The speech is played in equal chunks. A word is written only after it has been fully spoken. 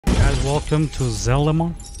welcome to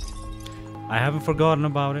Zelda. I haven't forgotten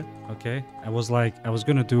about it, okay? I was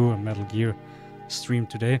gonna do a Metal Gear stream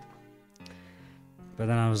today. But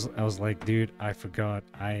then I was like, dude, I forgot.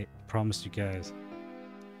 I promised you guys.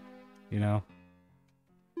 You know?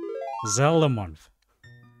 Zelda month.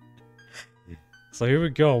 So here we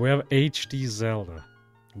go. We have HD Zelda.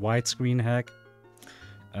 Widescreen hack.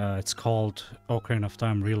 It's called Ocarina of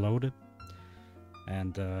Time Reloaded.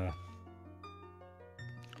 And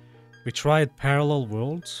we tried Parallel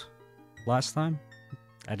Worlds last time.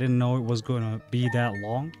 I didn't know it was gonna be that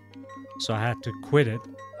long, so I had to quit it.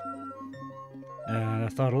 And I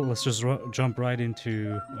thought, oh, let's just jump right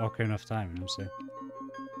into Ocarina of Time, you know what I'm saying?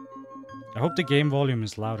 I hope the game volume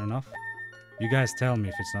is loud enough. You guys tell me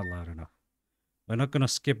if it's not loud enough. We're not gonna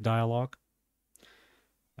skip dialogue.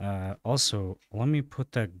 Also, let me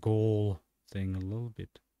put that goal thing a little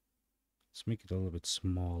bit. Let's make it a little bit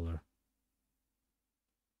smaller.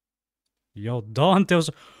 Yo, Dante was...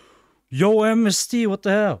 Yo, MST, what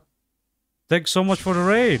the hell? Thanks so much for the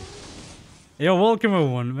raid. Yo, welcome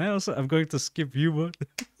everyone, man. I'm going to skip you, but...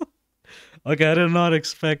 Okay, I did not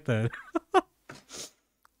expect that.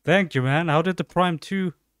 Thank you, man. How did the Prime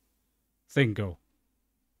 2 thing go?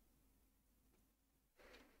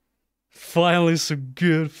 Finally some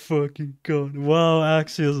good fucking code. Wow,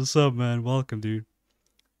 Axios, what's up, man? Welcome, dude.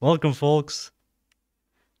 Welcome, folks.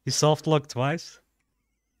 You soft locked twice?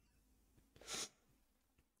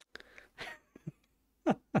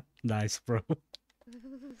 Nice, bro.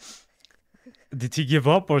 Did he give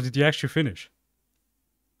up or did he actually finish?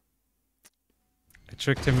 I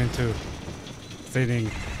tricked him into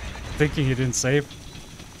thinking he didn't save.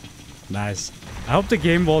 Nice. I hope the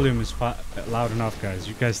game volume is loud enough, guys.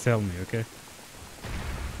 You guys tell me, okay?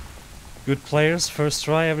 Good players, first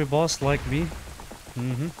try every boss like me.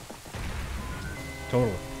 Mm-hmm.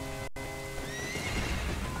 Totally.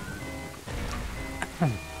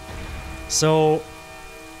 So,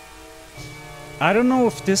 I don't know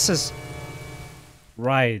if this is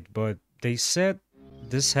right, but they said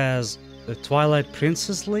this has a Twilight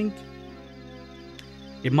Princess link.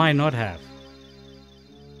 It might not have.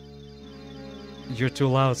 You're too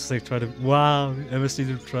loud, Snake. Try to... Wow, MSD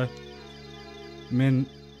didn't try. Min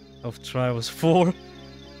of try was 4.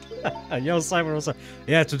 Yo, Cyber, what's up?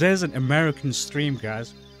 Yeah, today's an American stream,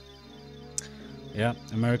 guys. Yeah,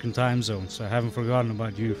 American time zone, so I haven't forgotten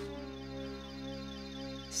about you.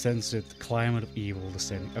 Censored climate of evil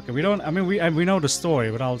descending. Okay, we don't... I mean, we know the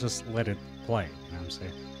story, but I'll just let it play, you know what I'm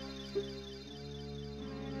saying?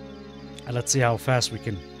 And let's see how fast we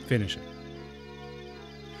can finish it.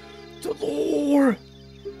 The lore!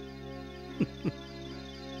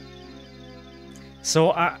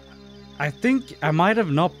 So, I think I might have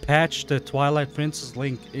not patched the Twilight Princess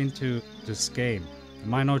link into this game.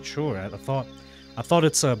 Am I not sure? I thought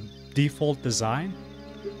it's a default design.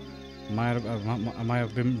 I might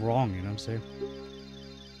have been wrong, you know what I'm saying?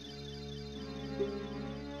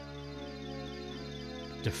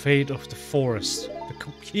 The fate of the forest. The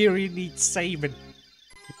Kokiri needs saving.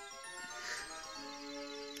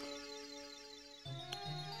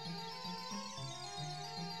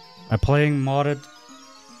 I'm playing modded.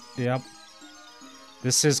 Yep.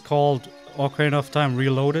 This is called Ocarina of Time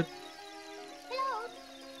Reloaded.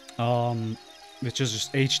 Which is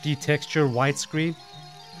just HD texture, widescreen.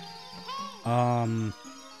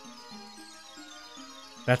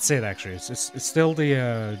 That's it actually. It's still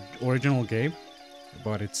the original game,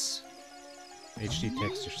 but it's HD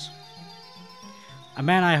textures.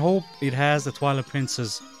 Man, I hope it has the Twilight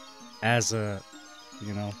Princess as a,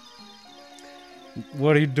 you know.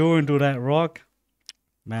 What are you doing to that rock?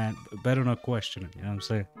 Man, better not question it, you know what I'm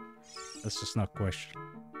saying? Let's just not question.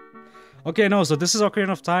 Okay, no, so this is Ocarina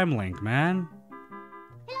of Time link, man.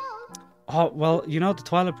 Oh, well, you know, the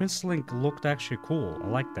Twilight Princess link looked actually cool. I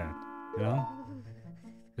like that, you know?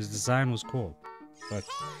 His design was cool. But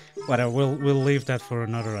whatever, we'll leave that for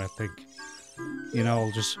another, I think. You know,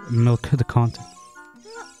 I'll just milk the content.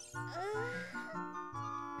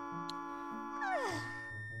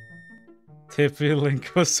 Tiffy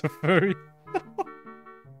Link was a furry.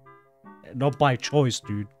 Not by choice,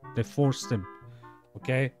 dude. They forced him.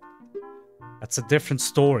 Okay? That's a different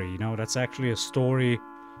story, you know? That's actually a story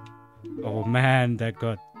of a man that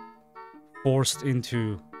got forced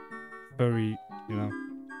into furry, you know?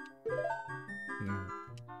 Yeah.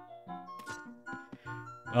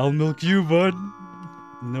 I'll milk you, bud.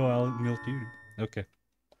 No, I'll milk you. Okay.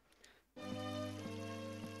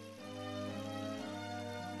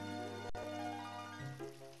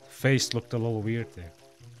 Face looked a little weird there.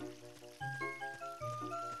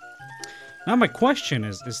 Now my question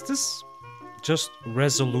is this just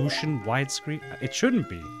resolution widescreen? It shouldn't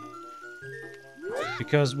be.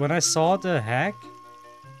 Because when I saw the hack,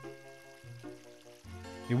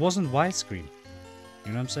 it wasn't widescreen.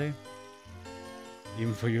 You know what I'm saying?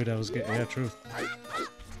 Even for you, that was good. Yeah, true.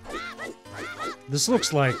 This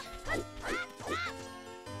looks like...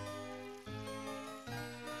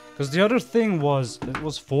 Because the other thing was, it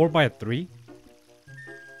was 4x3.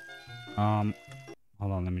 Hold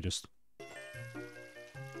on, let me just...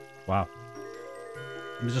 Wow.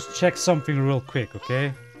 Let me just check something real quick,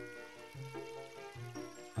 okay?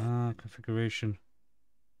 Configuration.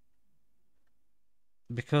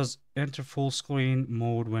 Because enter full screen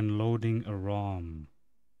mode when loading a ROM.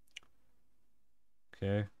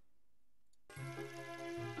 Okay.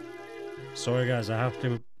 Sorry guys, I have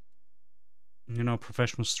to, you know,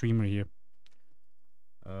 professional streamer here.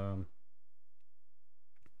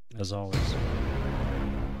 As always.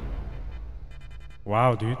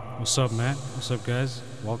 Wow, dude. What's up, man? What's up, guys?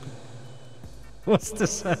 Welcome. What's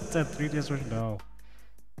this? That 3DS version? No.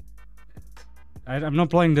 I'm not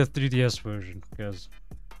playing the 3DS version because...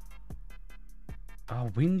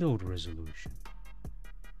 windowed resolution.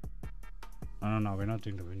 I don't know, we're not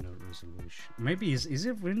doing the windowed resolution. Maybe, is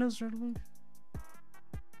it Windows resolution?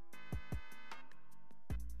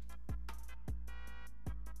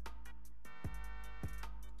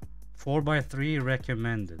 Four by 3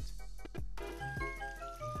 recommended.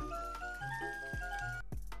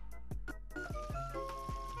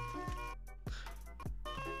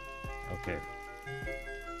 Okay.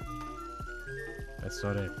 That's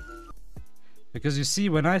not it. Because you see,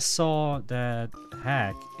 when I saw that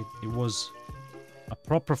hack, it was a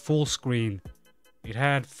proper full screen. It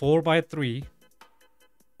had 4x3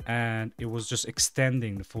 and it was just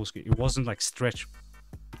extending the full screen. It wasn't like stretch.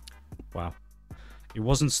 Wow. It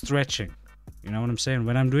wasn't stretching. You know what I'm saying?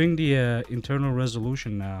 When I'm doing the internal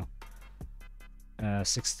resolution now,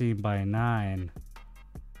 16:9.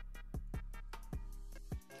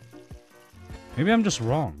 Maybe I'm just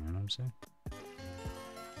wrong, you know what I'm saying?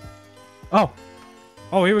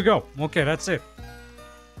 Oh, here we go. Okay, that's it.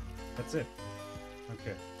 That's it.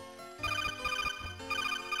 Okay.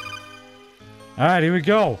 Alright, here we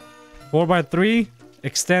go. 4x3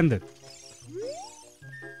 extended.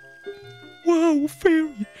 Wow,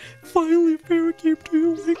 fairy. Finally a fairy came to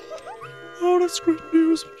you. Like, oh, that's great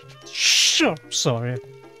news. Shut up, sorry.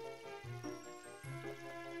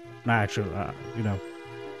 Nah, actually, you know,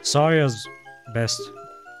 Saria's best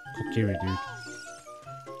Kokiri, dude.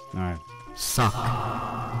 Alright. Suck.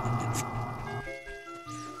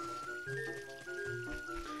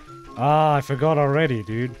 I forgot already,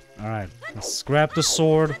 dude. Alright, let's scrap the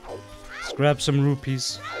sword. Scrap some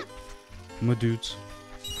rupees. My dudes.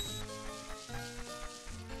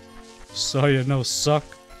 Saria, no, suck.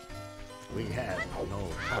 We have no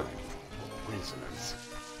time, prisoners.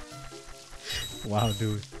 Wow,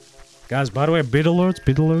 dude. Guys, by the way, bit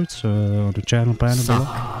alerts on the channel panel below.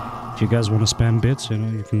 If you guys want to spam bits, you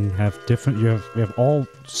know, you can have different. We have all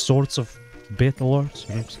sorts of bit alerts.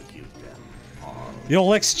 You know? Yo,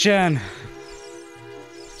 Lex-chan.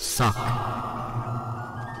 Suck.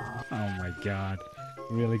 Oh my god,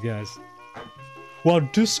 really, guys? Wow,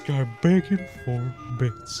 this guy begging for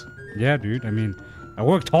bits. Yeah, dude. I mean, I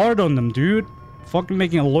worked hard on them, dude. Fucking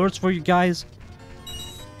making alerts for you guys.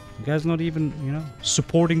 You guys not even, you know,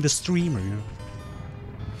 supporting the streamer, you know.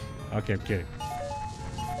 Okay, I'm kidding.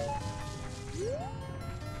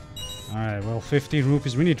 Alright, well, 15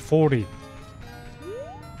 rupees. We need 40.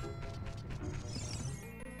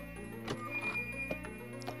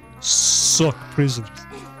 Suck, prisoners.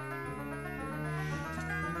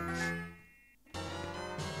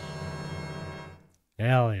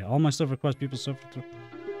 Hell yeah. All my stuff requires people suffer through.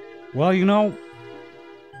 Well, you know,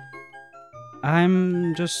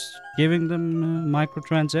 I'm just giving them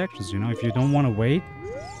microtransactions, you know. If you don't want to wait,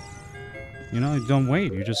 you know, you don't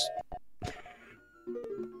wait. You just...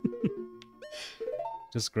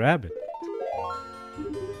 just grab it.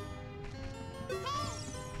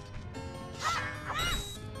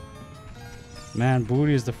 Man,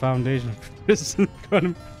 booty is the foundation of prison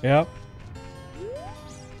economy. Yep.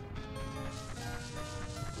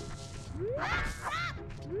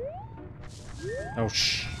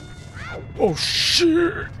 Oh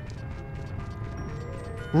shit!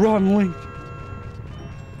 Run, Link!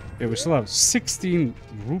 Yeah, we still have 16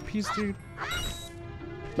 rupees, dude.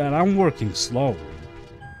 Man, I'm working slow.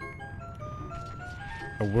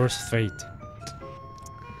 A worse fate.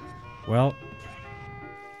 Well.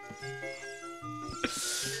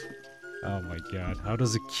 Oh my god, how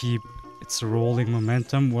does it keep its rolling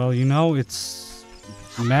momentum? Well, you know, it's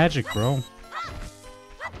magic, bro.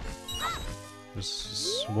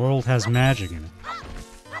 This world has magic in it.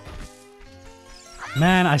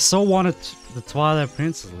 Man, I so wanted the Twilight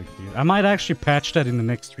Princess League, dude. I might actually patch that in the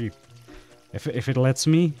next stream. If it lets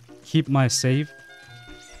me keep my save,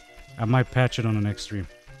 I might patch it on the next stream.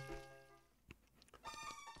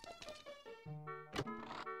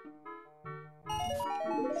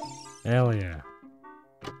 Hell yeah.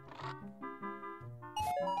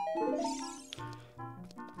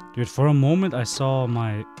 Dude, for a moment I saw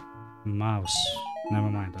my mouse. Never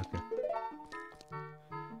mind, okay.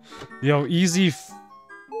 Yo, easy.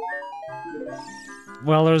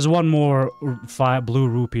 Well, there's one more blue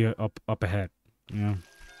rupee up ahead. Yeah.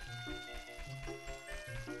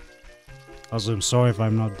 Also, I'm sorry if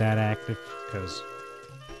I'm not that active, because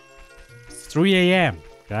it's 3 a.m.,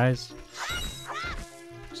 guys.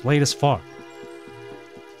 It's late as fuck.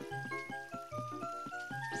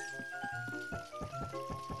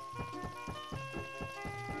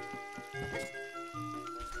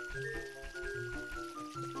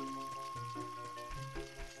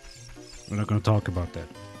 We're not gonna talk about that.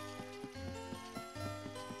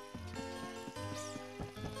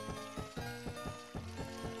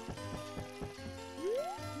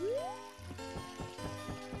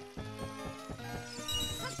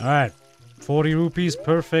 Alright. 40 rupees,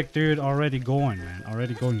 perfect, dude. Already going, man.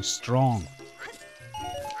 Already going strong.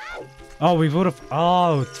 Oh, we would have...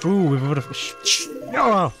 Oh, true. We would have... Shut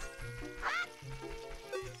up.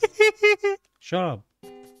 Shut up.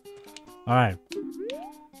 Alright.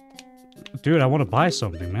 Dude, I want to buy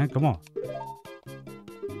something, man. Come on.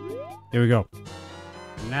 Here we go.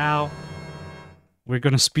 Now, we're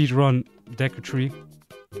gonna speedrun Deku Tree.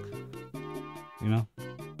 You know?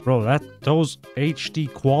 Bro, those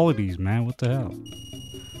HD qualities, man. What the hell?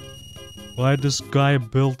 Why this guy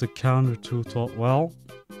built a counter too tall? Well,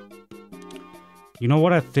 you know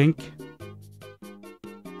what I think?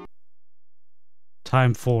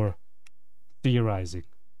 Time for theorizing.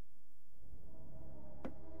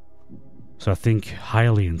 So I think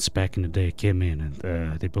Hylians back in the day came in and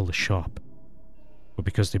they built a shop. But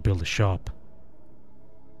because they built a shop...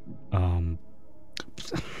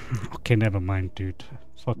 Okay, never mind, dude.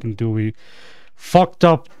 Fucking Dewey fucked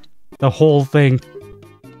up the whole thing.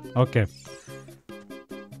 Okay.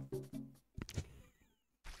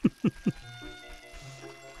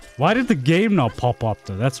 Why did the game not pop up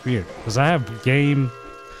though? That's weird. Because I have game...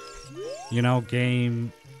 You know,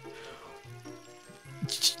 game...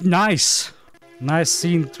 Nice! Nice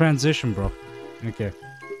scene transition, bro. Okay.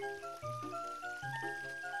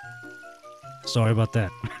 Sorry about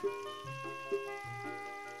that.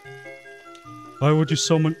 Why would you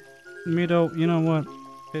summon me though? You know what?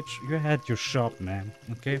 Bitch, you had your shop, man.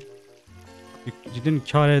 Okay? You didn't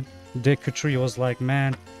cut it. Deku Tree was like,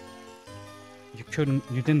 man... You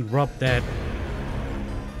didn't rub that.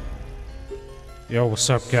 Yo, what's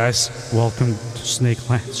up, guys? Welcome to Snake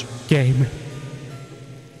Lancer Gaming.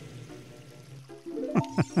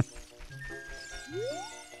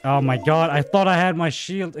 Oh my god, I thought I had my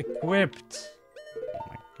shield equipped. Oh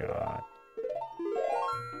my god.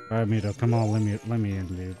 Alright, Mito, come on, let me in,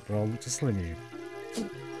 dude, bro. Just let me in.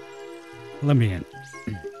 Let me in.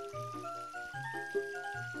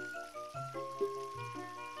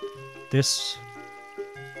 This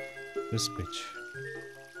bitch.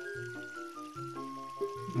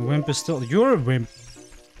 A wimp is still... You're a wimp,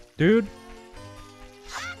 dude.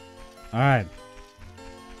 Alright.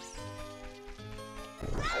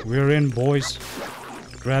 We're in, boys.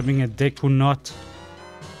 Grabbing a Deku Nut.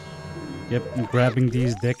 Yep, I'm grabbing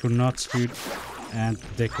these Deku Nuts, dude. And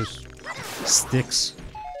Deku Sticks.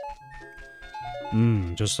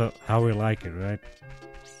 Just how we like it, right?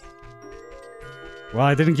 Well,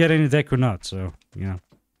 I didn't get any Deku Nuts, so, you know.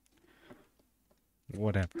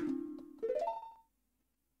 Whatever.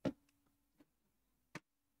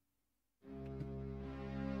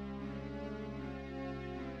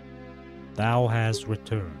 Thou hast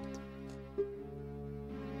returned.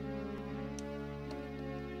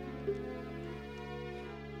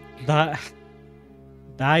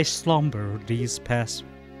 Thy slumber these pass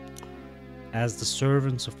as the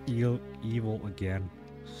servants of evil again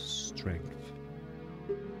strength.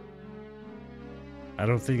 I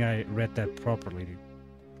don't think I read that properly.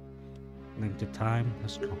 Limited time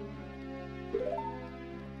has come.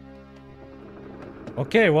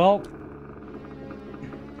 Okay, well.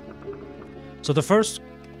 So the first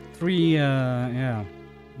 3,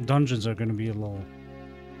 dungeons are gonna be a little,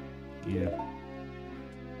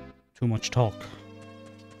 too much talk.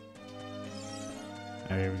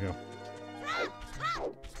 There we go.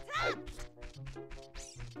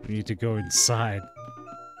 We need to go inside.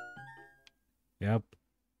 Yep.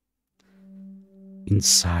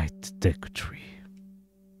 Inside the Deku Tree.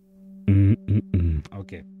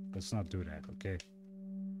 Okay, let's not do that, okay?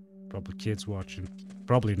 Probably kids watching.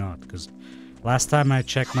 Probably not, because last time I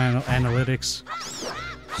checked my analytics,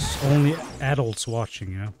 it's only adults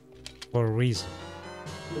watching, you know, for a reason.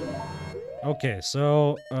 Okay,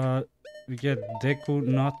 so we get Deku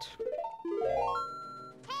Nut.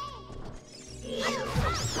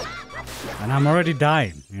 And I'm already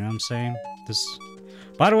dying, you know what I'm saying? This.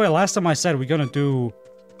 By the way, last time I said we're gonna do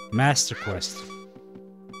Master Quest.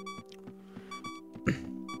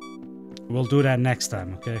 We'll do that next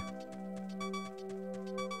time, okay?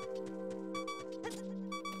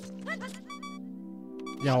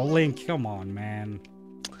 Yo, Link, come on, man.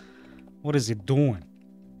 What is he doing?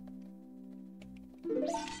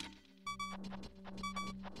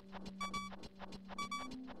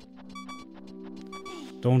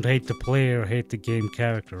 Don't hate the player, hate the game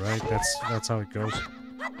character, right? That's how it goes.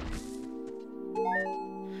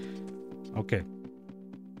 Okay.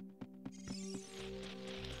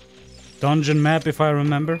 Dungeon map, if I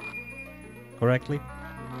remember correctly.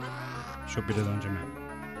 Should be the dungeon map.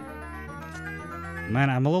 Man,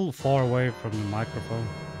 I'm a little far away from the microphone.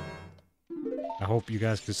 I hope you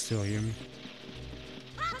guys could still hear me.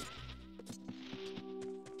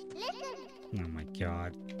 Oh my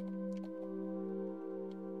god.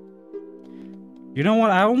 You know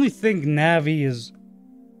what? I only think Navi is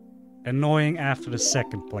annoying after the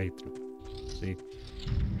second playthrough. See?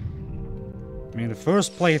 I mean, the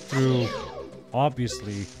first playthrough,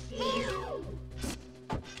 obviously...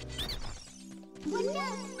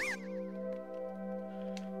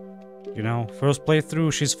 You know, first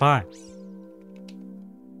playthrough, she's fine.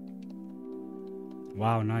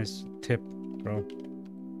 Wow, nice tip, bro.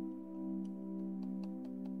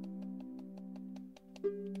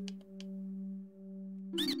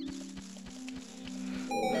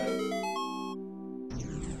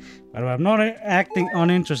 By the way, I'm not acting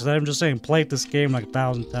uninterested, I'm just saying played this game like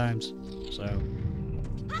 1,000 times. So.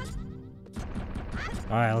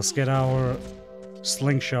 Alright, let's get our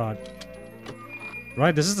slingshot.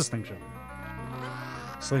 Right, this is the slingshot.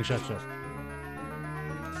 Slingshot shot.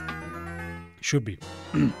 Should be.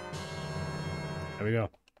 There we go.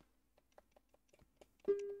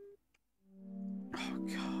 Oh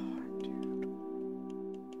god, dude.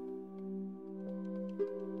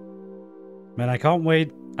 Man, I can't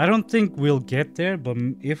wait. I don't think we'll get there, but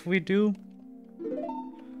if we do,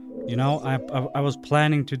 you know, I was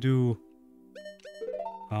planning to do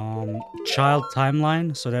child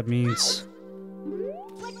timeline, so that means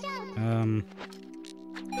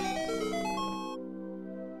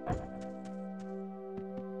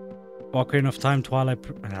Ocarina of Time,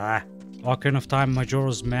 Ocarina of Time,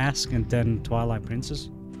 Majora's Mask, and then Twilight Princess.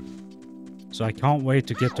 So I can't wait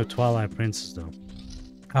to get to Twilight Princess though.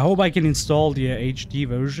 I hope I can install the HD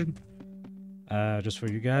version, just for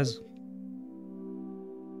you guys.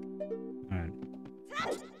 Alright.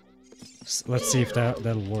 Let's see if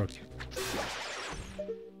that'll work.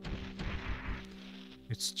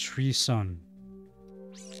 It's Tree Sun.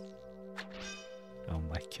 Oh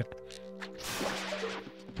my god.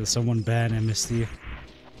 Did someone ban MSD?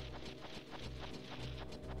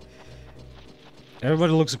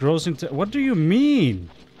 Everybody looks gross into... What do you mean?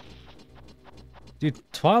 Dude,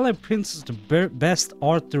 Twilight Princess is the best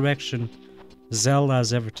art direction Zelda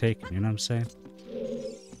has ever taken, you know what I'm saying?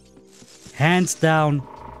 Hands down.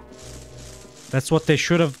 That's what they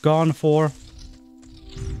should have gone for.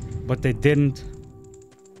 But they didn't.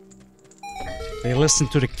 They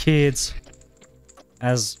listened to the kids.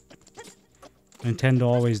 As Nintendo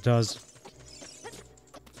always does.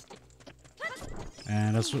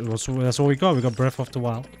 And that's what we got. We got Breath of the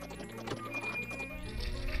Wild.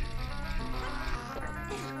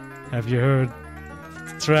 Have you heard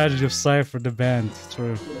the tragedy of Cypher the band?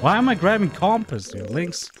 True. Why am I grabbing Compass, dude?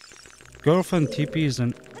 Link's girlfriend TP is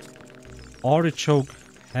an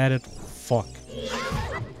artichoke-headed fuck.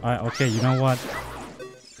 Alright, okay, you know what?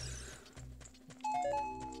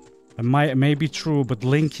 It may be true, but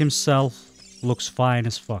Link himself looks fine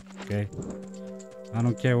as fuck, okay? I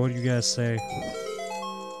don't care what you guys say.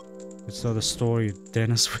 It's not a story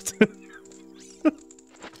Dennis with it.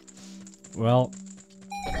 Well...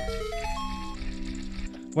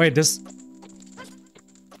 Wait, this...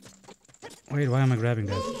 Wait, why am I grabbing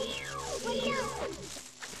that?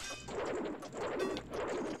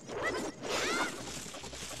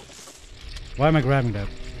 Why am I grabbing that?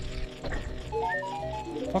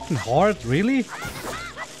 Fucking hard, really?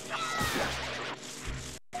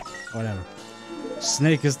 Whatever.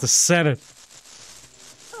 Snake is the Senate.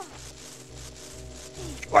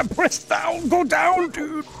 I press down! Go down,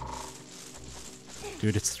 dude!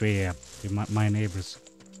 Dude, it's 3 AM. My neighbors.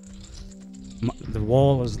 The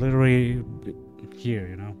wall is literally here,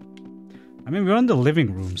 you know? I mean, we're in the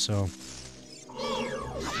living room, so...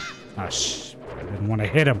 Ah, shh. I didn't want to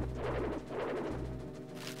hit him.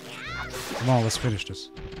 Come on, let's finish this.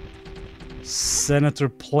 Senator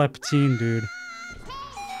Pleptine, dude.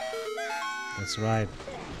 That's right.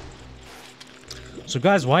 So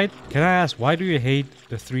guys, why... Can I ask, why do you hate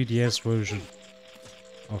the 3DS version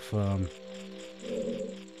of,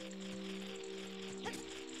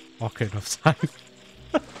 Ocarina of Time?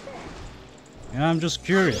 Yeah, I'm just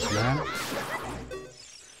curious, man.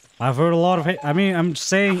 I've heard a lot of hate. I mean, I'm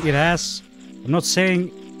saying it has... I'm not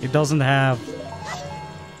saying it doesn't have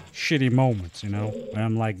shitty moments, you know? Where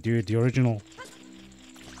I'm like, dude, the original...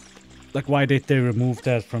 Like, why did they remove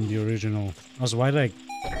that from the original? Also, why did I...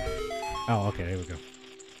 Oh, okay, here we go.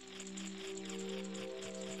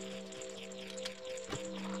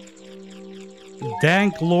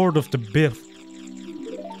 Dank Lord of the Biff.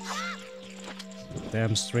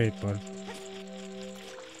 Damn straight, bud.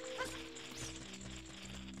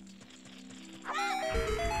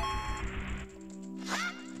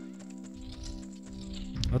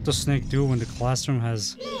 What does Snake do when the classroom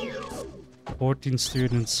has 14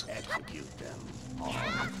 students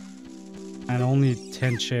and only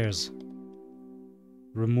 10 chairs?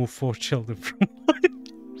 Remove 4 children from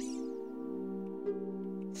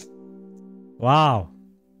Wow.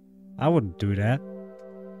 I wouldn't do that.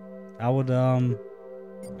 I would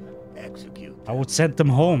Execute. I would send them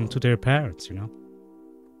home to their parents, you know?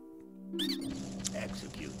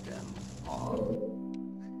 Execute them all.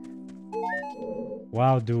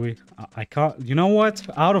 Wow, Dewey. I can't... You know what?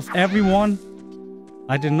 Out of everyone,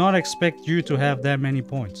 I did not expect you to have that many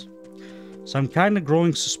points. So I'm kind of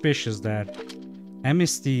growing suspicious that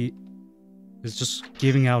MSD is just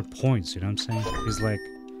giving out points, you know what I'm saying? He's like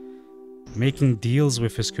making deals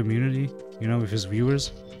with his community, you know, with his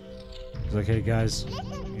viewers. He's like, hey guys,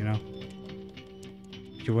 you know,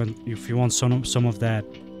 if you want some of that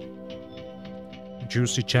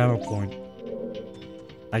juicy channel point,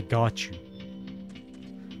 I got you.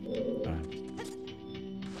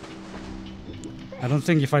 I don't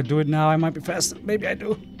think if I do it now, I might be faster. Maybe I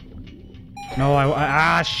do. No,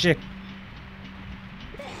 ah, shit.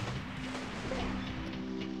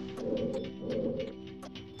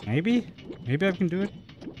 Maybe? Maybe I can do it.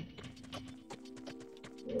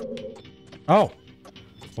 Oh.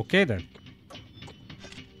 Okay then.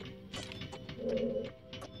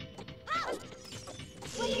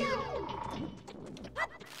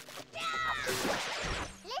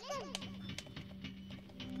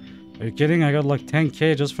 Are you kidding? I got like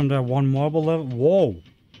 10k just from that one marble level? Whoa!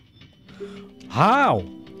 How?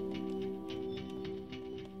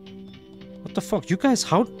 What the fuck? You guys,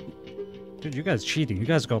 how? Dude, you guys cheating. You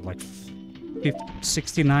guys got like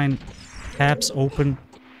 69 tabs open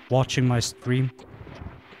watching my stream.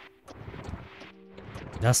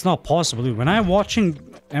 That's not possible, dude. When I'm watching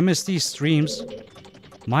MSD streams,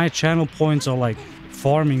 my channel points are like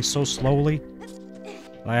farming so slowly.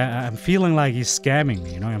 I'm feeling like he's scamming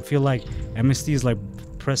me, you know? I feel like MSD is like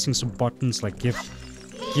pressing some buttons, like give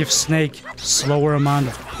Snake slower amount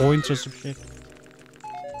of points or some shit.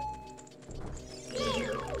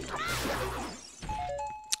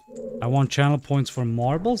 I want channel points for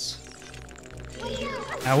marbles.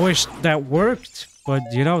 I wish that worked, but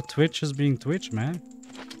you know, Twitch is being Twitch, man.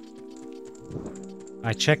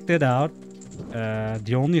 I checked it out.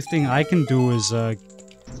 The only thing I can do is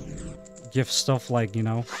give stuff like, you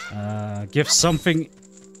know, give something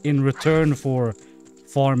in return for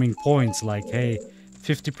farming points, like, hey,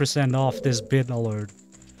 50% off this bid alert,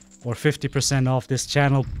 or 50% off this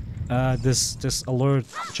channel, this alert,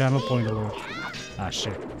 channel point alert. Ah,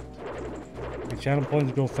 shit. The channel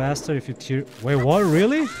points go faster if you tier... Wait, what?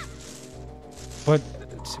 Really? But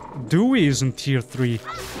Dewey isn't tier 3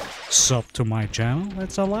 sub to my channel.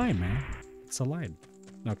 That's a lie, man. It's a lie.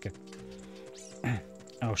 Okay.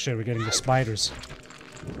 Oh shit, we're getting the spiders.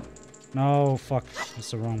 No, fuck.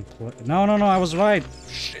 That's the wrong play. No, no, no, I was right.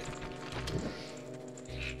 Shit.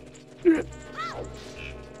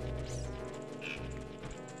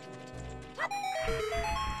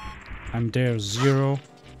 I'm there 0.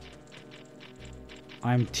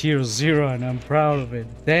 I'm tier 0 and I'm proud of it.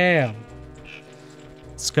 Damn.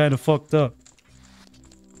 It's kind of fucked up.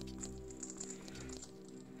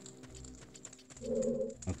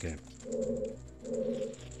 Okay.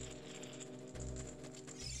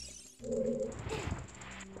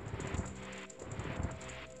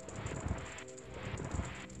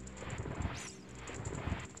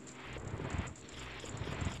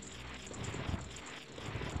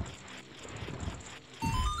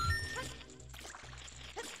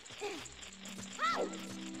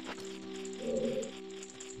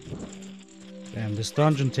 This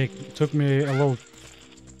dungeon took me a little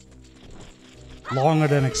longer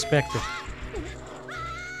than expected.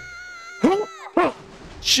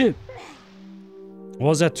 Shit! What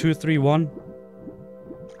was that? 231?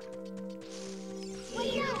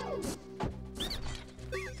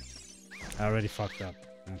 I already fucked up.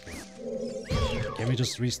 Okay. Can we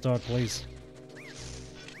just restart, please?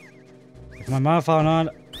 If my mom found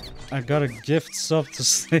out I got a gift sub to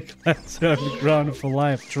Snake Left Underground for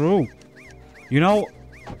life. True. You know,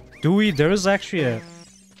 Dewey, there is actually a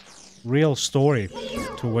real story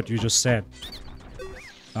to what you just said.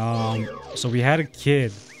 So we had a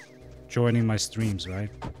kid joining my streams, right?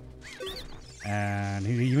 And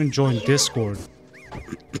he even joined Discord.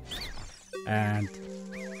 and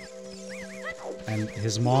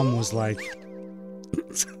his mom was like,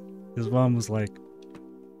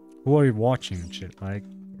 who are you watching and shit, like,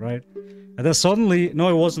 right? And then suddenly, no,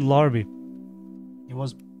 it wasn't Larby. It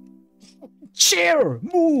was, chair,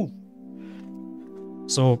 move!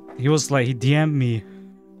 So he was like, he DM'd me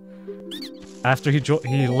after he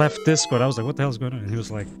left Discord. I was like, what the hell's going on? And he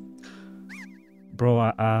was like, bro,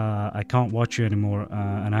 I can't watch you anymore,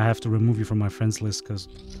 and I have to remove you from my friends list because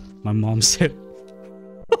my mom said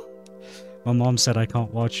I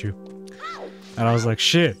can't watch you. And I was like,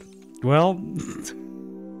 shit. Well,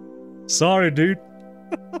 sorry, dude.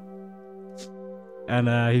 And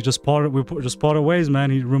we just parted ways,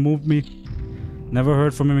 man. He removed me. Never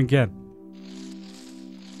heard from him again.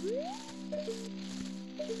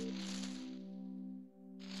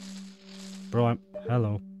 Bro,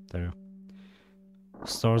 hello. There.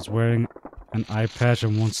 Starts wearing an eye patch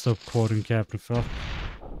and won't stop quoting Captain Phil.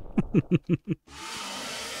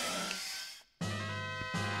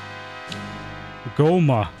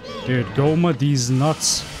 Goma. Dude, Goma, these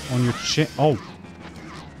nuts on your chin. Oh.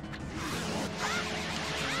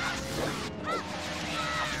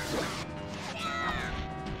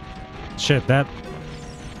 Shit, that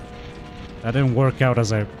didn't work out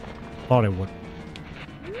as I thought it would.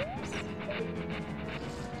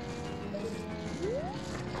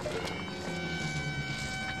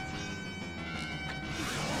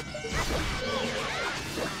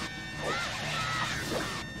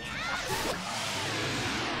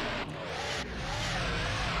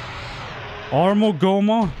 Armo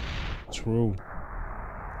Goma? True.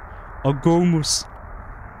 A Gomus.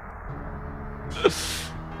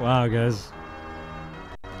 Wow, guys.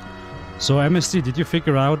 So, MST, did you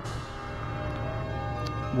figure out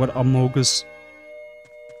what Amogus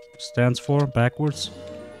stands for backwards?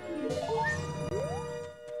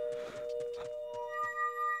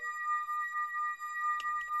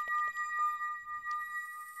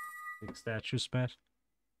 Big statue smash?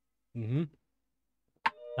 Mm-hmm.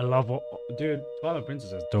 I love, dude, Twilight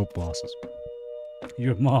Princess has dope bosses.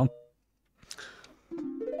 Your mom.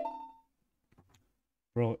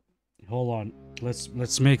 Bro, hold on.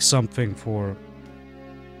 Let's make something for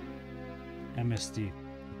MSD,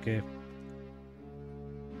 okay?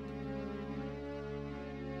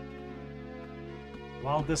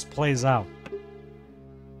 While this plays out.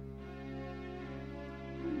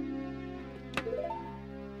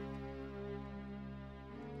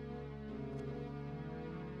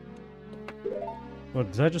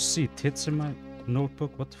 What, did I just see tits in my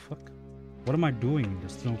notebook? What the fuck? What am I doing in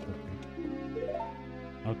this notebook?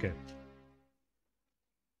 Okay.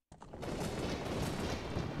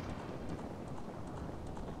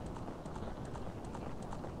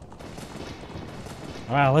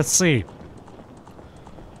 Alright, let's see.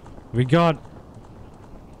 We got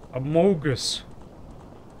Amogus.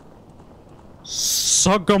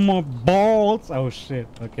 Suck on my balls! Oh shit.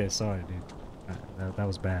 Okay, sorry, dude. That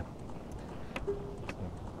was bad.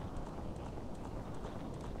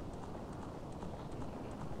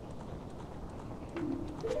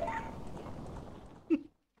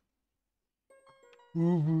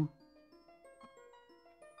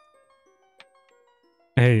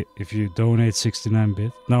 Hey, if you donate 69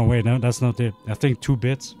 bits. No, wait, no, that's not it. I think 2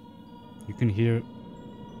 bits. You can hear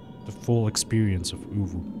the full experience of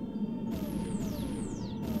Uvu.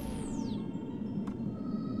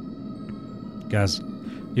 Guys,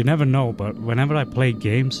 you never know, but whenever I play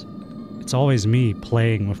games, it's always me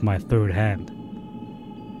playing with my third hand.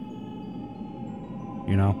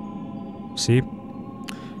 You know? See?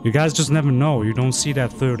 You guys just never know. You don't see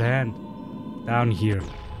that third hand down here.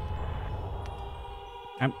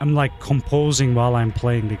 I'm like composing while I'm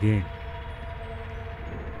playing the game.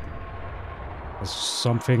 It's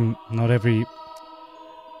something not every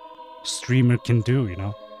streamer can do, you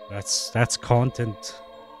know? That's content.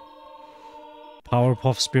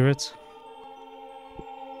 Powerpuff Spirits.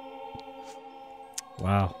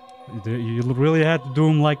 Wow. You really had to do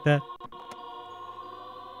them like that?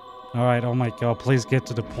 Alright, oh my god, please get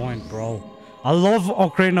to the point, bro. I love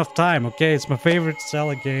Ocarina of Time, okay? It's my favorite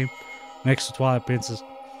Zelda game next to Twilight Princess.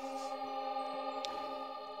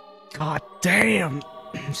 God damn!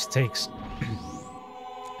 Mistakes.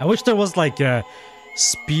 I wish there was like a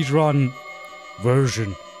speedrun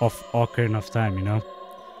version of Ocarina of Time, you know?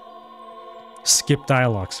 Skip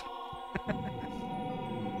dialogues.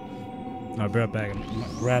 I'll be right back. I'm gonna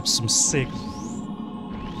grab some sick.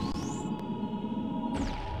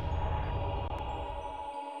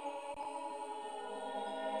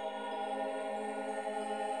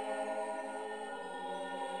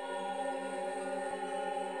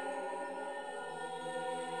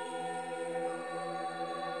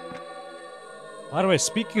 By the way,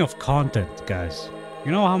 speaking of content, guys,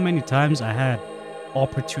 you know how many times I had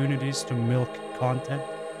opportunities to milk content?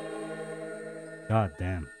 God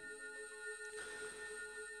damn.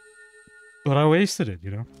 But I wasted it,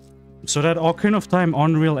 you know? So that Ocarina of Time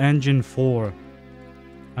Unreal Engine 4, I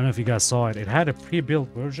don't know if you guys saw it, it had a pre-built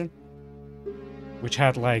version, which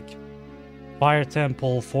had like Fire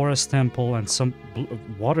Temple, Forest Temple, and some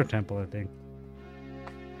Water Temple, I think.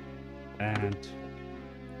 And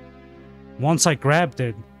once I grabbed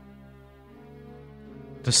it,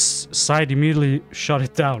 the site immediately shut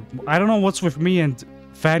it down. I don't know what's with me and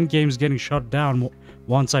fan games getting shut down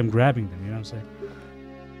once I'm grabbing them, you know what I'm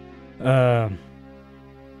saying?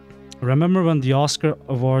 Remember when the Oscar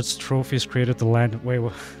Awards trophies created the land? Wait,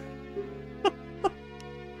 what?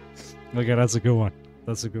 Okay, that's a good one.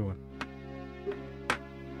 That's a good one.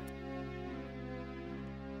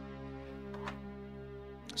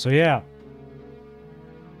 So yeah.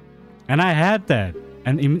 And I had that.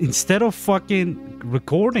 And instead of fucking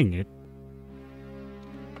recording it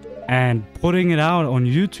and putting it out on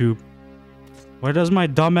YouTube, what does my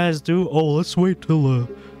dumbass do? Oh, let's wait till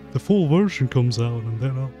the full version comes out and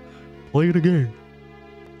then I'll play it again.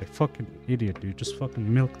 A fucking idiot, dude. Just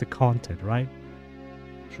fucking milk the content, right?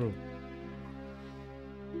 True.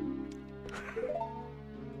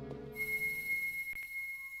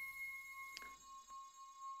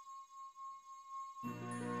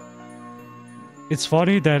 It's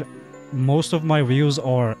funny that most of my views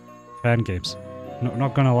are fan games. No,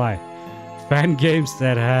 not gonna lie. Fan games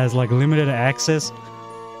that has like limited access.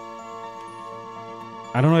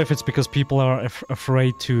 I don't know if it's because people are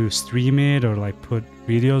afraid to stream it or like put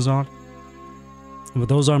videos on. But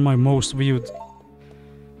those are my most viewed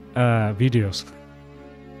videos.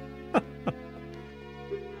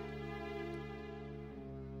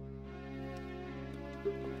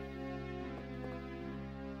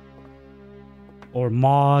 Or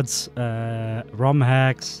mods, ROM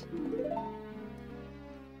hacks.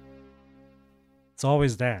 It's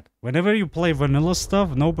always that. Whenever you play vanilla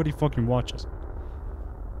stuff, nobody fucking watches.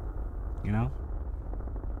 You know?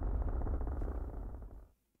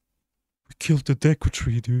 We killed the Deku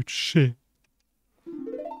Tree, dude. Shit.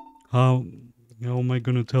 How am I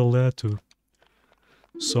gonna tell that to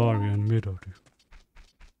Sorry and Mido, dude?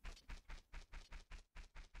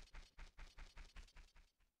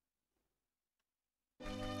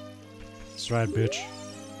 That's right, bitch.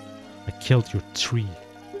 I killed your tree.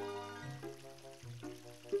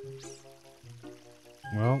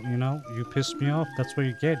 Well, you know, you pissed me off. That's what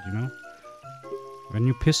you get, you know? When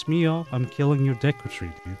you piss me off, I'm killing your Deku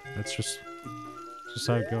Tree, dude. That's just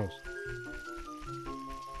how it goes.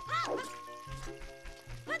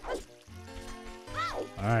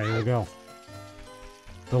 Alright, here we go.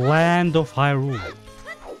 The land of Hyrule.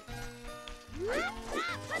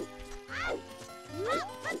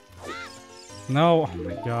 No! Oh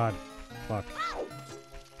my god. Fuck.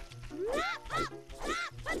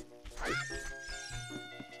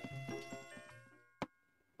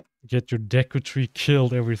 Get your Deku Tree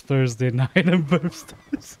killed every Thursday night and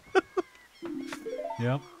birthdays.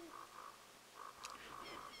 Yep.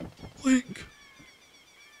 Link.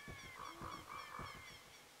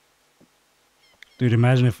 Dude,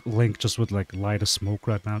 imagine if Link just would like light a smoke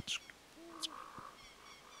right now.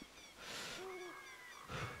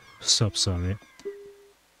 Sup, sorry.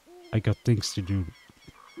 I got things to do.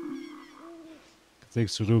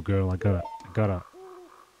 Things to do, girl. I got a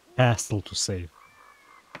castle to save.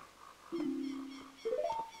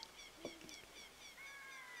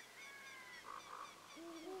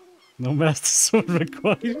 No Master Sword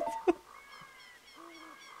required.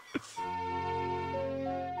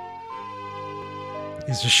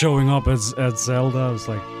 He's just showing up as Zelda. I was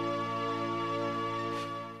like,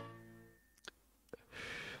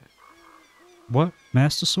 what?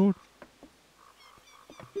 Master Sword?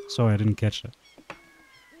 Sorry, I didn't catch that.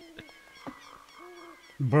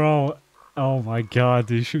 Bro, oh my god,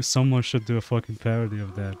 dude, someone should do a fucking parody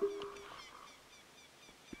of that.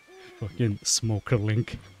 Fucking Smoker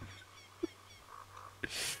Link.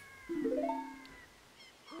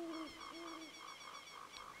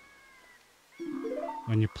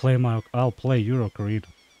 When you play I'll play your Ocarina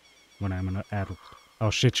when I'm an adult. Oh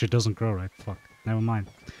shit, she doesn't grow, right? Fuck. Never mind.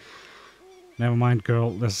 Never mind, girl.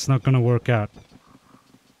 This is not gonna work out.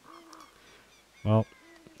 Well,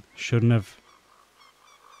 shouldn't have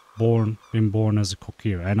been born as a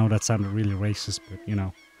coquille. I know that sounded really racist, but you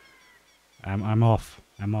know, I'm off.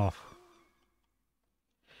 I'm off.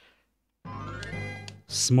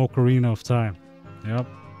 Smokerina of time. Yep.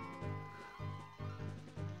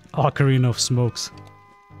 Ocarina of Smokes.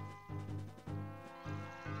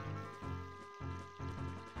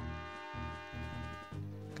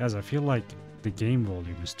 Guys, I feel like the game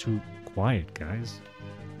volume is too quiet, guys.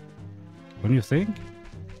 Don't you think?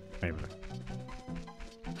 Maybe.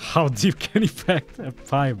 How deep can you pack that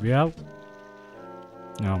pipe, yeah?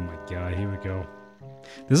 Oh my god, here we go.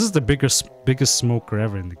 This is the biggest smoker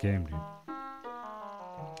ever in the game, dude.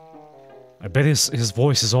 I bet his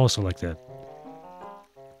voice is also like that.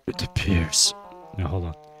 It appears... No, hold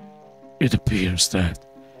on. It appears that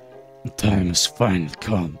the time has finally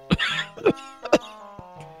come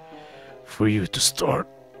for you to start.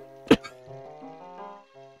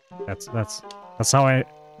 That's how I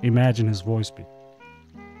imagine his voice be.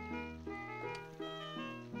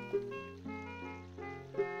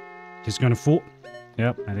 He's gonna fool.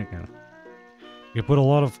 Yep, I think you put a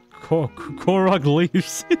lot of Korok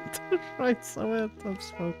leaves into the right side of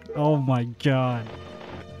smoke. Oh my god.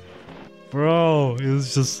 Bro, it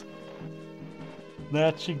was just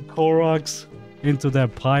snatching Koroks into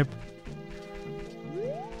that pipe.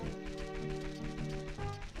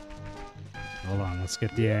 Hold on, let's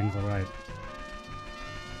get the angle right.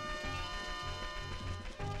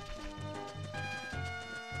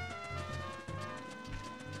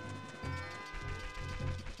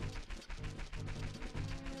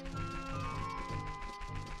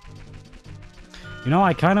 You know,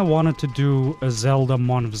 I kind of wanted to do a Zelda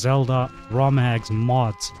month, Zelda Romhags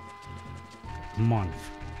mods month,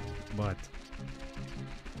 but,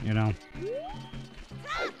 you know.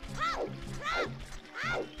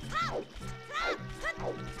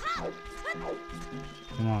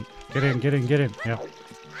 Come on, get in, get in, get in, yeah.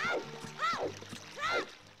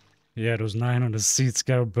 Yeah, those 900 seats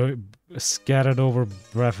scattered over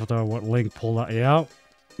Breath of the what Link pulled out, yeah,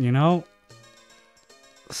 you know.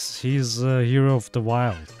 He's a hero of the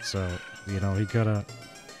wild, so, you know, he gotta...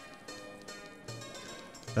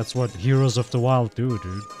 That's what heroes of the wild do,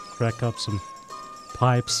 dude. Crack up some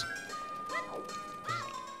pipes.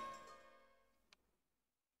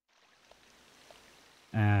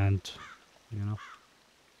 And, you know...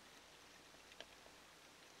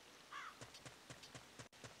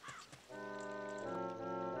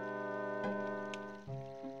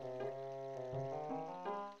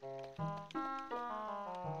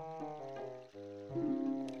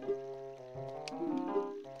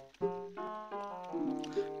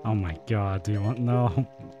 Oh my god, do you want... No,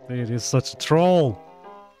 it is such a troll!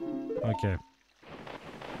 Okay.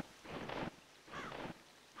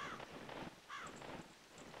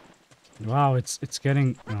 Wow, it's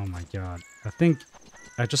getting... Oh my god. I think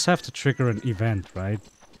I just have to trigger an event, right?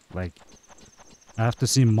 Like, I have to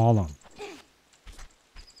see Mollon.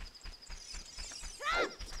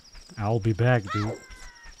 I'll be back, dude.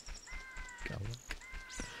 God,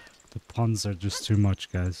 the puns are just too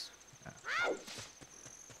much, guys.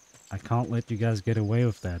 I can't let you guys get away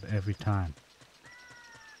with that every time.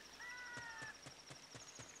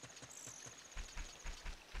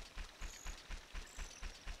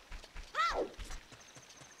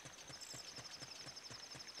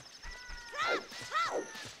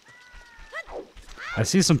 I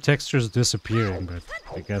see some textures disappearing, but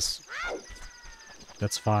I guess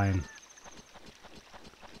that's fine.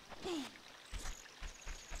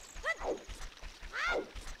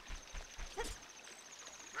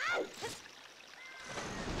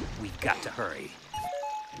 We've got to hurry.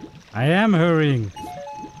 I am hurrying.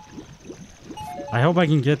 I hope I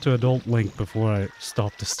can get to Adult Link before I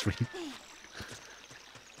stop the stream.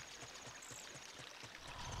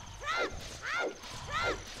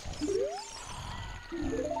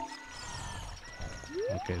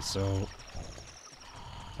 Okay, so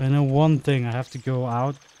I know one thing. I have to go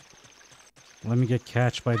out. Let me get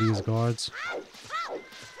catched by these guards.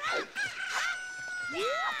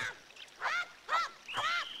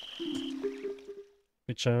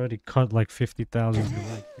 Which I already cut like 50,000.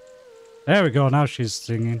 There we go, now she's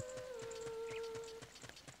singing.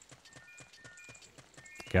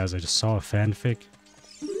 Guys, I just saw a fanfic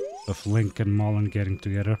of Link and Mollon getting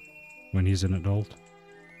together when he's an adult.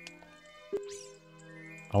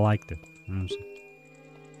 I liked it. You know what I'm saying?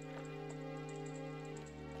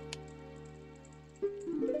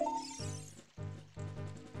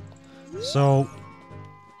 So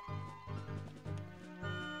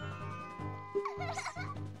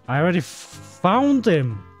I already found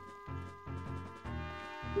him.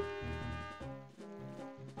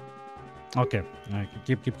 Okay. Alright,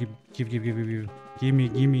 give me.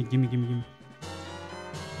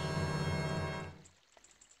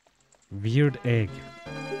 Weird egg.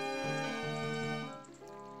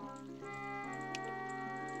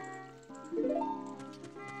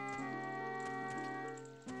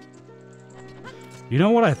 You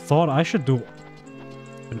know what I thought? I should do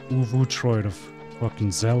an Uvu Troid of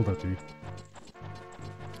fucking Zelda, dude.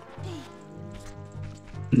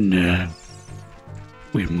 No.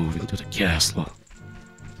 We're moving to the castle.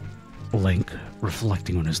 Link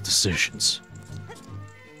reflecting on his decisions.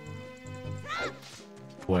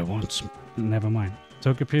 Do I want some? Never mind.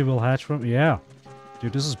 Togepi will hatch from? Yeah.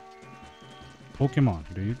 Dude, this is Pokemon,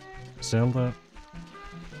 dude. Zelda.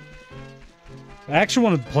 I actually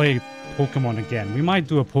want to play Pokemon again. We might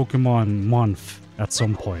do a Pokemon month at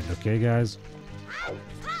some point, okay, guys?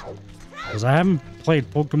 Because I haven't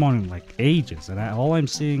played Pokemon in like ages, and all I'm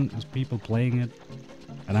seeing is people playing it,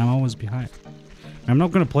 and I'm always behind. I'm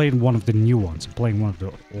not gonna play one of the new ones. I'm playing one of the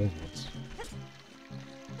old ones.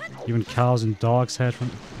 Even cows and dogs hatch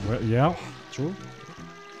from. Well, yeah, true.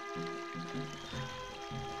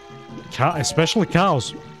 Especially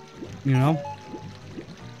cows, you know.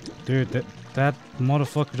 Dude, that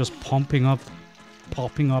motherfucker just popping up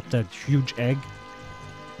that huge egg,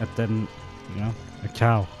 and then, you know, a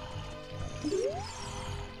cow.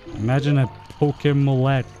 Imagine a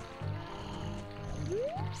Pokemon.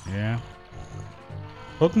 Yeah.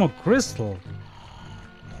 Pokemon Crystal.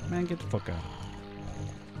 Man, get the fuck out.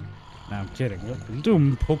 Nah, I'm kidding. We'll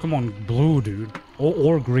do Pokemon Blue, dude,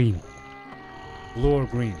 or Green. Blue or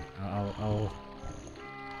green.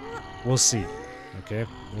 We'll see. Okay,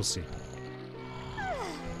 we'll see.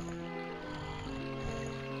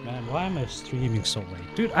 Man, why am I streaming so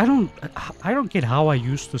late? Dude, I don't get how I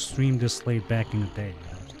used to stream this late back in the day.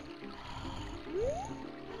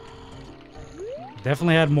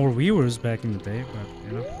 Definitely had more viewers back in the day, but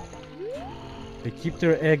you know, they keep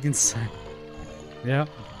their egg inside. Yeah,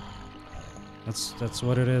 that's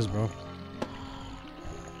what it is, bro.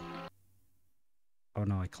 Oh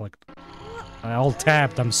no, I clicked. I all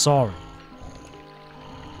tapped. I'm sorry.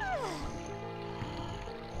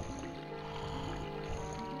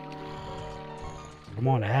 Come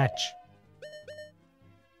on, hatch.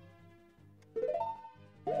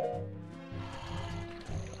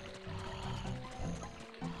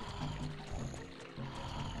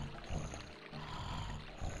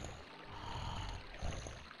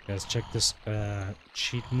 Guys, check this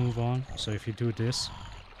cheat move on. So if you do this,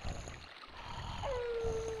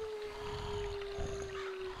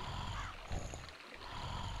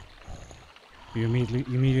 you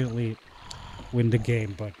immediately win the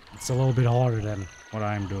game, but it's a little bit harder than what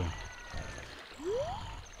I'm doing.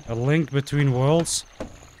 A link between worlds.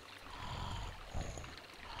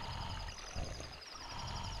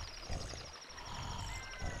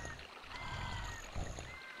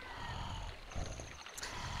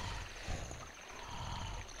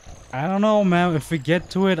 I don't know, man. If we get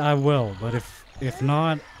to it, I will. But if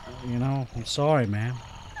not, you know, I'm sorry, man.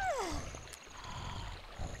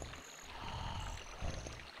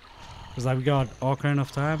 Because I've got Ocarina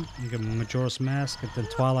of Time, you got Majora's Mask, and then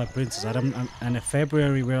Twilight Princess. And in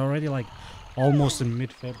February, we're already like almost in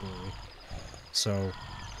mid-February. So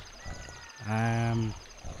I'm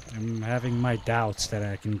having my doubts that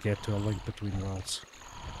I can get to a link between worlds.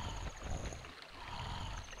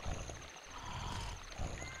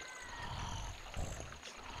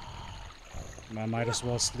 I might as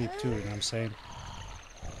well sleep too, you know what I'm saying?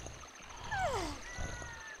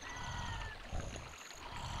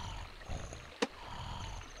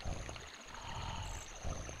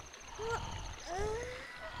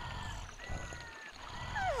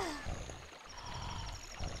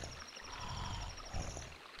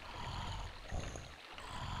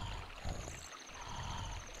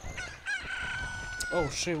 Oh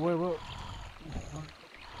shit, wait.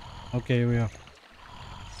 Okay, here we are.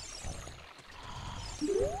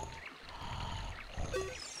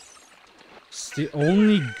 It's the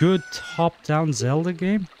only good top-down Zelda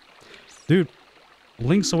game? Dude,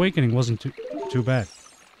 Link's Awakening wasn't too bad.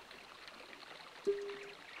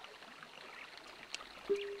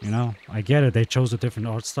 You know, I get it, they chose a different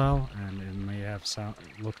art style, and it may have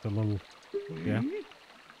looked a little, yeah.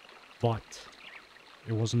 But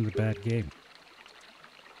it wasn't a bad game.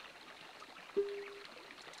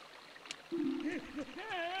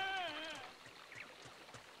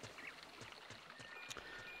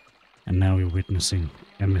 And now we're witnessing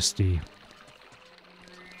MSD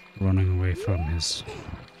running away from his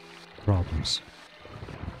problems.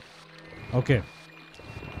 Okay.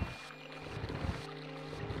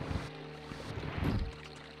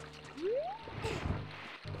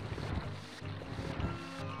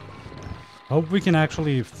 Hope we can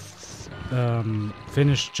actually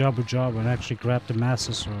finish Jabu Jabu and actually grab the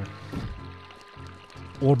Master Sword.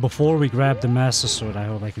 Or before we grab the Master Sword, I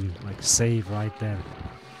hope I can like save right there.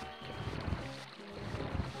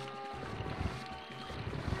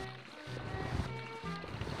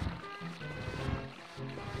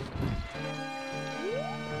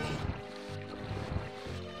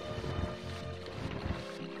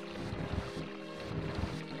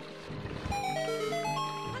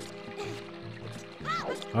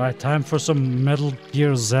 Alright, time for some Metal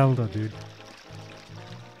Gear Zelda, dude.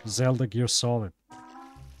 Zelda Gear Solid.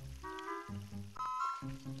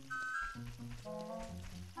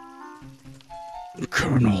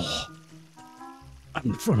 Colonel, I'm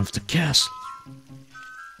in front of the castle.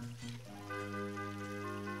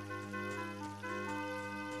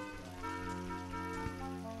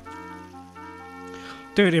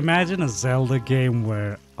 Dude, imagine a Zelda game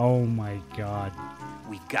where, oh my god.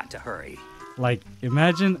 We've got to hurry. Like,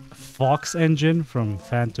 imagine Fox Engine from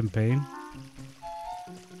Phantom Pain,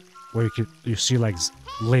 where you see like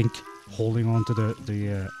Link holding onto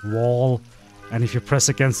the wall, and if you press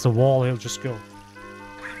against the wall, he'll just go.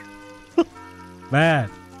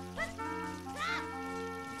 Man,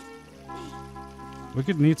 we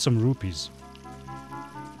could need some rupees.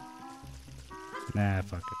 Nah,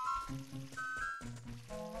 fuck it.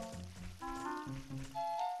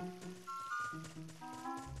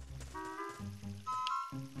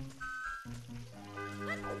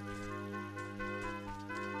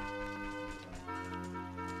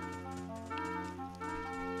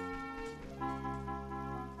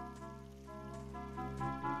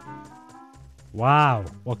 Wow,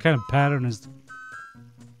 what kind of pattern is...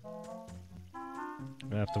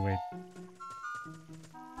 We have to wait.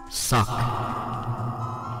 Suck.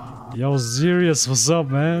 Yo, Zirius, what's up,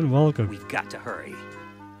 man? Welcome. We've got to hurry.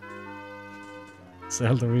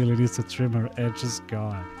 Zelda really needs to trim her edges,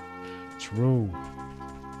 god. True.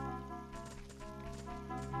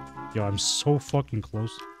 Yo, I'm so fucking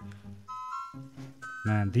close.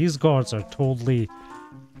 Man, these guards are totally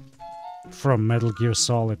from Metal Gear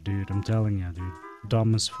Solid, dude. I'm telling you, dude.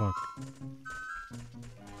 Dumb as fuck.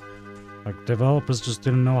 Like, developers just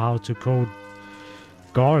didn't know how to code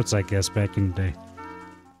guards, I guess, back in the day.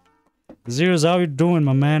 Zeros, how you doing,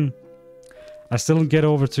 my man? I still didn't get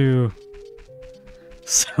over to...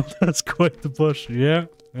 So that's quite the push. Yeah,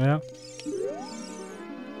 yeah.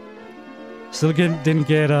 Still didn't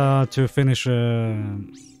get to finish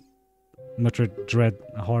Metroid Dread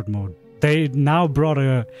hard mode. They now brought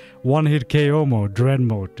a one-hit KO mode, Dread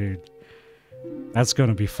mode, dude. That's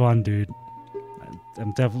gonna be fun, dude.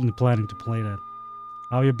 I'm definitely planning to play that.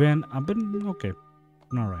 How you been? I've been okay.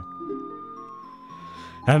 I'm alright.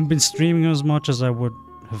 I haven't been streaming as much as I would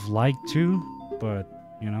have liked to, but,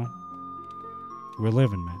 you know, we're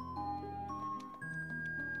living, man.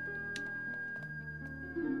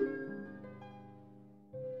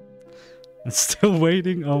 I'm still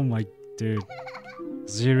waiting? Oh my, dude.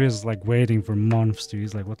 Ziri's like waiting for months, dude.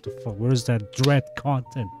 He's like, what the fuck? Where's that Dread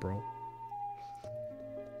content, bro?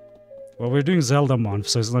 Well, we're doing Zelda month,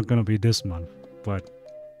 so it's not gonna be this month, but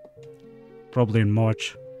probably in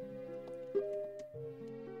March.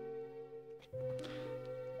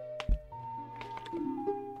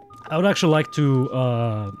 I would actually like to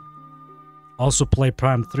also play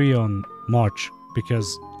Prime 3 on March,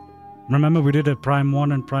 because remember we did a Prime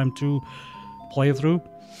 1 and Prime 2 playthrough?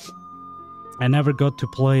 I never got to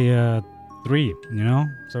play 3, you know?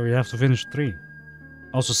 So we have to finish 3.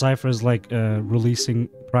 Also, Cypher is like releasing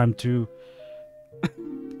Prime 2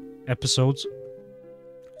 episodes.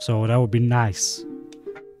 So that would be nice.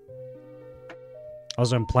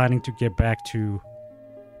 Also, I'm planning to get back to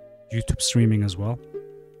YouTube streaming as well.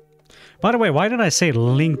 By the way, why did I say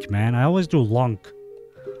Link, man? I always do Lunk.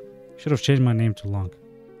 Should have changed my name to Lunk.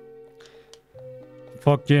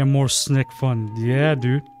 Fuck yeah, more snack fun. Yeah,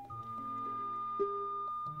 dude.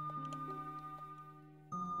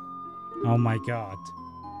 Oh my god.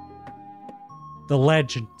 The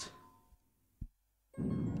legend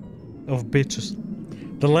of bitches.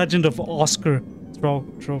 The legend of Oscar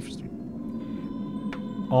trophies.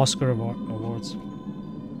 Oscar awards.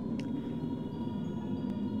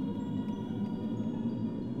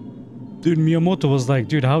 Dude, Miyamoto was like,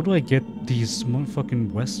 dude, how do I get these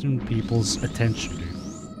motherfucking Western people's attention,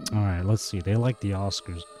 dude? Alright, let's see. They like the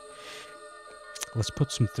Oscars. Let's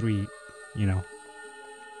put some 3, you know.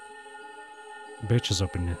 bitches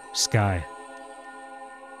up in the sky.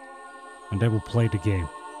 And they will play the game.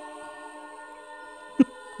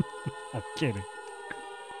 I'm kidding.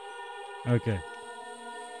 Okay.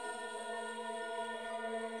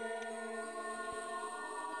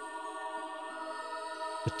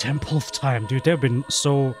 The Temple of Time, dude. I've been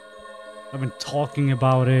talking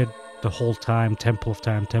about it the whole time. Temple of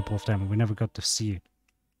Time, and we never got to see it.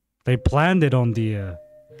 They planned it on the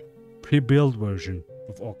pre-built version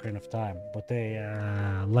of Ocarina of Time, but they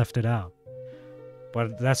left it out.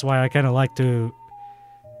 But that's why I kind of like to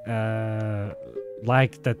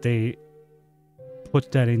like that they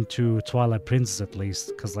put that into Twilight Princess at least,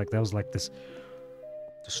 because like that was like this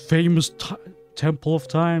famous Temple of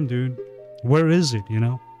Time, dude. Where is it? You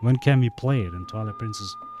know, when can we play it? And Twilight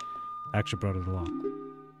Princess actually brought it along.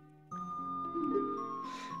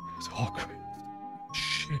 It's awkward.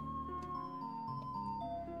 Shit.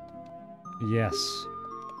 Yes.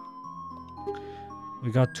 We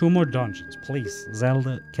got 2 more dungeons. Please,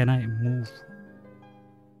 Zelda, can I move?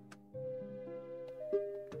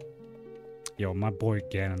 Yo, my boy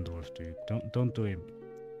Ganondorf, dude. Don't do him.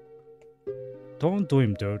 Don't do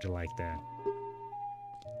him dirty like that.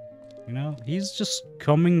 You know, he's just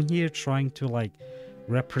coming here trying to like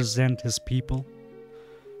represent his people.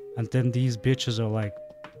 And then these bitches are like,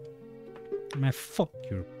 man, fuck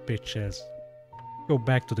your bitch ass. Go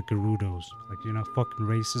back to the Gerudos. Like, you know, fucking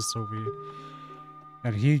racists over here.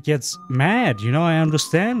 And he gets mad, you know, I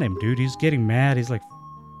understand him, dude. He's getting mad. He's like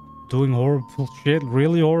doing horrible shit,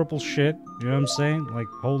 really horrible shit. You know what I'm saying? Like,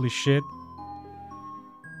 holy shit.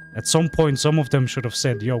 At some point, some of them should have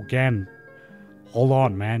said, yo, Gan, hold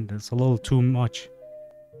on, man. That's a little too much.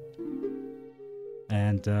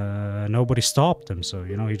 And nobody stopped him, so,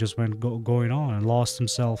 you know, he just went going on and lost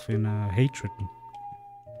himself in hatred.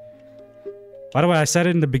 By the way, I said it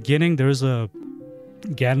in the beginning, there's a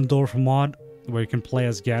Ganondorf mod where you can play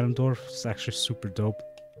as Ganondorf. It's actually super dope.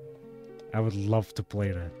 I would love to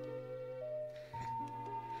play that.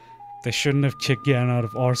 They shouldn't have kicked Gan out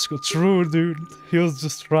of our school. True, dude. He was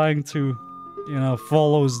just trying to, you know,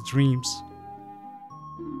 follow his dreams.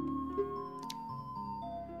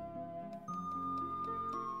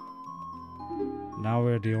 Now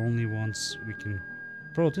we're the only ones we can...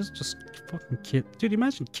 Bro, this is just fucking kid. Dude,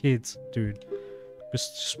 imagine kids, dude.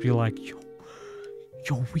 Just be like,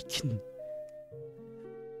 yo, we can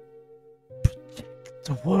protect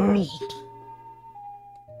the world.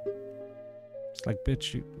 It's like,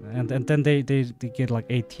 bitch, you, and then they get like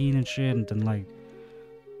 18 and shit, and then like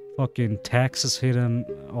fucking taxes hit them,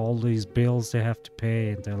 all these bills they have to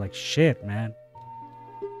pay, and they're like, shit, man.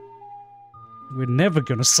 We're never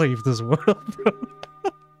gonna save this world, bro.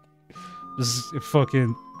 This is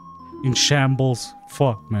fucking in shambles.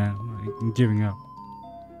 Fuck, man. I'm giving up.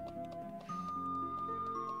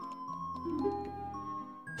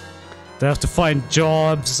 They have to find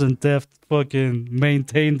jobs and they have to fucking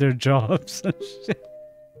maintain their jobs and shit.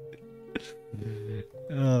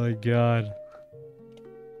 Oh my god.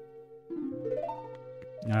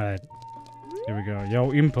 Alright. Here we go.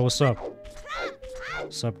 Yo, Impo, what's up?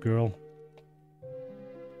 What's up, girl?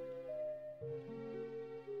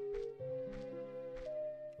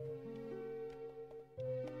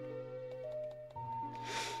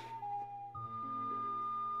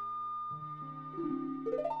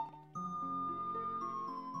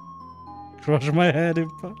 Crush my head,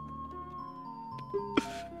 Impa.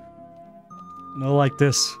 No, like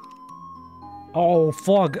this. Oh,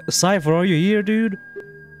 fuck. Cypher, are you here, dude?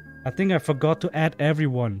 I think I forgot to add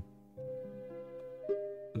everyone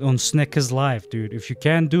on Snecker's live, dude. If you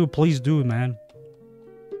can do, please do, man.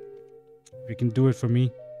 If you can do it for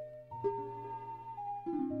me.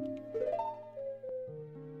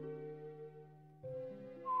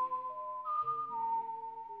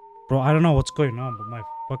 Bro, I don't know what's going on, but my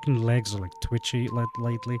fucking legs are like twitchy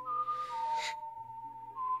lately.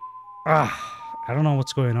 Ah, I don't know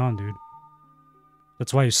what's going on, dude.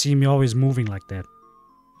 That's why you see me always moving like that.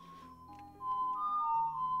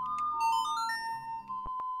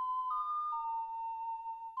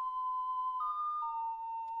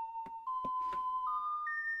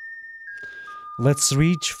 Let's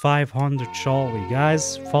reach 500, shall we?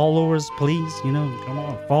 Guys, followers, please, you know, come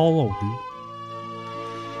on, follow, dude.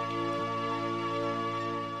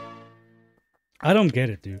 I don't get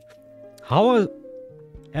it, dude. How are...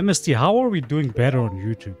 MST, how are we doing better on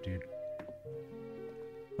YouTube, dude?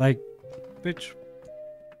 Like, bitch.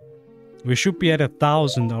 We should be at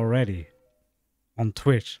 1,000 already. On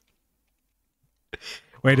Twitch.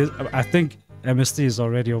 Wait, I think MST is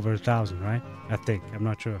already over 1,000, right? I think. I'm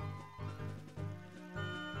not sure.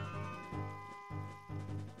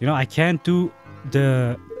 You know, I can't do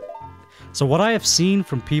the... So what I have seen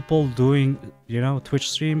from people doing, you know, Twitch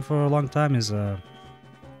stream for a long time is,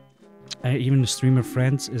 even the streamer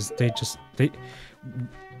friends, is they,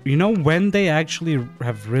 you know, when they actually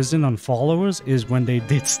have risen on followers is when they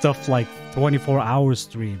did stuff like 24-hour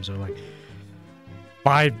streams or like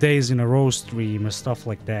 5 days in a row stream or stuff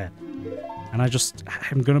like that. And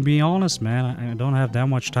I'm gonna be honest, man, I don't have that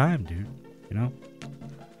much time, dude, you know?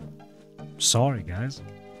 Sorry, guys.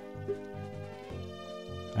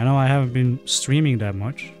 I know I haven't been streaming that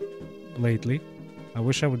much lately. I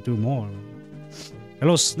wish I would do more.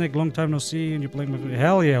 Hello, Snake. Long time no see. And you're playing with...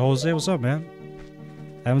 Hell yeah, Jose. What's up, man?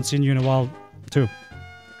 I haven't seen you in a while, too.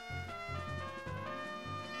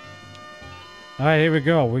 Alright, here we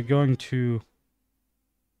go. We're going to...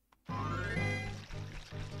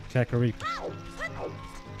 Kakariko.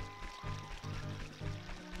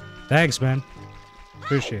 Thanks, man.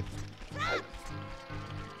 Appreciate it.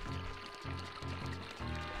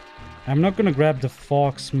 I'm not gonna grab the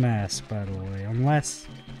fox mask, by the way, unless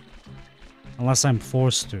I'm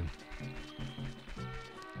forced to.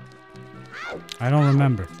 I don't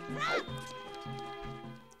remember.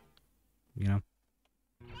 You know.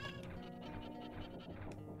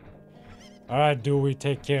 Alright, Dewey,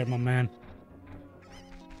 take care, my man.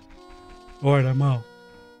 Alright, I'm out.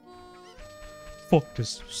 Fuck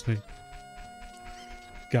this snake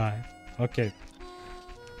guy. Okay.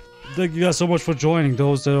 Thank you guys so much for joining.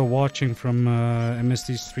 Those that are watching from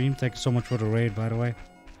MSD stream, thank you so much for the raid, by the way.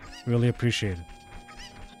 Really appreciate it.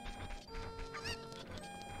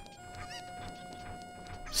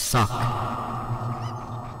 Suck.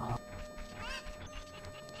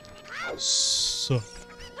 Suck.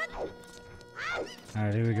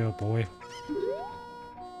 Alright, here we go, boy.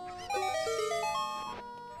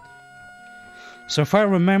 So if I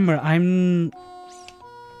remember, I'm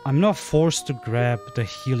not forced to grab the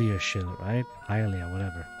Hylia shield, right? Hylia,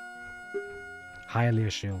 whatever.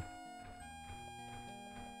 Hylia shield.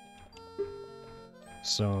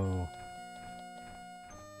 So...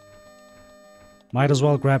 might as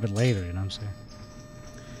well grab it later, you know what I'm saying?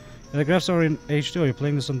 The graphs are in HD. Are you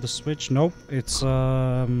playing this on the Switch? Nope. It's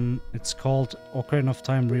called Ocarina of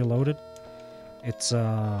Time Reloaded. It's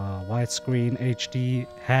a widescreen HD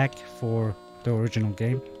hack for the original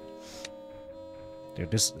game.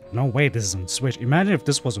 Dude, no way this is on Switch. Imagine if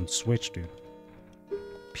this was on Switch, dude.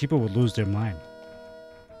 People would lose their mind.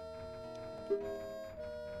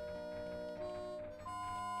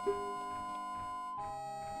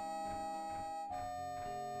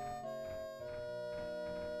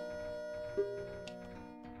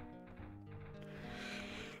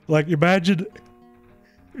 Like, imagine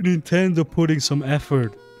Nintendo putting some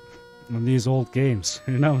effort on these old games.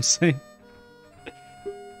 You know what I'm saying?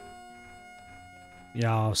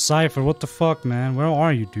 Yo, Cypher, what the fuck, man? Where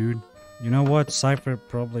are you, dude? You know what? Cypher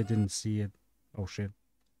probably didn't see it. Oh, shit.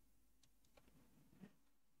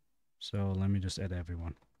 So, let me just add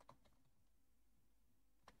everyone.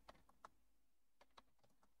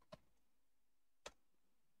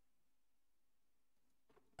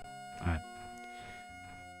 Alright.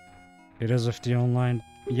 It is with the online...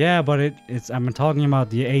 Yeah, but I'm talking about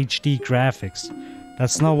the HD graphics.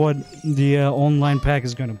 That's not what the online pack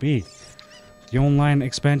is gonna be. The online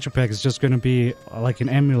expansion pack is just gonna be like an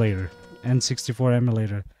emulator, N64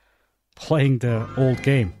 emulator, playing the old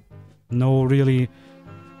game. No really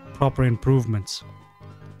proper improvements.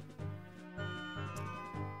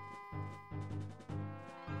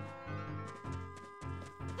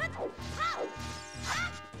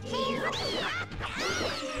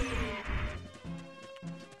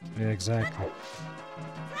 Yeah, exactly.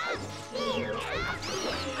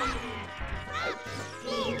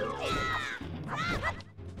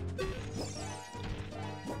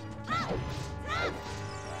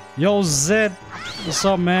 Yo, Zed, what's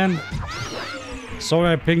up, man?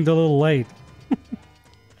 Sorry I pinged a little late.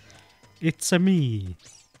 It's me,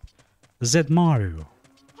 Zed Mario.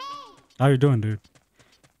 How you doing, dude?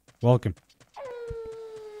 Welcome.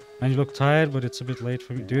 Man, you look tired, but it's a bit late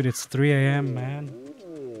for me. Dude, it's 3 AM, man.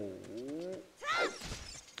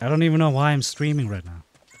 I don't even know why I'm streaming right now.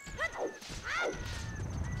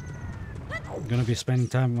 I'm gonna be spending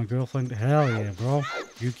time with my girlfriend. Hell yeah, bro.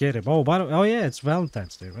 You get it. Oh, oh yeah, it's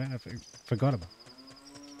Valentine's Day, right? I forgot about it.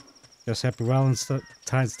 Just happy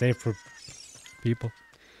Valentine's Day for people.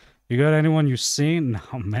 You got anyone you seen?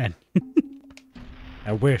 No, man.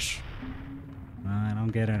 I wish. I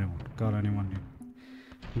don't get anyone. Got anyone, dude.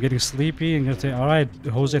 I'm getting sleepy and gonna say, alright,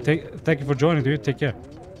 Jose, thank you for joining, dude. Take care.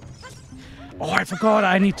 Oh, I forgot.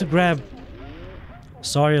 I need to grab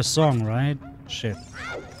Saria's song, right? Shit.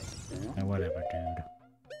 Yeah, whatever, dude.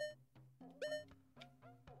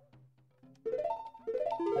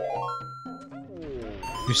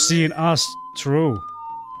 You're seeing us through.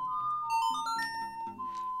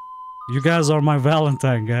 You guys are my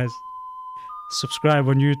Valentine, guys. Subscribe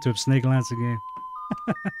on YouTube, Snake Lance again.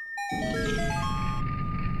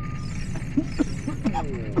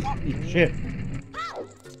 Shit.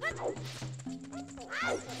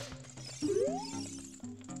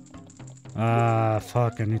 Ah,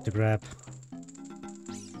 fuck, I need to grab.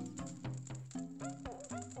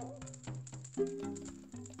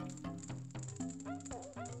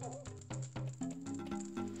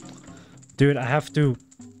 Dude, I have to...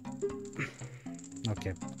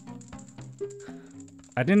 Okay.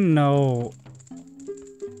 I didn't know...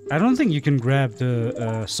 I don't think you can grab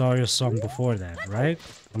the Saria song before that, right?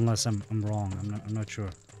 Unless I'm wrong. I'm not sure.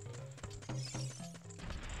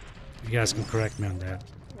 You guys can correct me on that.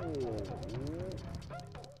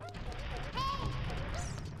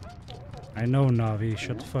 I know, Navi.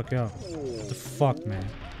 Shut the fuck up. What the fuck, man?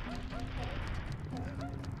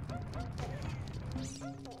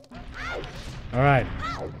 Alright.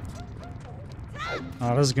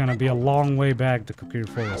 Oh, this is gonna be a long way back to Kokiri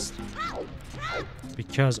Forest.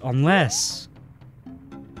 Because unless...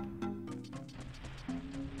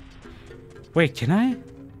 Wait, can I?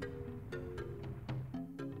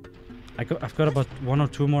 I've got about 1 or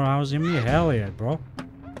 2 more hours in me? Hell yeah, bro.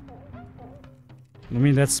 I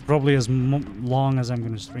mean, that's probably as long as I'm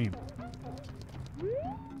gonna stream.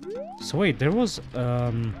 So wait, there was...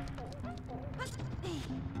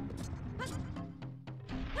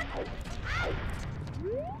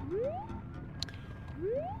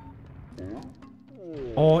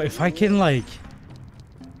 Oh, if I can, like...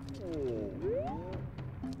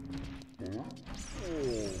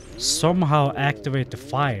 somehow activate the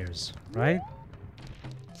fires, right?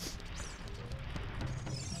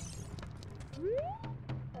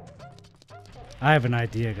 I have an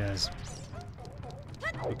idea, guys.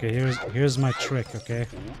 Okay, here's my trick, okay?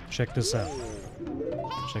 Check this out.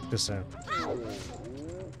 Check this out.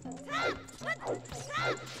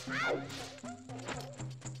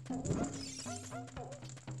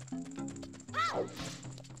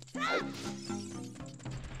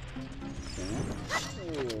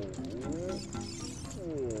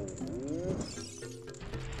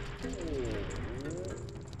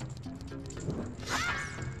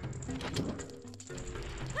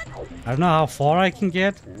 I don't know how far I can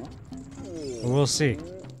get, but we'll see.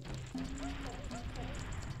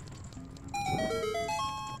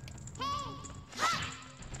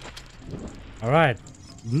 Alright.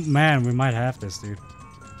 Man, we might have this, dude.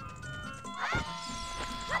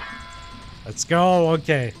 Let's go,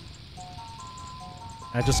 okay.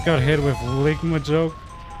 I just got hit with Ligma joke.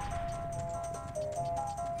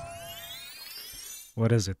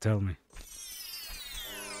 What is it? Tell me.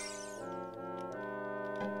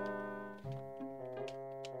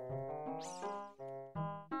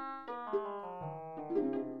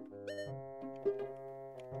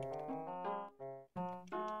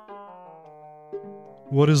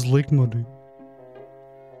 What is Ligma, dude?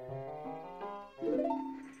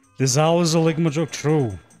 This how is a Ligma joke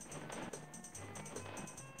true?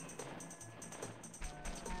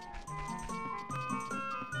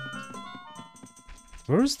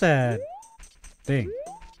 Where's that thing?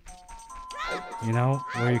 You know,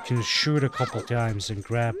 where you can shoot a couple times and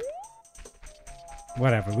grab.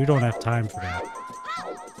 Whatever, we don't have time for that.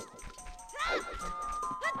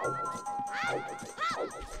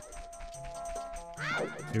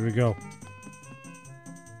 Here we go.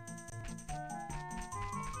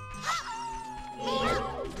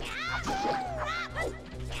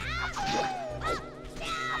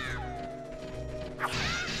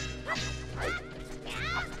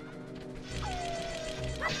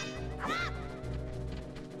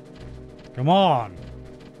 Come on.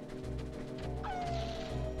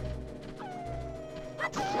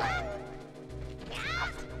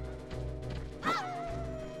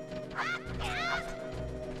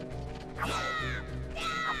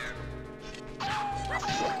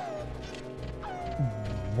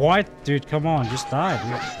 What? Dude, come on, just die,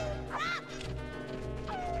 dude.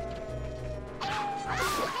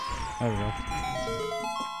 There we go.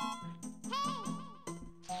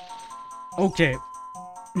 Okay.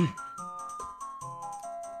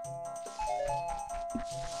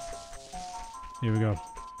 Here we go.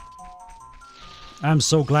 I'm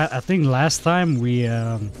so glad. I think last time we,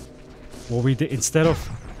 what we did, instead of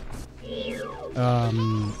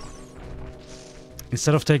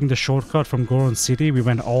taking the shortcut from Goron City, we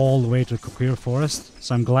went all the way to Kokiri Forest.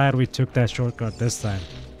 So I'm glad we took that shortcut this time.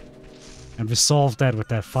 And we solved that with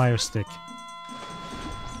that fire stick.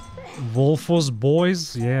 Wolfos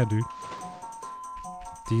boys? Yeah, dude.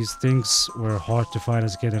 These things were hard to fight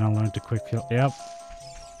as a kid and I learned to quick kill. Yep.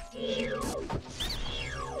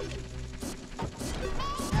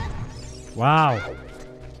 Wow.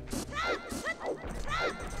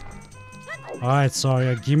 Alright,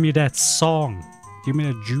 Sawyer, give me that song. Give me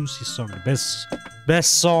that juicy song. The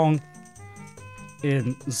best song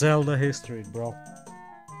in Zelda history, bro.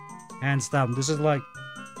 Hands down. This is like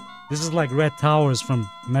Red Towers from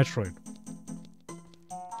Metroid.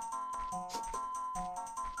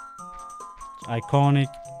 Iconic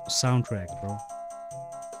soundtrack, bro.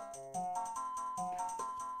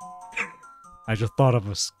 I just thought of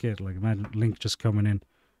a skit, like, imagine Link just coming in.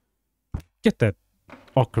 Get that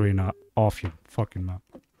Ocarina off your fucking mouth.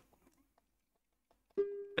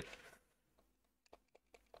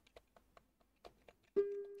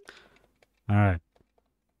 Alright.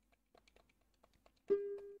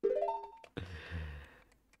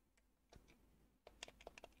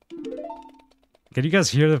 Can you guys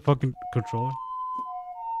hear the fucking controller?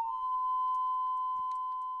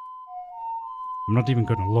 I'm not even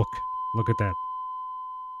gonna look. Look at that.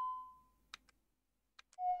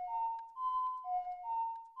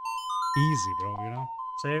 Easy, bro, you know?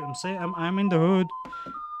 I'm in the hood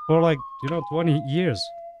for like, you know, 20 years.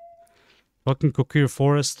 Fucking Kokir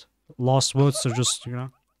Forest, Lost Woods are just, you know.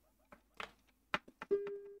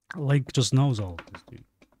 Link just knows all of this, dude.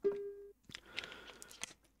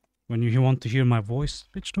 When you want to hear my voice,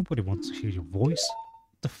 bitch, nobody wants to hear your voice.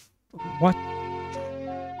 What?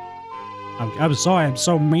 I'm sorry, I'm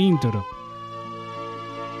so mean to them.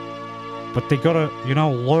 But they gotta, you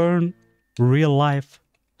know, learn real life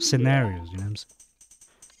scenarios, you know what I'm saying?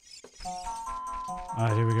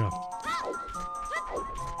 Alright, here we go.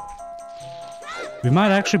 We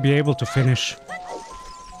might actually be able to finish.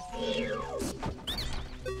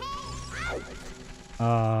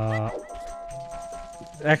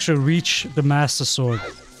 Actually reach the Master Sword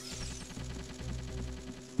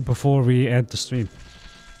before we end the stream.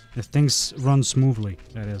 If things run smoothly,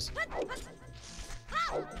 that is.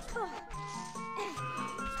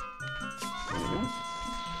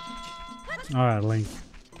 Alright, Link.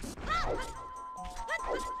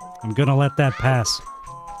 I'm gonna let that pass.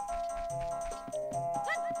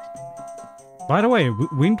 By the way,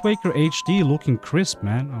 Wind Waker HD looking crisp,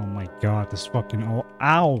 man. Oh my god, this fucking... Oh,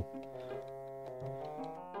 ow!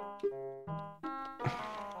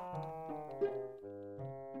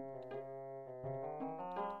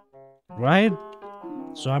 Right?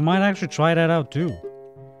 So I might actually try that out too.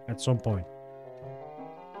 At some point.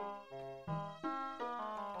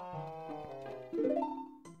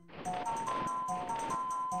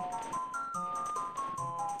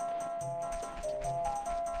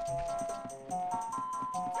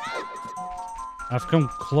 I've come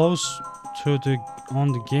close to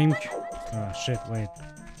on the game. Oh shit, wait.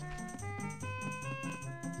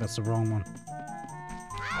 That's the wrong one.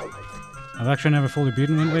 I've actually never fully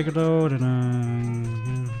beaten Wind Waker though,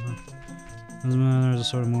 and doesn't matter, I just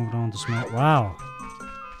sort of moved on to Smash. Wow!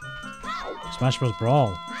 Smash Bros.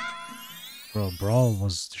 Brawl. Bro, Brawl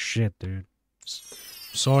was the shit, dude.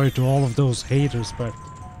 Sorry to all of those haters, but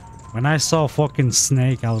when I saw fucking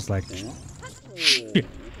Snake, I was like, shit.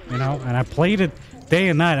 You know, and I played it day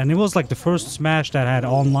and night, and it was like the first Smash that had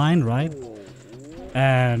online, right?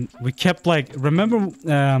 And we kept like, remember,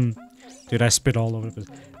 dude, I spit all over the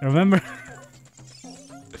place. Remember,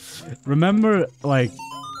 remember, like,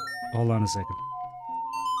 hold on a second.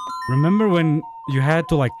 Remember when you had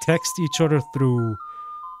to like text each other through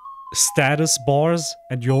status bars,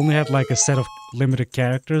 and you only had like a set of limited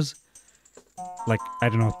characters? Like, I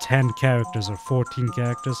don't know, 10 characters or 14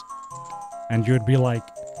 characters. And you'd be like,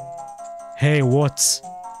 hey, what's...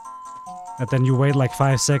 And then you wait like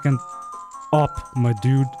 5 seconds. Up, my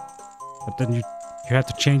dude. But then you have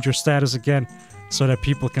to change your status again so that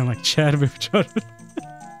people can like chat with each other.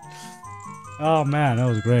 Oh man, that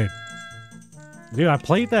was great. Dude, I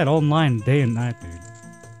played that online day and night, dude.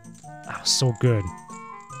 That was so good.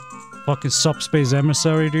 Fucking Subspace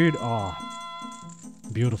Emissary, dude. Oh,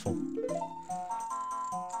 beautiful.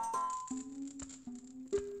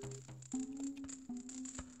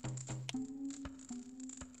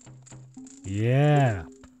 Yeah.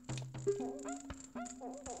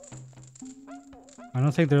 I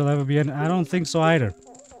don't think there'll ever be any... I don't think so either.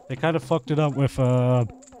 They kind of fucked it up with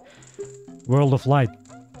World of Light.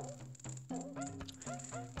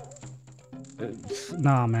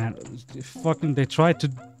 Nah, man. Fucking, they tried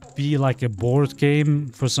to be like a board game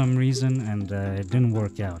for some reason, and it didn't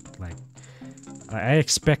work out. Like, I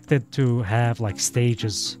expected to have like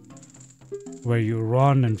stages where you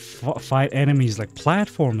run and fight enemies like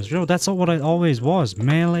platformers. You know, that's what it always was.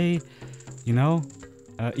 Melee, you know?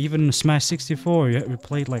 Even Smash 64, we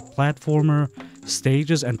played like platformer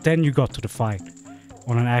stages, and then you got to the fight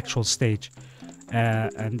on an actual stage.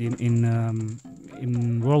 And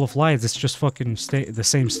in World of Lights, it's just fucking the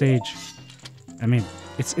same stage. I mean,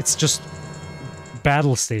 it's just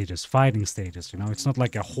battle stages, fighting stages, you know? It's not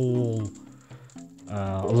like a whole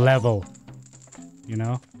level, you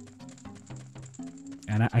know?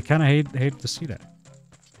 And I kind of hate to see that.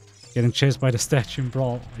 Getting chased by the statue in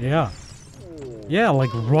Brawl. Yeah. Yeah, like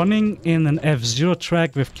running in an F-Zero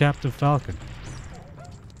track with Captain Falcon.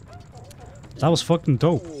 That was fucking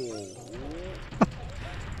dope.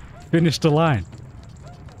 Finish the line.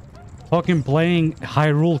 Fucking playing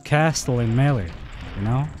Hyrule Castle in Melee, you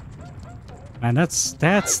know? And that's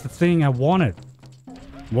the thing I wanted.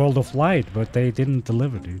 World of Light, but they didn't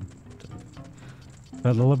deliver, dude.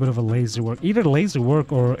 But a little bit of a lazy work. Either lazy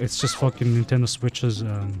work or it's just fucking Nintendo Switch's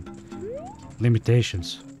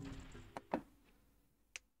limitations.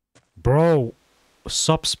 Bro,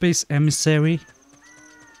 Subspace Emissary,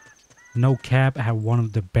 no cap, I have one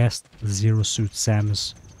of the best Zero Suit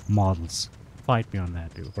Samus models. Fight me on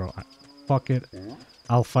that, dude, bro. Fuck it.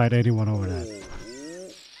 I'll fight anyone over that.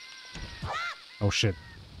 Oh shit.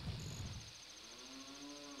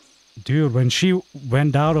 Dude, when she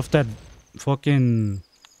went out of that fucking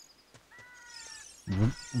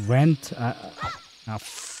vent,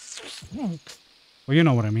 well, you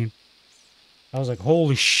know what I mean. I was like,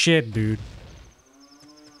 holy shit, dude.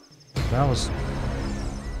 That was...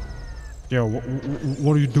 Yo,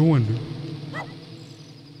 what are you doing, dude?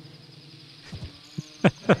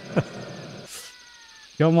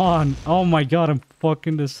 Come on. Oh my god, I'm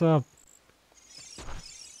fucking this up.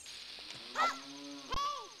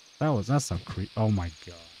 That's not creep. Oh my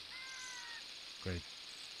god. Great.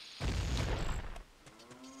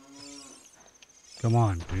 Come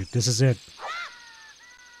on, dude. This is it.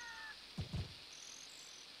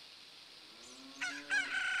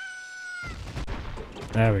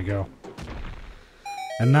 There we go.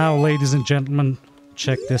 And now, ladies and gentlemen,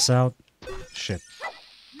 check this out. Shit.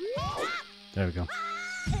 There we go.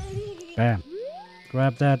 Bam.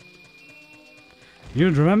 Grab that. You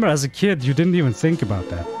remember as a kid, you didn't even think about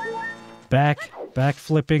that. Back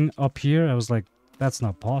flipping up here, I was like, that's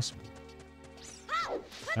not possible.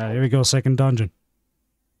 Alright, here we go, second dungeon.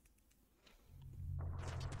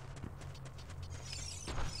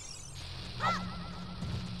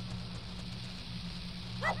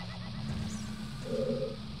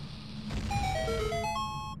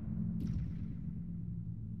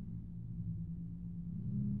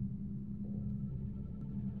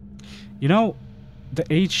 You know, the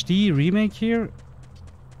HD remake here...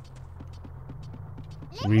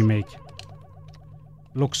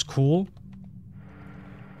 looks cool.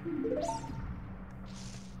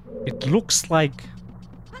 It looks like...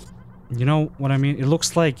 You know what I mean? It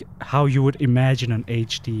looks like how you would imagine an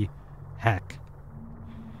HD hack.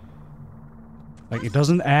 Like, it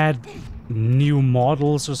doesn't add new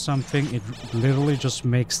models or something. It literally just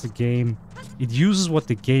makes the game... It uses what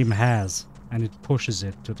the game has. And it pushes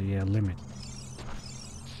it to the limit.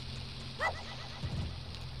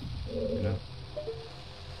 You know?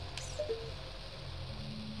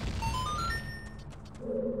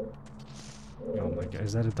 Oh my god,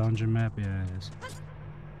 is that a dungeon map? Yeah, it is.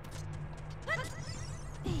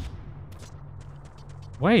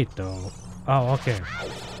 Wait, though. Oh, okay.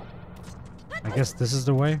 I guess this is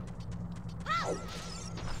the way?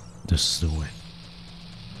 This is the way.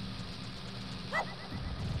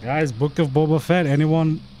 Guys, Book of Boba Fett.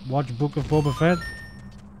 Anyone watch Book of Boba Fett?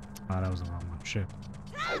 Oh, that was the wrong one. Shit.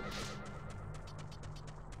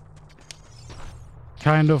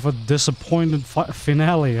 Kind of a disappointed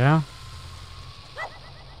finale, yeah?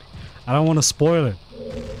 I don't want to spoil it.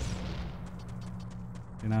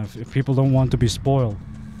 You know, if people don't want to be spoiled,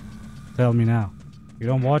 tell me now. You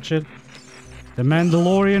don't watch it? The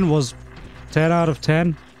Mandalorian was 10 out of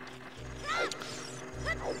 10.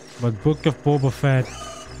 But Book of Boba Fett...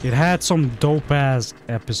 It had some dope-ass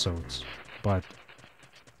episodes, but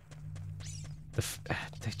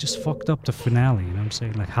they just fucked up the finale, you know what I'm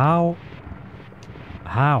saying? Like, how?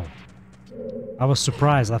 How? I was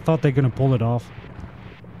surprised. I thought they're gonna pull it off,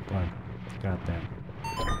 but goddamn.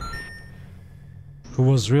 Who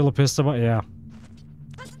was really pissed about? Yeah.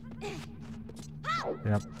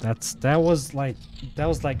 Yep, that was like,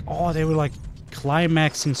 oh, they were like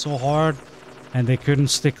climaxing so hard, and they couldn't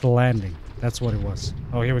stick the landing. That's what it was.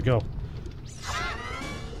 Oh, here we go.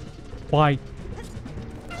 Fight.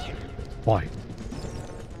 Fight.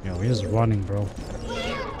 Yo, he's running, bro.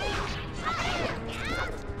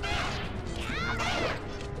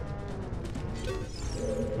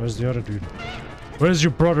 Where's the other dude? Where's your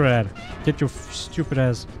brother at? Get your stupid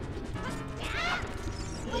ass.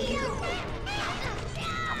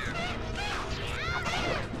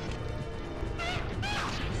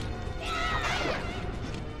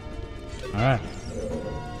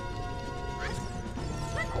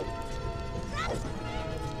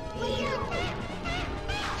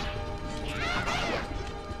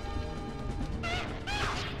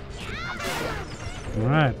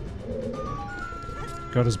 Alright.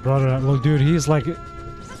 Got his brother. Look, dude, he's like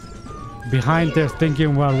behind there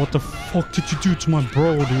thinking, well, what the fuck did you do to my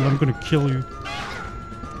bro, dude? I'm gonna kill you.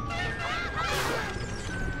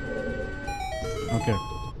 Okay.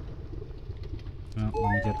 Well,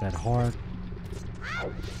 let me get that heart.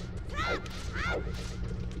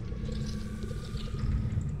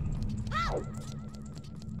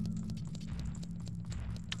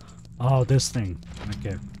 Oh, this thing.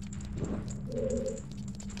 Okay.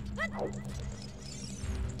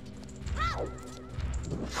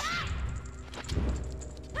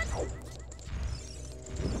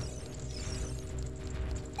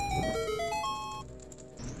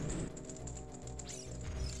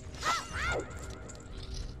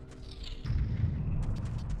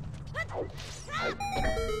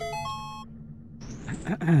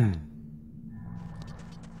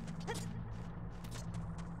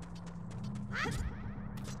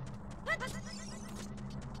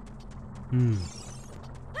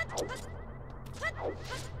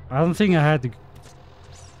 I don't think I had to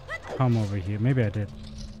come over here. Maybe I did.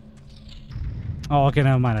 Oh, okay,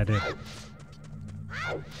 never mind. I did.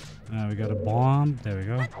 We got a bomb. There we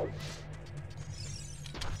go.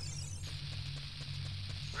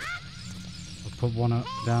 I'll put one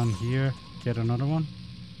down here. Get another one.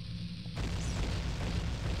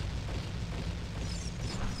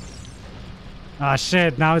 Ah,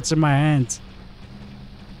 shit. Now it's in my hands.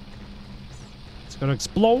 It's gonna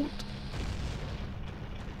explode.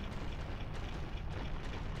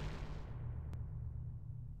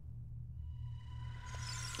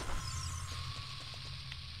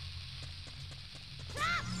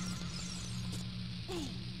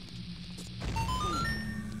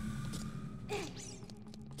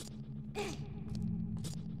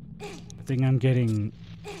 I think I'm getting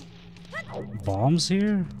bombs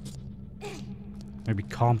here. Maybe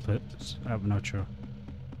compass. I'm not sure.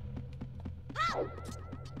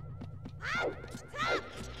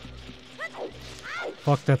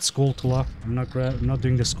 Fuck that Skulltula. I'm not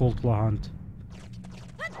doing the Skulltula hunt.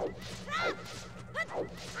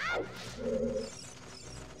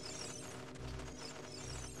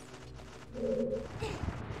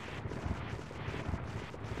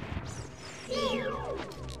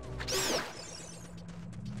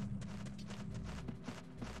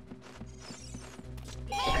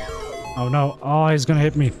 Oh no. Oh, he's gonna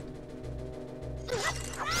hit me.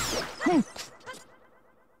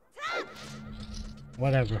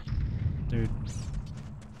 Whatever. Dude.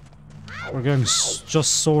 We're going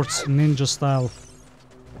just swords ninja style.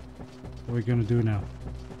 What are we gonna do now?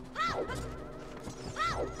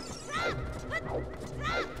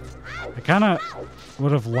 I kinda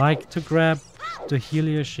would have liked to grab the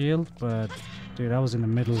Helia shield, but dude, I was in the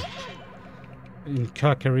middle in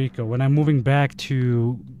Kakariko. When I'm moving back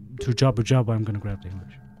to Jabu Jabu, I'm gonna grab the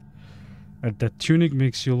Helia. That tunic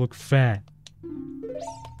makes you look fat.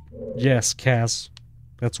 Yes, Cass.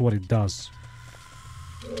 That's what it does.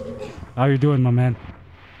 How you doing, my man?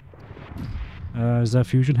 Is that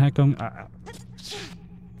fusion hack on?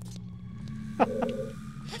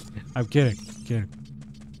 I'm kidding.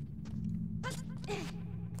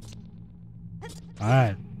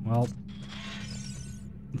 Alright, well.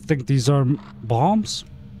 I think these are bombs?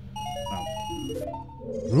 No.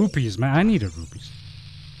 Rupees, man. I needed rupees.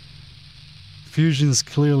 Fusion is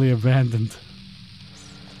clearly abandoned.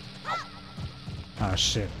 Ah,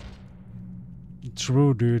 shit.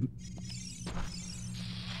 True, dude.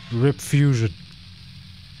 Rip fusion.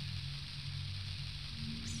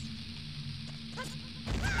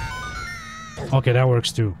 Okay, that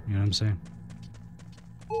works too. You know what I'm saying?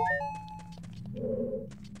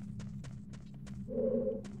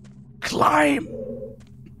 Climb!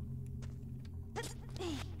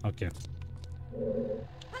 Okay.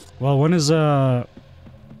 Well, when is Ocarina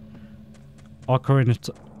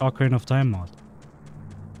of Time mod?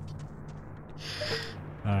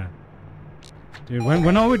 Alright. Dude,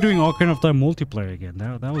 when are we doing Ocarina of Time multiplayer again?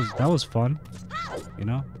 That was fun. You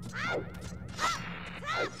know?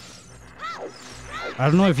 I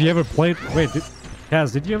don't know if you ever played. Wait,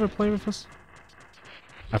 Kaz, did you ever play with us?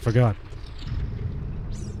 I forgot.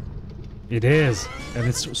 It is, and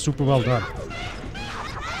it's super well done.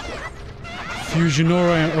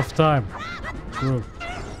 Fusionora of Time. True.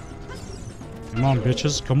 Come on,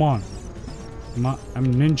 bitches. Come on.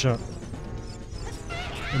 I'm ninja.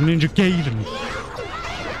 I'm Ninja Gaiden.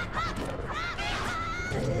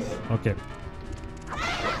 Okay.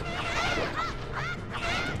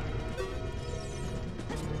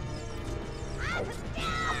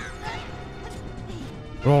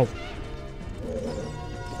 Bro.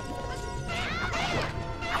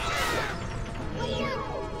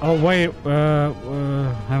 Oh wait,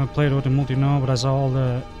 haven't played with the multi no, but I saw all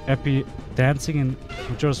the epi dancing in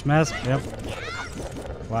Majora's Mask. Yep.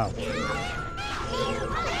 Wow.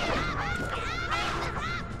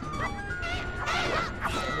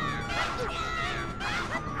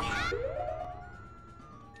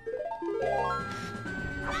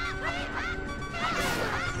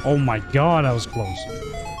 Oh my god, that was close.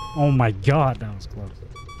 Oh my god, that was close.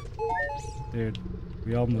 Dude,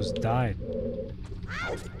 we almost died.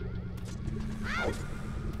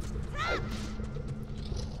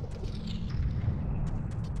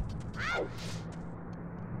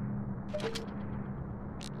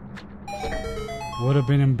 Would have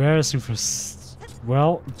been embarrassing for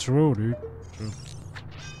well, true, dude. True.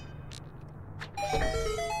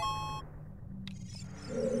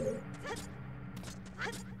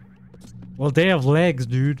 Well, they have legs,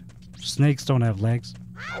 dude. Snakes don't have legs.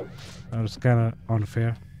 That was kind of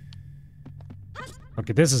unfair.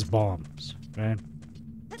 Okay, this is bombs, right?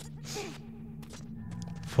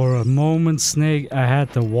 For a moment, Snake, I had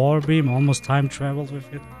the war beam, almost time traveled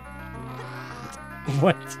with it.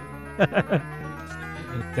 What?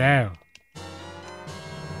 Damn.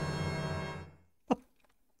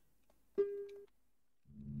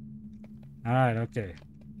 Alright, okay.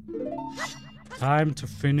 Time to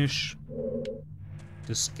finish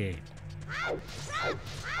this game.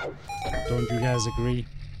 Don't you guys agree?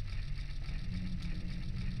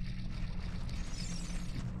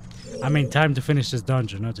 I mean, time to finish this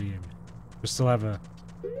dungeon, not the game. We still have a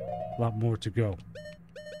lot more to go.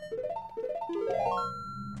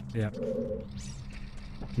 Yeah.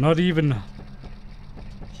 Not even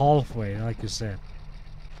halfway, like you said.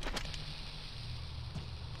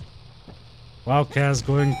 Wow, Kaz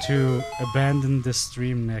going to abandon the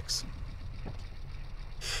stream next.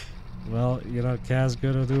 Well, you know, Kaz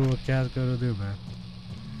gotta do what Kaz gotta do, man.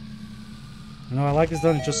 You know, I like this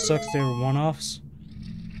done, it just sucks they're one-offs.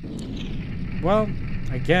 Well,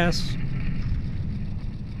 I guess.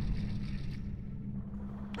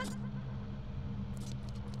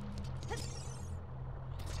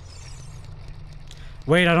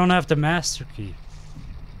 Wait, I don't have the master key.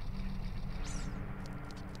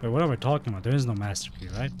 Wait, what am I talking about? There is no master key,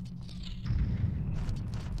 right?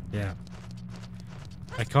 Yeah.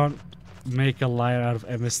 I can't make a liar out of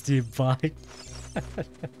MSD by.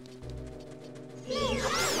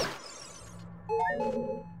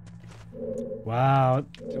 Wow.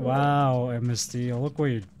 Wow, MSD. Look what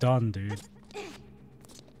you've done, dude.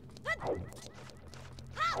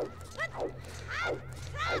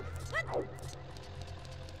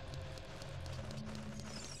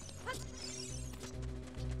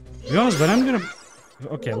 To be honest, but I'm gonna...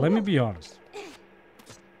 Okay, let me be honest.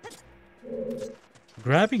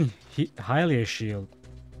 Grabbing Hylia shield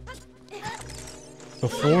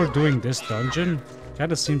before doing this dungeon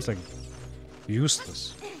kind of seems like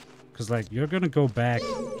useless. Because, like, you're gonna go back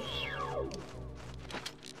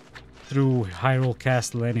through Hyrule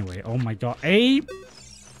Castle anyway. Oh my god. Aim!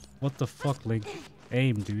 What the fuck, Link?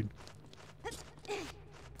 Aim, dude.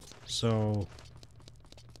 So...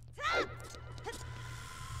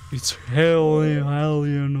 It's highly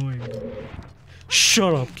annoying.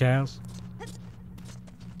 Shut up, Kaz.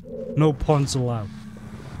 No puns allowed.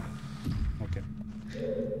 Okay.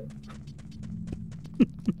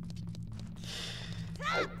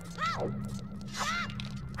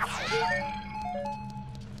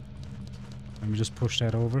 Let me just push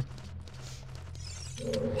that over.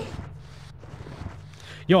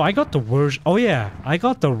 Yo, I got the version. Oh yeah, I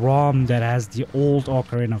got the ROM that has the old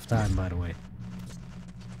Ocarina of Time, by the way.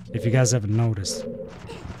 If you guys haven't noticed.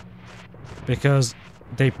 Because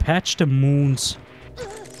they patched the moons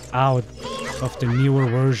out of the newer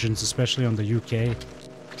versions, especially on the UK,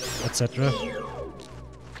 etc.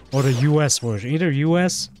 Or the US version. Either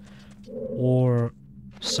US or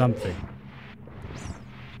something.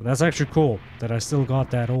 But that's actually cool that I still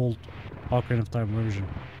got that old Ocarina of Time version.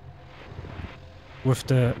 With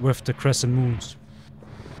the crescent moons.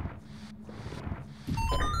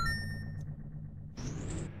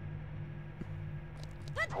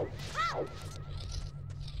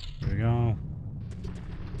 There we go.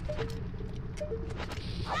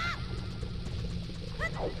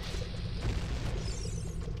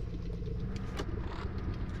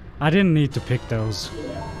 I didn't need to pick those.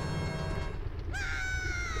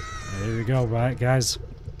 There we go, right, guys?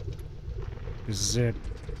 This is it.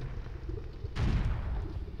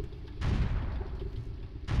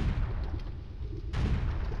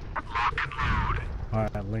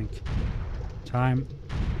 Alright, Link. Time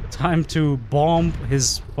to bomb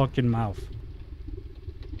his fucking mouth.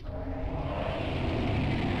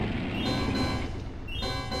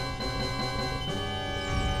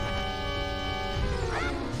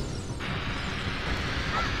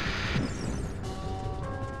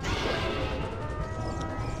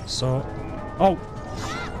 So... Oh!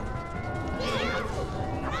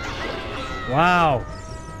 Wow!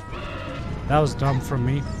 That was dumb from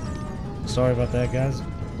me. Sorry about that, guys.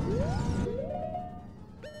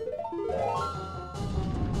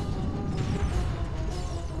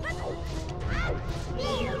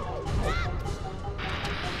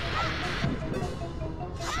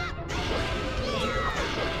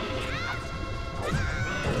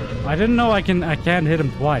 I didn't know I can't hit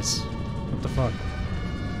him twice. What the fuck?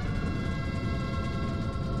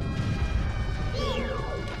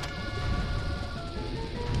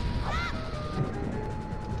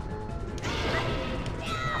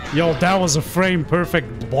 Yo, that was a frame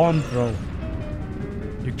perfect bomb throw.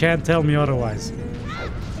 You can't tell me otherwise.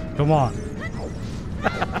 Come on.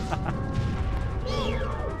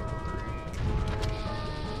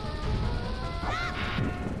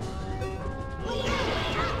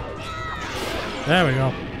 There we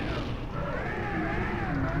go.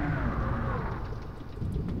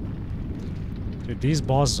 Dude, these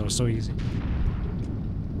bosses are so easy.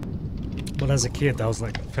 But as a kid, that was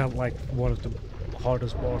like, felt like one of the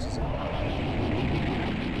hardest bosses.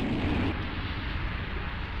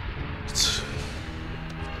 So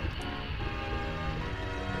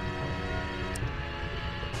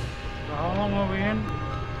how long are we in?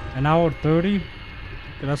 An hour 30? Okay,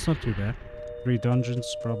 that's not too bad. 3 dungeons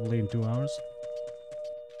probably in 2 hours.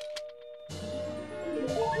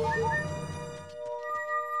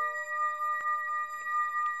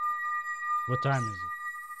 What time is it?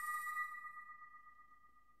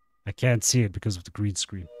 I can't see it because of the green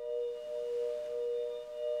screen.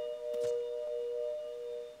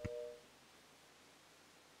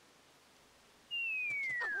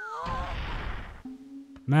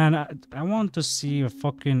 Man, I want to see a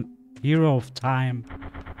fucking Hero of Time.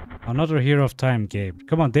 Another Hero of Time game.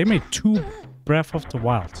 Come on, they made 2 Breath of the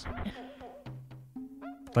Wild.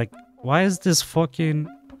 Like, why is this fucking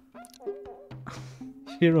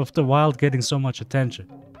Hero of the Wild getting so much attention?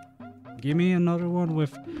 Give me another one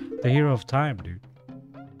with the Hero of Time, dude.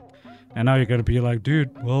 And now you're gonna be like,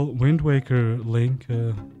 dude, well, Wind Waker, Link,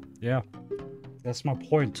 yeah. That's my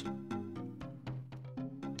point.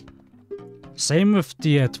 Same with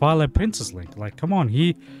the Twilight Princess Link. Like, come on,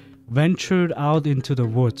 he ventured out into the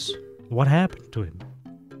woods. What happened to him?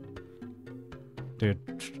 Dude,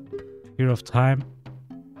 Hero of Time,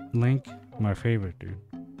 Link, my favorite, dude.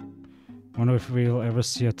 Wonder if we'll ever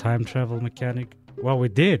see a time travel mechanic. Well, we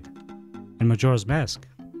did in Majora's Mask.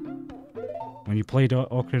 When you played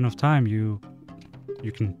Ocarina of Time, you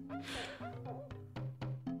can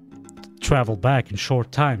travel back in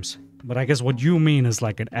short times. But I guess what you mean is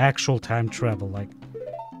like an actual time travel. Like,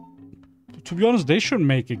 to be honest, they should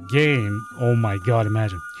make a game. Oh my god,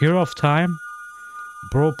 imagine. Hero of Time,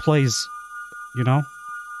 bro plays, you know,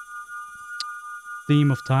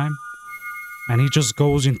 theme of time. And he just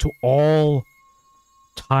goes into all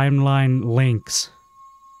timeline links.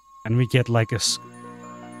 And we get like a,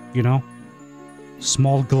 you know,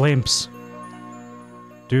 small glimpse.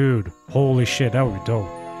 Dude, holy shit, that would be dope.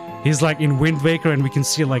 He's like in Wind Waker and we can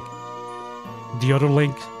see like the other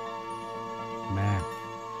Link. Man.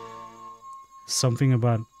 Something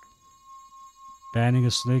about banning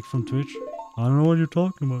a snake from Twitch. I don't know what you're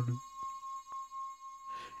talking about, dude.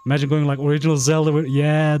 Imagine going like original Zelda with...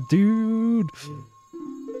 Yeah, dude!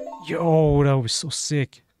 Yo, that would be so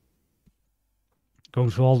sick. Going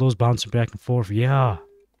through all those bouncing back and forth. Yeah.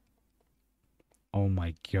 Oh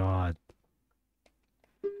my god.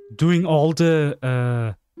 Doing all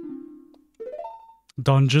the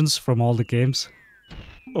dungeons from all the games.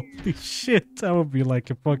 Holy shit, that would be like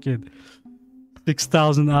a fucking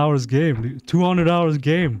 6,000 hours game, dude. 200 hours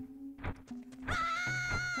game.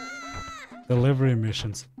 Delivery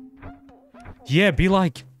missions. Yeah, be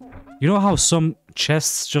like, you know how some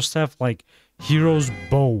chests just have like hero's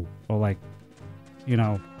bow or like, you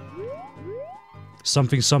know,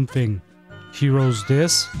 something something heroes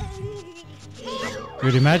this.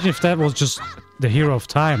 Dude, imagine if that was just the Hero of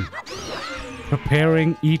Time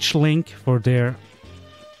preparing each Link for their...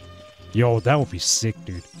 Yo, that would be sick,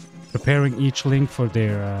 dude. Preparing each Link for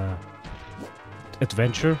their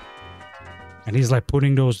adventure. And he's like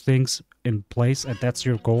putting those things in place, and that's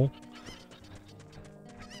your goal.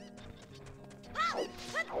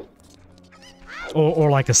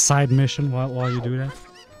 Or like a side mission while you do that.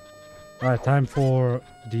 Alright, time for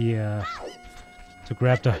the to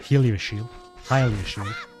grab the Helio Shield. Hylia Shield,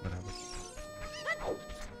 whatever.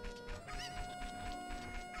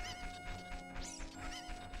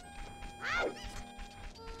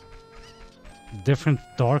 Different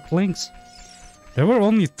Dark Links. There were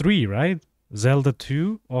only 3, right? Zelda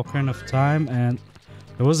 2, Ocarina of Time, and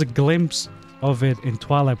there was a glimpse of it in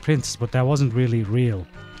Twilight Princess, but that wasn't really real.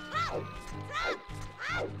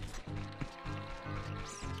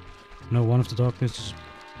 No, one of the Dark Links is...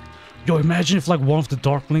 Yo, imagine if like one of the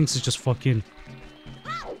Dark Links is just fucking...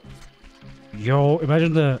 Yo,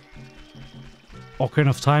 imagine the Ocarina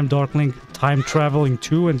of Time Dark Link time traveling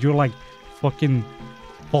too, and you're like fucking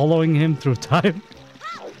following him through time.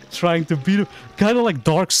 Trying to beat him. Kind of like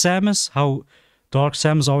Dark Samus, how Dark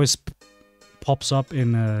Samus always pops up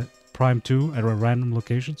in Prime 2 at random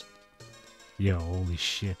locations. Yo, holy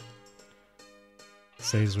shit.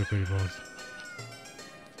 Saves were pretty boss.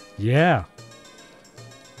 Yeah.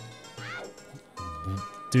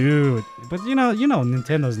 Dude. But you know,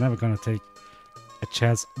 Nintendo's never gonna take a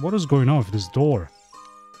chance. What is going on with this door?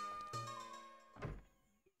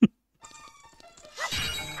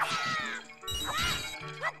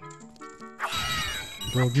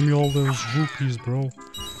 Bro, give me all those rupees, bro.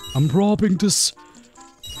 I'm robbing this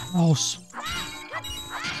house.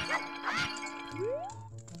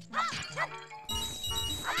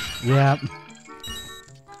 Yeah.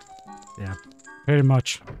 Yeah. Pretty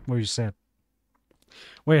much what you said.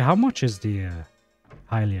 Wait, how much is the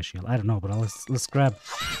Hylia shield? I don't know, but let's grab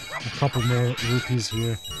a couple more rupees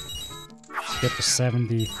here. Let's get to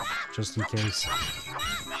 70, just in case.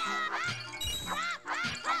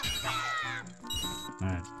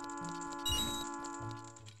 Alright.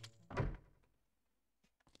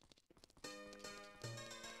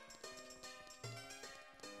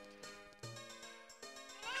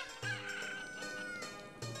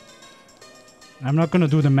 I'm not gonna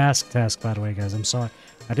do the mask task, by the way, guys. I'm sorry.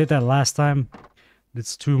 I did that last time.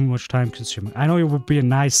 It's too much time consuming. I know it would be a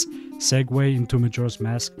nice segue into Majora's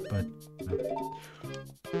Mask, but... No.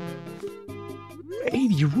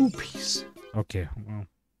 80 rupees! Okay, well...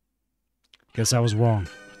 Guess I was wrong.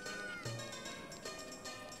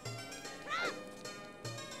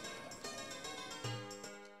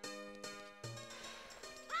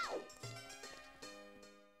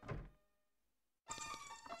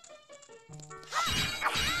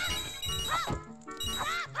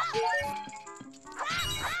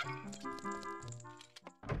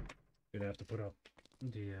 Gonna have to put up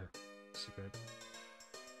the cigarette.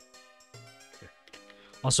 Okay.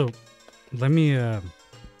 Also, let me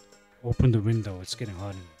open the window. It's getting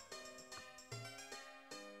hot in here.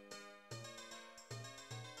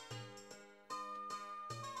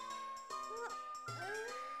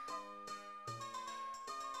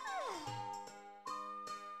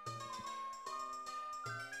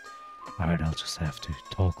 Alright, I'll just have to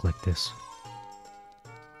talk like this.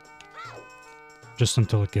 Just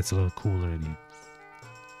until it gets a little cooler in here.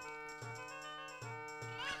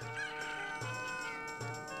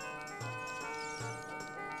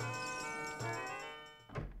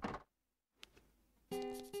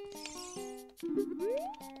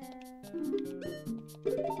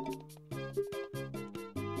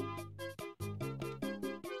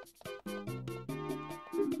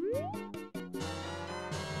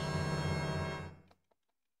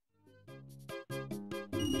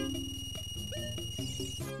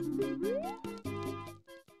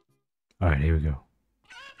 Alright, here we go.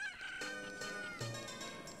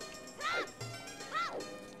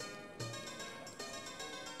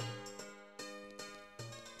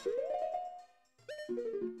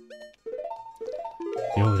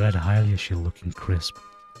 Yo, that Hylia shield looking crisp.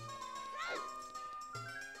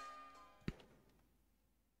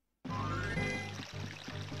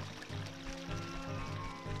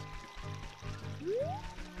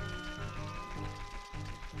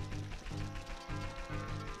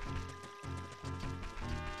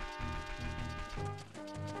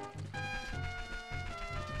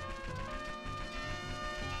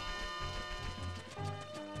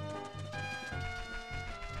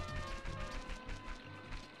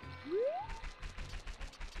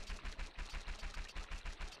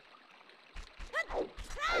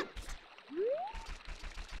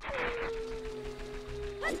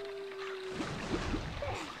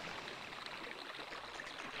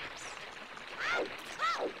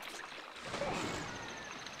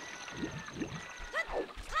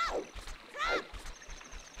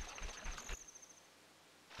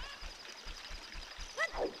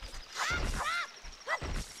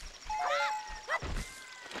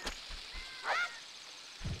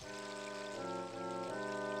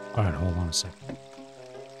 Alright, hold on a second.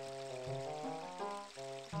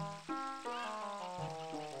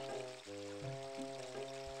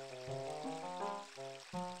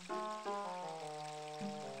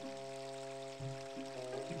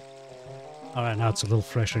 Alright, now it's a little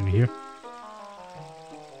fresher in here.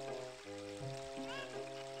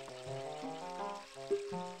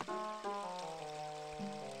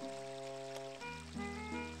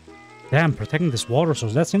 Damn, protecting this water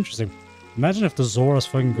source. That's interesting. Imagine if the Zoras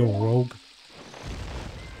fucking go rogue.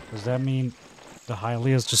 Does that mean the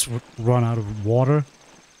Hylias just run out of water?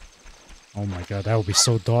 Oh my god, that would be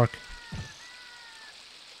so dark.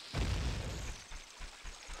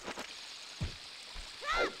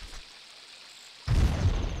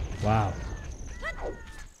 Wow.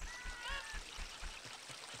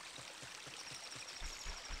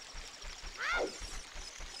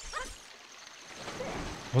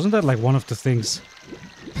 Wasn't that like one of the things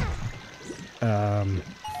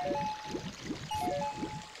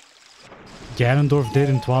Ganondorf did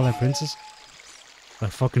in Twilight Princess?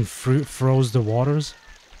 Like fucking froze the waters.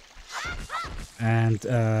 And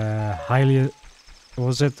Hylia,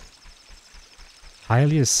 was it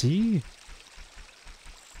Hylia Sea?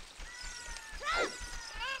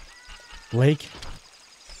 Lake?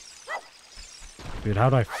 Dude, how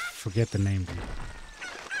do I forget the name, dude?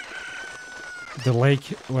 The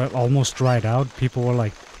lake almost dried out. People were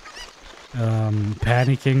like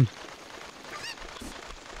panicking.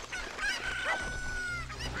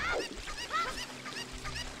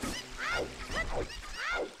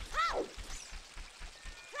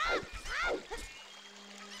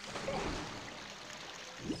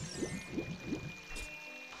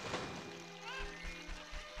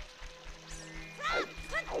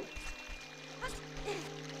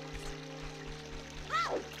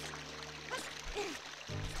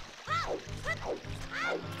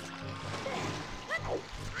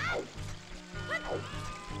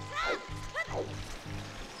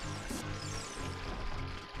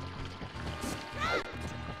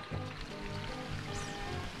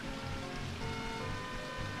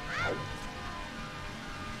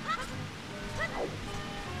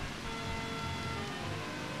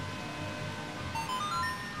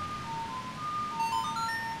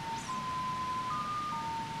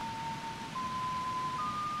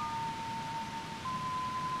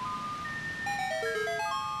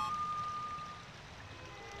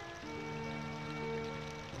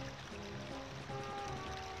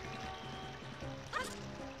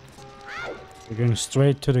 We're going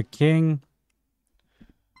straight to the king.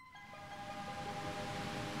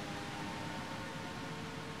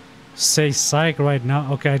 Say psych right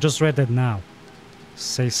now. Okay, I just read that now.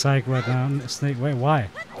 Say psych right now. Snake, wait, why?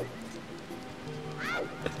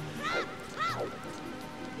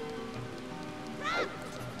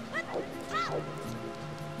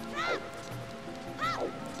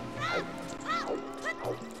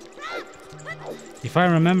 If I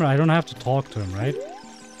remember, I don't have to talk to him, right?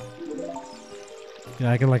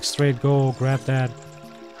 Yeah, I can like straight go grab that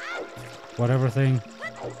whatever thing.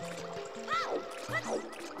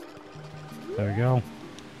 There we go.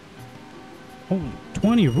 Oh,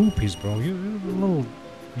 20 rupees, bro. You're a little,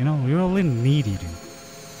 you know, you're a little needy, dude.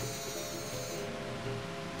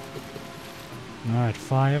 Alright,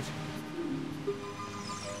 5.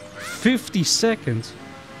 50 seconds?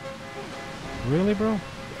 Really, bro?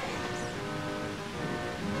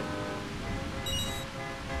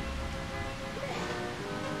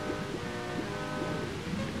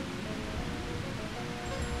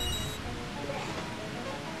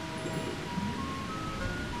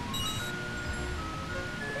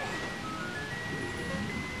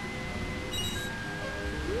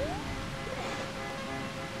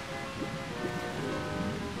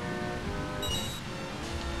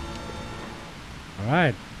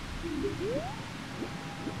 Alright.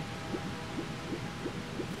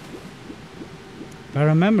 If I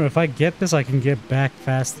remember, if I get this, I can get back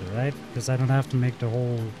faster, right? Because I don't have to make the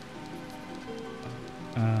whole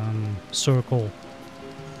circle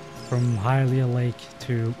from Hylia Lake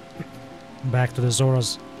to back to the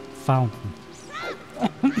Zora's fountain.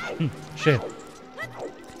 Shit.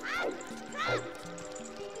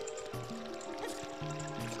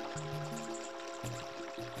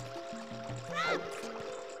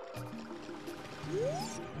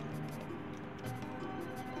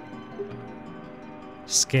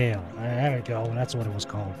 Scale. There we go. That's what it was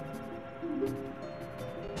called.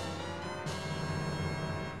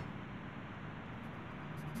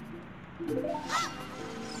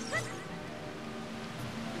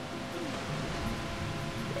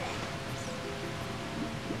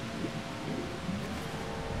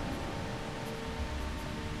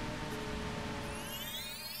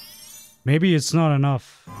 Maybe it's not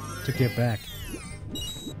enough to get back.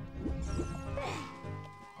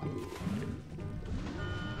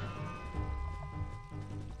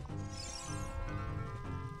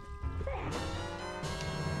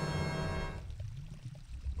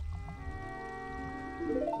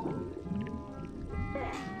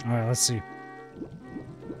 Alright, let's see.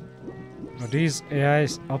 Are these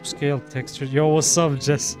AI's upscale textures? Yo, what's up,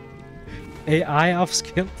 Jess? AI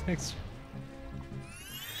upscale texture?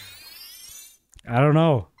 I don't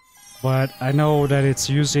know. But I know that it's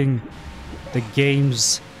using the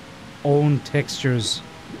game's own textures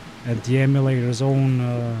and the emulator's own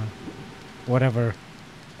whatever.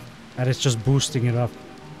 And it's just boosting it up.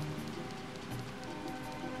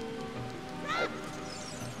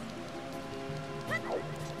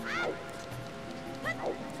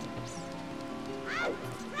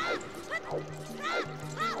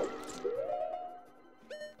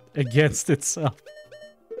 Against itself.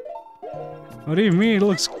 What do you mean? It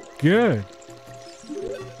looks good.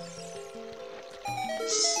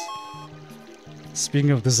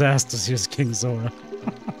 Speaking of disasters, here's King Zora.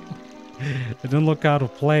 It didn't look out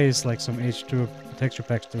of place like some H2 texture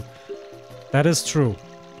packs do. That is true.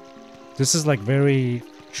 This is like very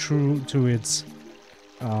true to its,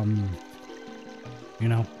 you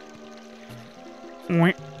know.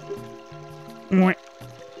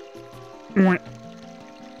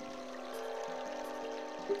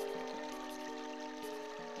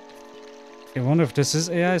 I wonder if this is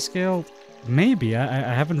AI scaled. Maybe.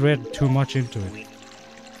 I haven't read too much into it.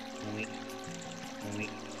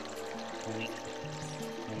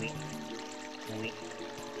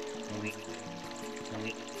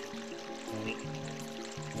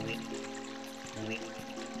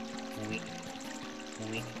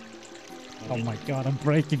 Oh my god, I'm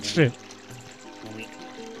breaking shit.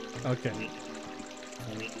 Okay.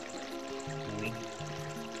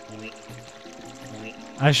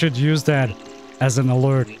 I should use that as an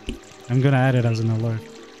alert. I'm gonna add it as an alert.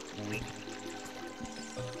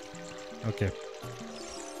 Okay.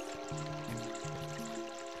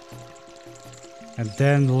 And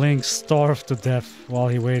then Link starved to death while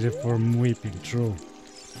he waited for him weeping. True.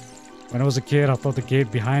 When I was a kid, I thought the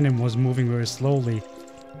gate behind him was moving very slowly.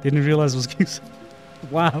 Didn't realize it was King Zora.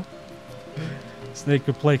 Wow. Snake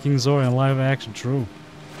could play King Zora in live action. True.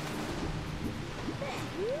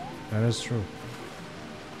 That is true.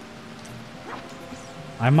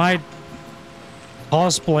 I might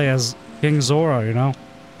cosplay as King Zora, you know?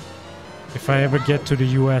 If I ever get to the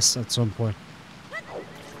US at some point.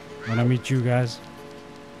 When I meet you guys.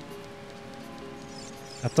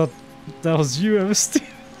 I thought that was you, MST.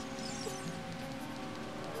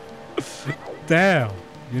 Damn.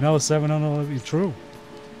 You know, 700 true.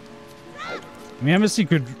 I mean, MST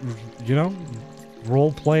could, you know,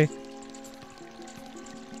 role play.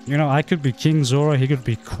 You know, I could be King Zora, he could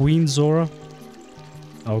be Queen Zora.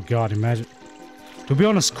 Oh god, imagine. To be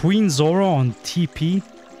honest, Queen Zora on TP,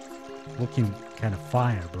 looking kind of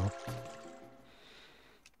fire, bro.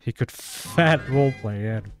 He could fat roleplay,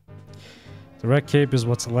 yeah. The red cape is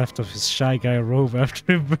what's left of his shy guy robe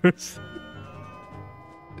after birth.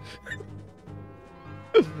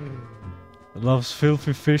 Loves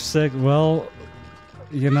filthy fish sex. Well,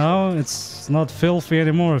 you know, it's not filthy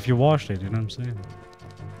anymore if you wash it, you know what I'm saying?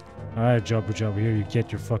 Alright, Jabba Jabba, here you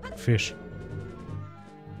get your fucking fish.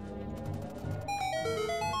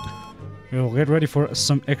 Yo, get ready for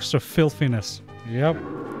some extra filthiness. Yep.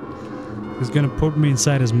 He's gonna put me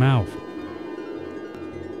inside his mouth.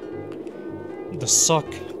 The suck.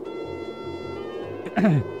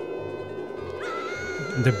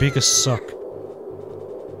 The biggest suck.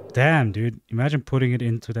 Damn, dude. Imagine putting it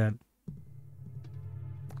into that.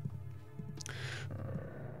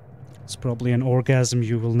 It's probably an orgasm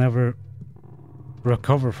you will never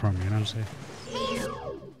recover from, you know what I'm saying?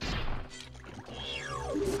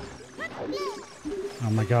 Oh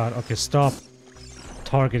my god. Okay, stop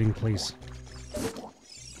targeting, please.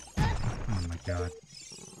 Oh my god.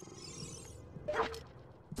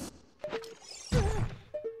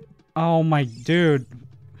 Oh my dude.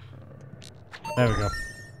 There we go.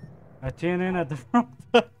 I tune in at the front.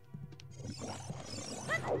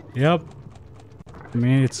 Yep. I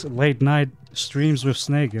mean, it's late night streams with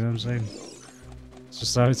Snake, you know what I'm saying? It's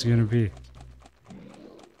just how it's gonna be.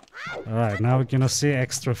 Alright, now we're gonna see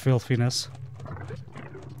extra filthiness.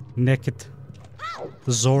 Naked.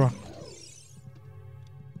 Zora.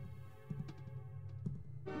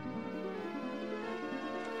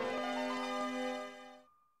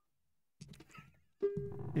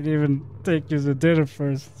 He didn't even take you to dinner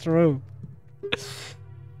first. True.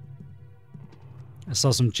 I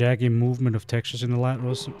saw some jaggy movement of textures in the light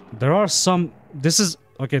rose. There are some. This is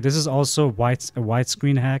okay. This is also a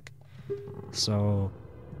widescreen hack, so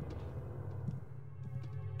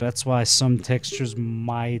that's why some textures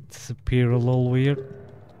might appear a little weird.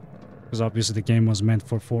 Because obviously the game was meant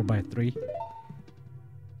for 4:3.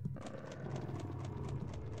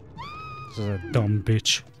 This is a dumb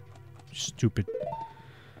bitch. Stupid.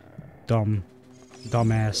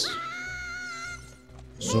 Dumbass.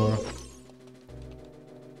 Zora.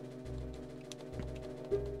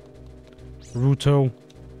 Ruto.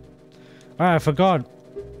 Ah, I forgot.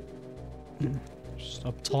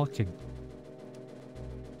 Stop talking.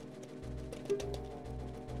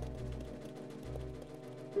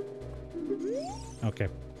 Okay.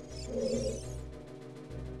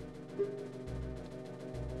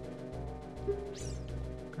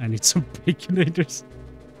 I need some baconators.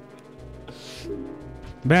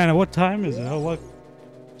 Man, what time is it? I want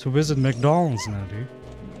to visit McDonald's now, dude.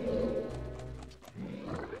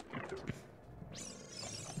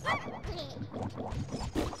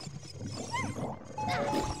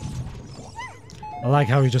 I like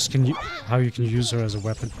how you just can how you can use her as a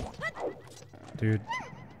weapon, dude.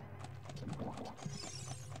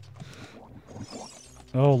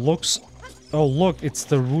 Oh, look, it's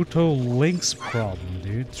the Ruto Link's problem,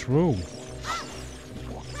 dude. True.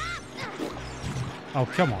 Oh,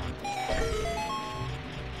 come on.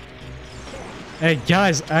 Hey,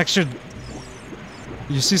 guys, actually,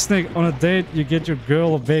 you see Snake, on a date, you get your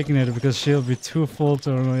girl a baconator because she'll be too full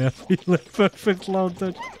to annoy you. Like perfect love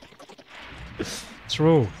touch.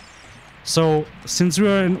 True. So, since we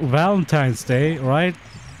are in Valentine's Day, right?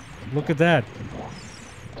 Look at that.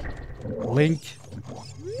 Link,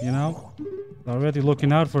 you know, already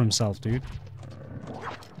looking out for himself, dude.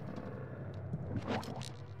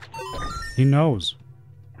 He knows.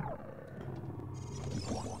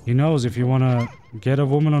 He knows if you want to get a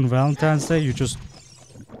woman on Valentine's Day, you just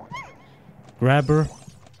grab her,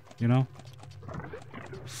 you know,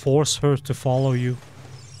 force her to follow you.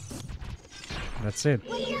 That's it.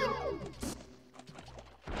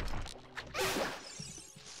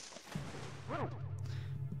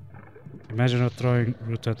 Imagine her throwing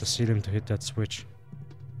Ruto at the ceiling to hit that switch.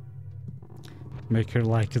 Make her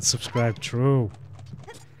like and subscribe. True.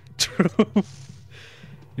 True.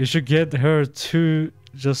 You should get her too,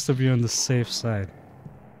 just to be on the safe side.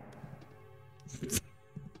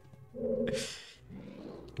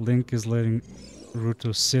 Link is letting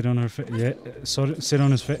Ruto sit on her face. Yeah, so sit on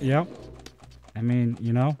his face. Yeah. I mean,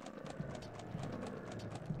 you know.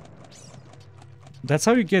 That's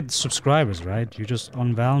how you get subscribers, right? You just,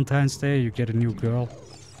 on Valentine's Day, you get a new girl.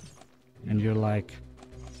 And you're like,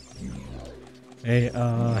 hey,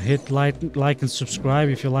 hit like and subscribe.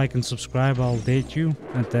 If you like and subscribe, I'll date you.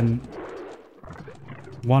 And then,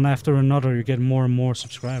 one after another, you get more and more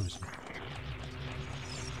subscribers.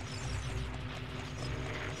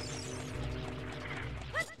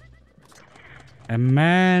 A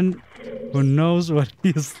man who knows what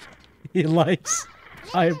he likes,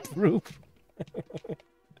 I approve.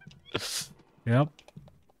 Yep.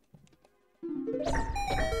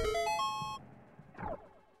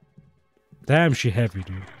 Damn, she heavy,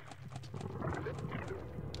 dude.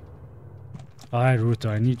 Alright, Ruto,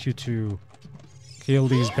 I need you to kill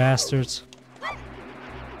these bastards.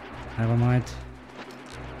 Never mind.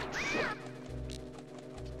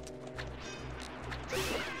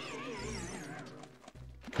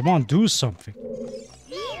 Come on, do something.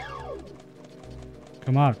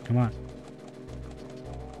 Come on, come on.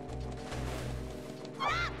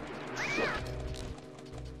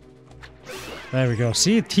 There we go.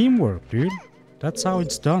 See, teamwork, dude. That's how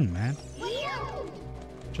it's done, man.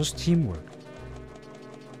 Just teamwork.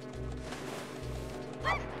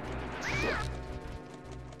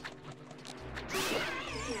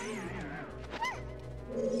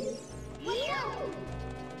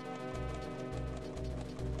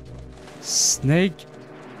 Snake.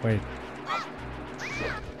 Wait.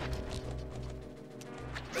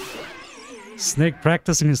 Snake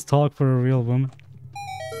practicing his talk for a real woman.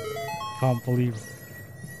 Can't believe it.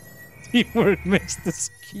 Teamwork makes the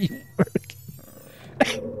scheme work.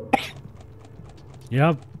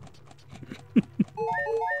 Yep.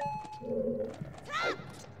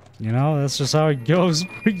 You know, that's just how it goes.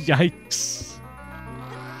 Yikes.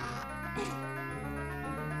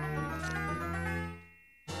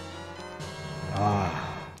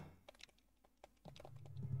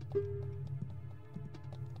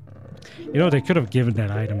 You know, they could have given that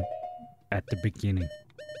item at the beginning.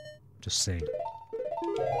 Just saying.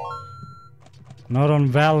 Not on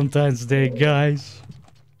Valentine's Day, guys.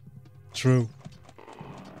 True.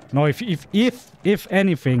 No, if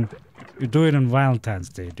anything, you do it on Valentine's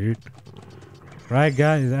Day, dude. Right,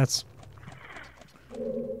 guys? That's...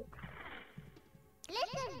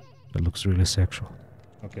 That looks really sexual.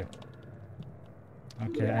 Okay.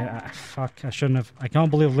 Okay, fuck, I shouldn't have... I can't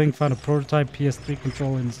believe Link found a prototype PS3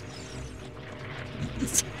 controller in...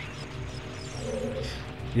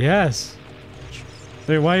 Yes.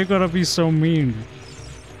 Dude, why you gotta be so mean?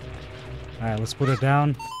 Alright, let's put it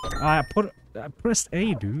down. I pressed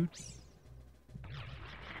A, dude.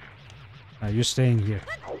 You're staying here.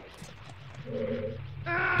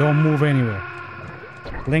 Don't move anywhere.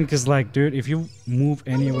 Link is like, dude, if you move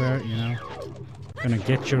anywhere, you know, gonna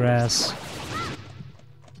get your ass.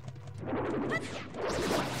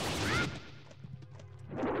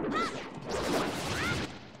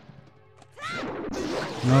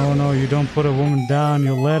 No, no, you don't put a woman down,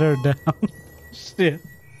 you let her down. Shit.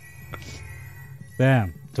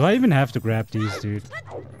 Damn. Do I even have to grab these, dude?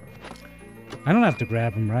 I don't have to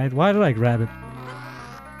grab them, right? Why did I grab it?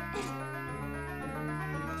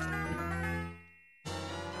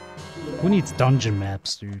 Who needs dungeon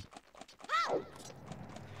maps, dude?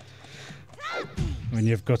 When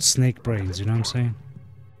you've got snake brains, you know what I'm saying?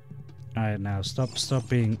 Alright, now, stop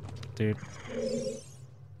being... Dude.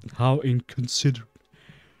 How inconsiderate.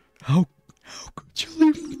 How could you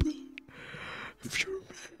leave me behind? If you're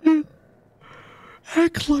a man,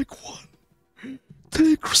 act like one.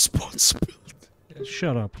 Take responsibility. Yeah,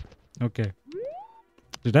 shut up. Okay.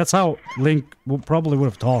 Dude, that's how Link probably would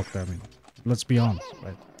have talked, I mean. Let's be honest,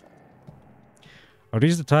 right? Are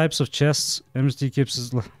these the types of chests MSD keeps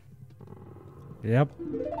his... Yep.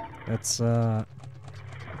 That's, 100%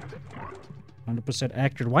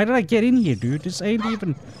 accurate. Why did I get in here, dude? This ain't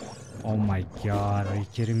even... Oh my god, are you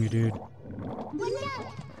kidding me, dude?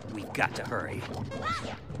 We've got to hurry.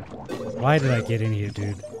 Why did I get in here,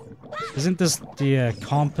 dude? Isn't this the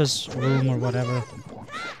compass room or whatever?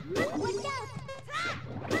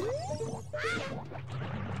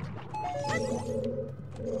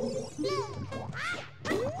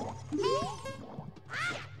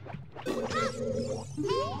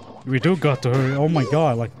 We do got to hurry. Oh my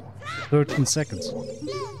god, like 13 seconds.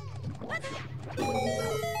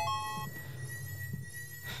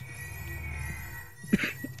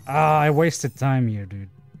 Ah, I wasted time here, dude.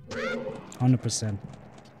 100%.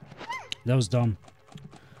 That was dumb.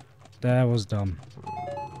 That was dumb.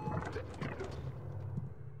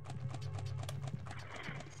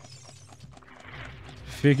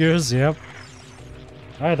 Figures, yep.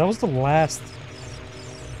 Alright, that was the last.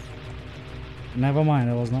 Never mind,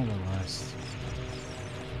 that was not the last.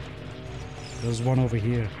 There's one over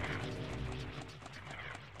here.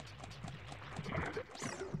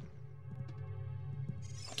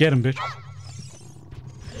 Get him, bitch.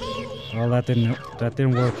 Well, that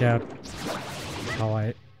didn't work out how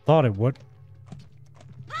I thought it would.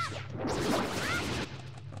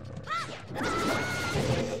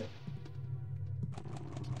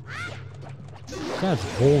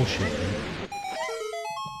 That's bullshit, dude.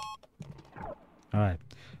 Alright.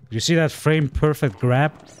 You see that frame perfect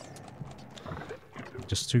grab?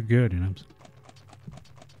 Just too good, you know?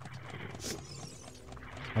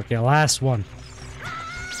 Okay, last one.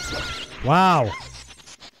 Wow!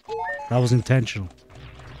 That was intentional.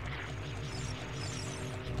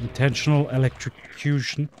 Intentional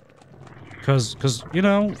electrocution. Cause, you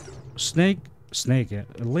know, yeah,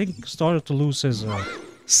 Link started to lose his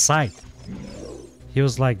sight. He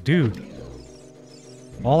was like, dude,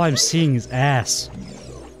 all I'm seeing is ass.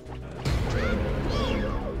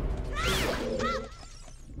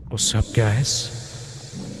 What's up,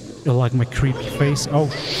 guys? You like my creepy face?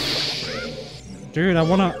 Oh, dude, I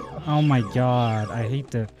wanna... Oh my god, I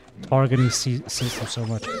hate the targeting system so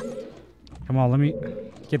much. Come on, let me...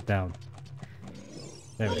 Get down.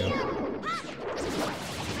 There we go.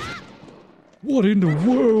 What in the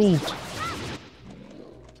world?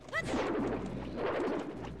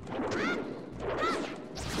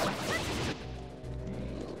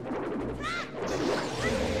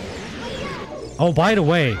 Oh, by the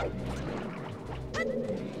way.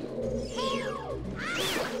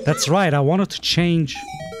 That's right, I wanted to change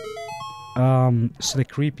Slick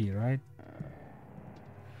Creepy, right?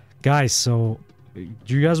 Guys, so do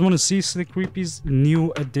you guys want to see Slick Creepy's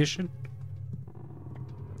new addition?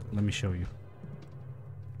 Let me show you.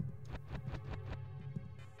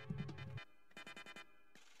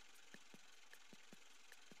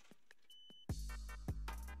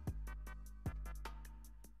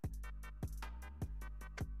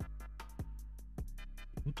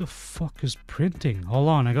 What the fuck is printing? Hold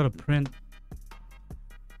on, I gotta print.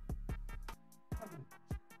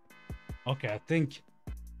 Okay, I think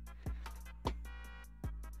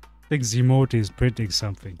Zimoti is printing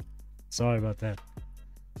something. Sorry about that.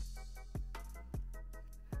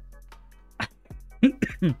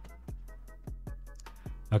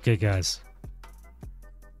 Okay, guys.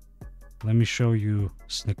 Let me show you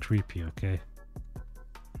Slick Creepy, okay?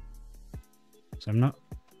 So I'm not...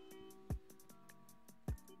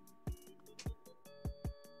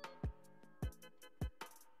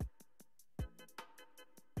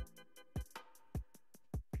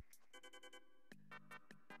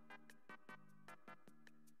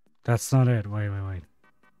 That's not it. Wait.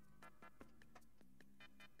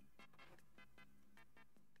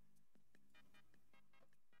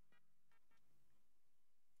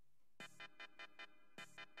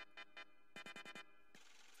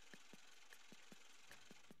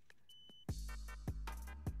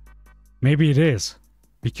 Maybe it is.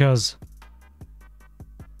 Because...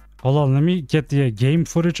 Hold on, let me get the game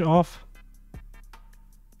footage off.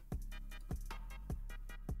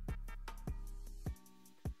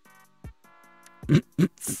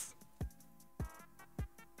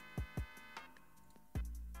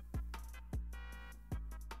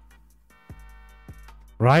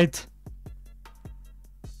 Right?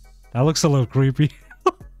 That looks a little creepy.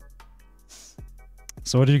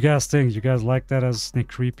 So what do you guys think? You guys like that as Sneak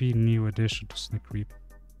Creepy? New addition to Sneak Creepy.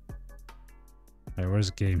 Alright,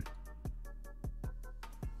 where's the game?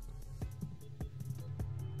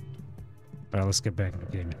 Alright, let's get back into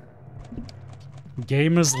gaming.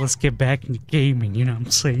 Gamers, let's get back into gaming, you know what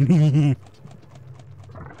I'm saying?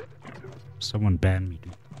 Someone banned me,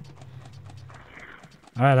 dude.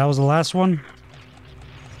 Alright, that was the last one.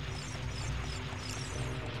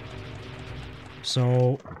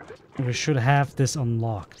 So, we should have this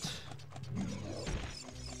unlocked.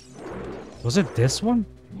 Was it this one?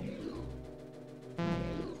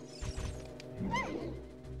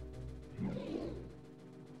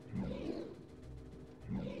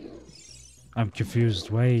 I'm confused.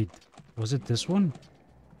 Wait, was it this one?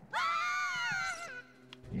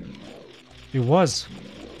 It was.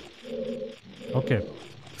 Okay.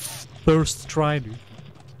 First try, dude.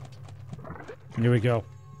 Here we go.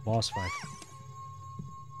 Boss fight.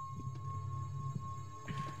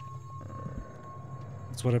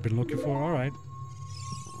 That's what I've been looking for. All right.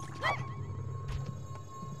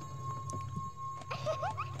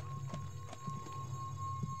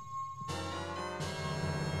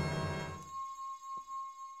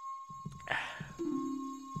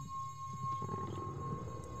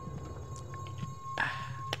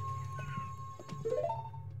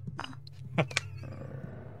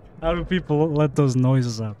 How do people let those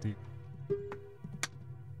noises out, dude?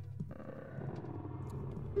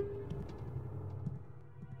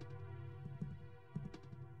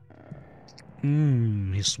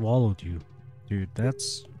 He swallowed you. Dude,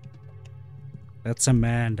 that's a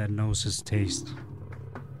man that knows his taste.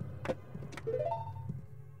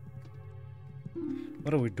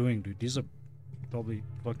 What are we doing, dude? These are probably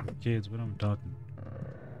fucking kids. What am I talking?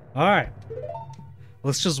 Alright.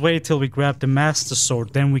 Let's just wait till we grab the Master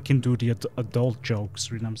Sword, then we can do the adult jokes,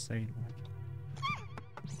 you know what I'm saying?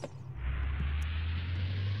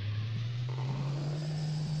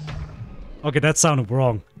 Okay, that sounded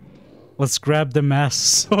wrong. Let's grab the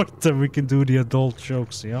Master Sword, then we can do the adult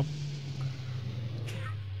jokes, yep.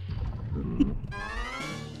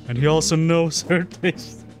 And he also knows her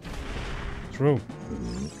taste. True.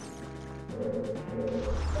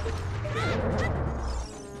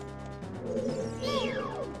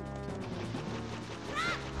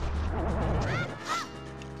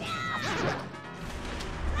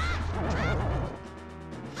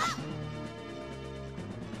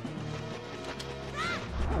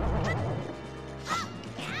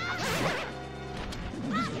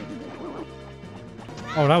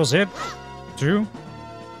 Oh, that was it? 2?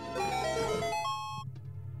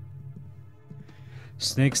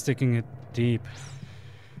 Snake sticking it deep.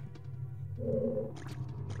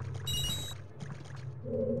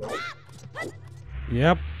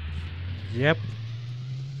 Yep. Yep.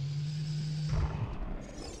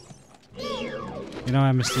 You know,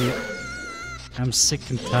 I'm sick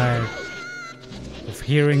and tired of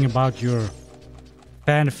hearing about your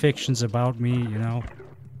fan fictions about me, you know.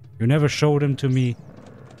 You never showed them to me.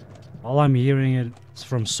 All I'm hearing is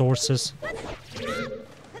from sources.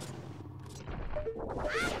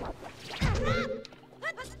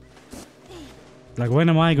 Like, when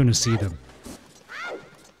am I gonna see them?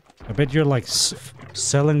 I bet you're like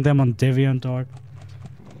selling them on DeviantArt.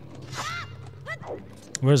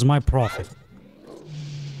 Where's my profit?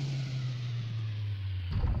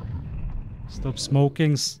 Stop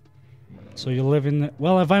smoking. So you live in the,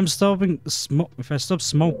 well, if I'm stopping if I stop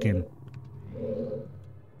smoking,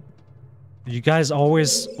 you guys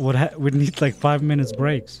always would need like 5 minutes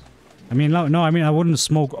breaks. I mean, no, I mean, I wouldn't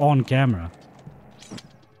smoke on camera.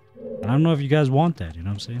 I don't know if you guys want that, you know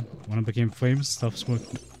what I'm saying? When I became famous, stop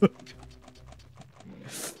smoking.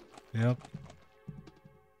 Yep.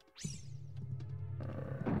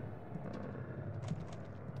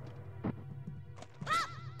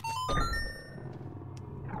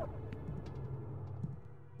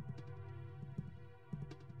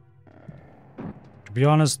 To be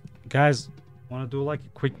honest, guys, want to do like a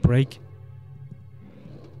quick break?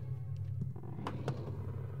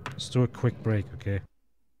 Let's do a quick break, okay?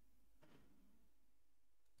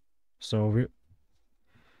 So we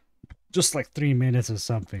just like 3 minutes or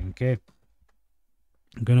something, okay?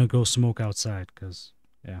 I'm gonna go smoke outside, cause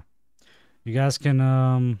yeah, you guys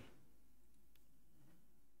can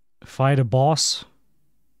fight a boss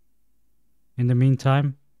in the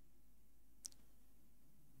meantime.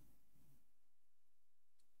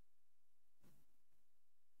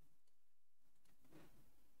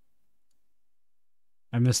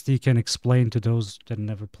 MSD can explain to those that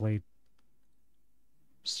never played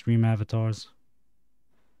Stream Avatars.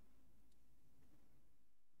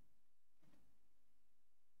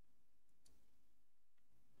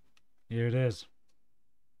 Here it is.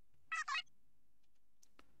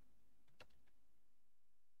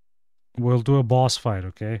 We'll do a boss fight,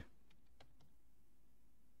 okay?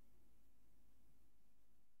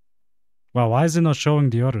 Wow, why is it not showing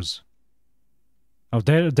the others? Oh,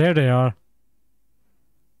 there they are.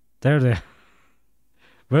 There they are.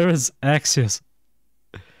 Where is Axios?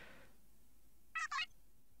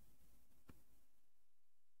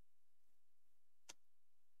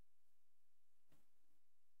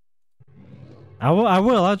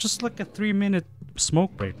 I'll just like a 3-minute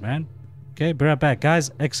smoke break, man. Okay, be right back. Guys,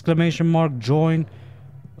 exclamation mark, join.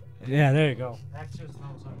 Yeah, there you go. Axios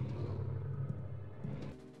knows how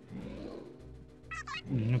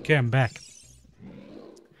to do it. Okay, I'm back.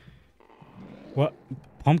 What?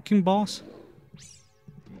 Pumpkin boss?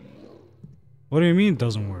 What do you mean it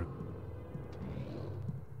doesn't work?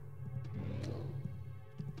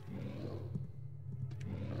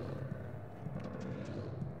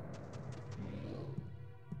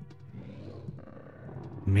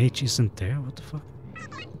 Mage isn't there? What the fuck?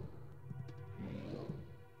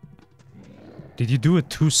 Did you do it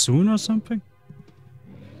too soon or something?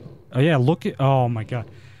 Oh yeah, look at... Oh my god.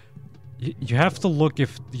 You have to look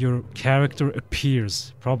if your character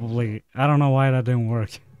appears. Probably. I don't know why that didn't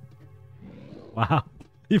work. Wow.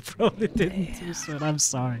 You probably didn't too soon. I'm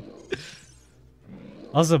sorry.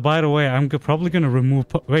 Also, by the way, I'm probably gonna remove...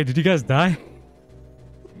 Wait, did you guys die?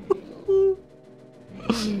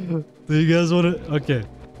 Do you guys want to... Okay.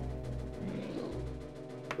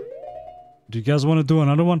 Do you guys want to do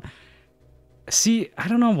another one? See, I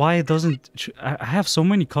don't know why it doesn't... I have so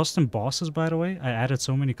many custom bosses, by the way. I added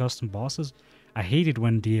so many custom bosses. I hate it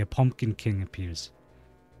when the Pumpkin King appears.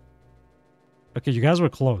 Okay, you guys were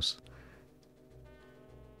close.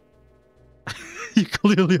 You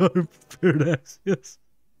clearly are prepared, yes.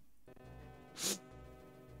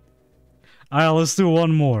 Alright, let's do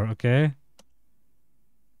one more, okay?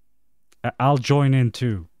 I'll join in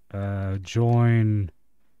too. Join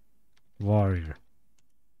warrior.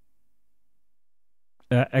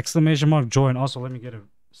 Exclamation mark join. Also, let me get a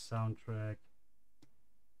soundtrack.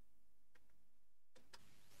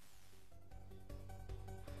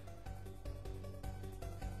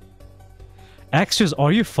 Axios,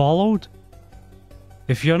 are you followed?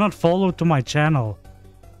 If you're not followed to my channel,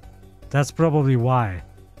 that's probably why.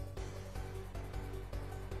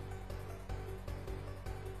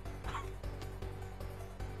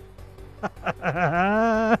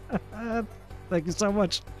 Thank you so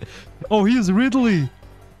much. Oh, he is Ridley.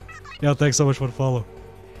 Yeah, thanks so much for the follow.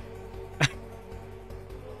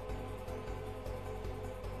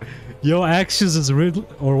 Yo, Actions is Ridley,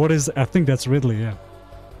 or what is? I think that's Ridley. Yeah.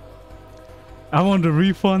 I want a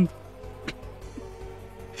refund.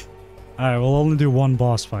 All right, we'll only do one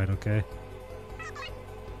boss fight, okay?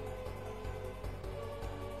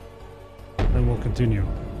 Then we'll continue.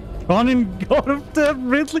 Running God of Death,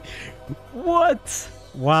 Ridley. What?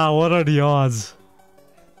 Wow, what are the odds?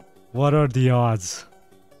 What are the odds?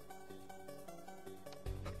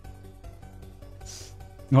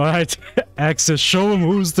 Alright, Access, show him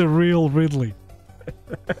who's the real Ridley.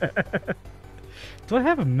 Do I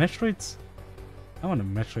have a Metroid? I want a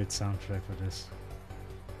Metroid soundtrack for this.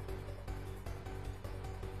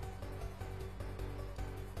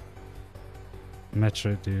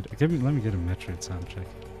 Metroid, dude. Let me get a Metroid soundtrack.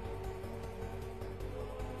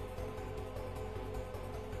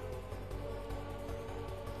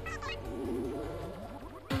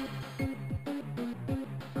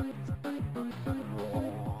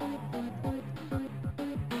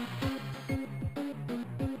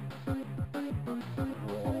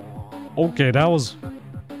 Okay, that was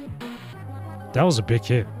a big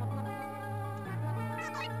hit.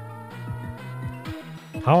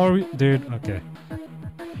 How are we, dude? Okay.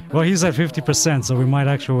 Well, he's at 50%, so we might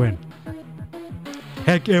actually win.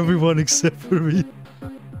 Heck, everyone except for me.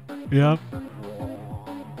 Yeah.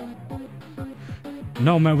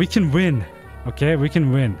 No, man, we can win. Okay, we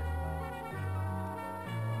can win.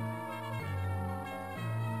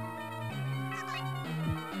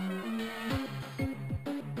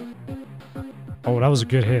 Oh, that was a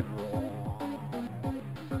good hit.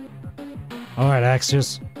 Alright,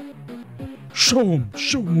 Axios. Show him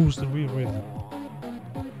who's the real Ridley.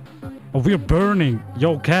 Oh, we're burning.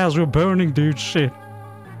 Yo, Kaz, we're burning, dude. Shit.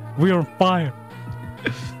 We're on fire.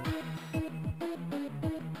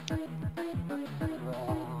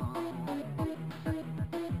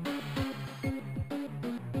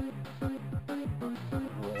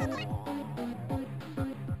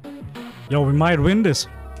 Yo, we might win this.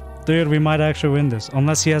 Dude, we might actually win this.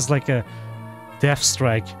 Unless he has like a death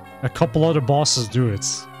strike. A couple other bosses do it.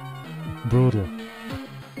 It's brutal.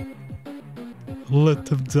 Let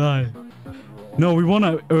them die. No, we want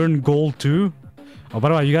to earn gold too. Oh, by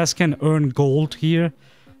the way, you guys can earn gold here.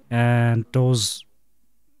 And those...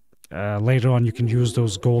 later on, you can use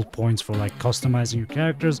those gold points for like customizing your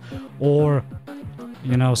characters. Or...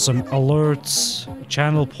 you know, some alerts,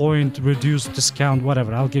 channel point, reduced discount,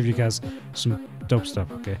 whatever. I'll give you guys some dope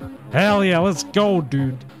stuff, okay? Hell yeah, let's go,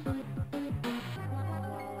 dude!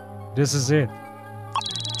 This is it.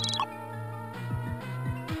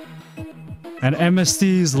 And MST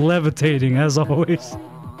is levitating, as always.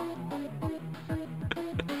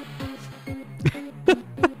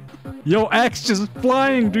 Yo, Axe just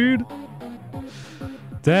flying, dude!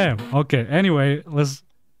 Damn, okay, anyway, let's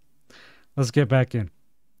get back in.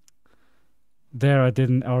 There, I did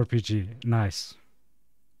an RPG. Nice.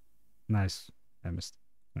 Nice. I missed.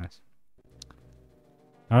 Nice.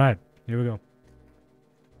 Alright, here we go.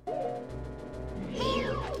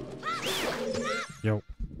 Yo.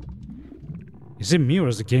 Is it me or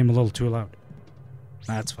is the game a little too loud?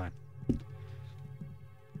 That's fine.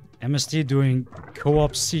 MST doing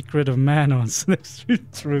co-op Secret of Mana on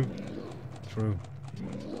True. True.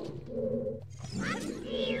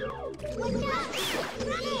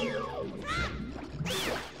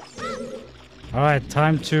 Alright,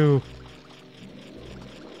 time to...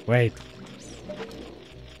 Wait.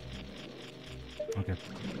 Okay.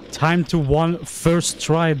 Time to first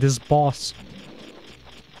try this boss.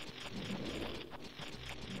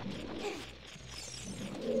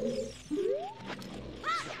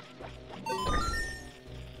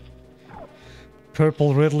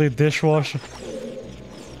 Purple Ridley dishwasher.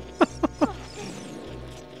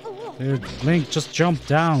 Dude, Link, just jump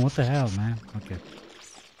down. What the hell, man? Okay.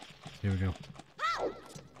 Here we go.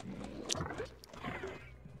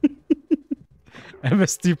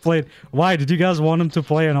 MST played. Why? Did you guys want him to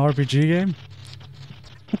play an RPG game?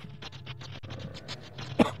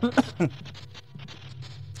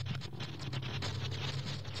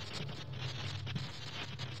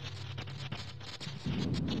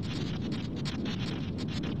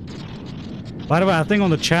 By the way, I think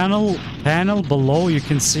on the channel panel below you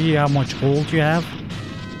can see how much gold you have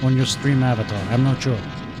on your stream avatar. I'm not sure.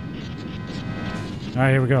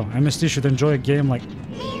 Alright, here we go. MST should enjoy a game like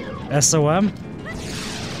SOM.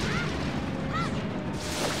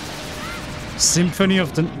 Symphony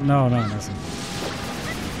of the... No, nothing.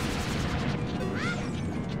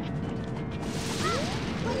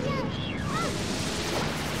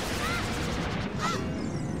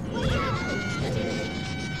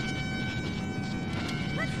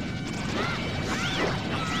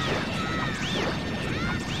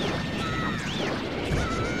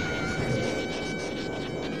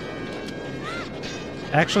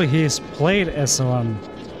 Actually, he's played SOM.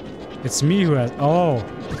 It's me who has... Oh.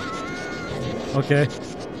 Okay.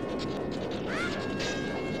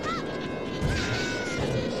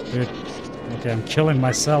 Dude. Okay, I'm killing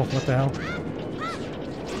myself. What the hell?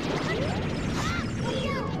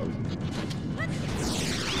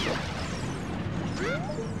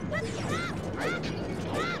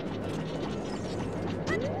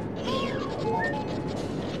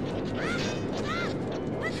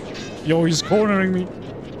 Yo, he's cornering me.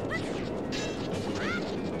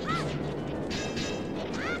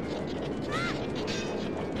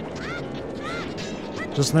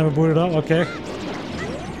 Just never booted up, okay.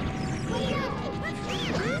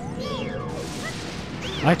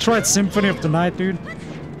 I tried Symphony of the Night, dude.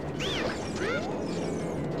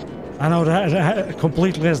 I know that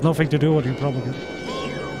completely has nothing to do with you, probably.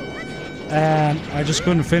 And I just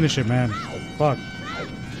couldn't finish it, man. Fuck.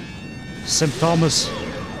 St. Thomas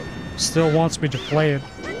still wants me to play it.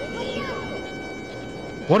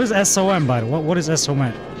 What is SOM, by the way? What is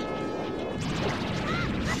SOM?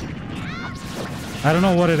 I don't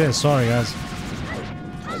know what it is, sorry guys.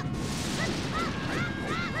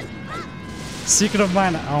 Secret of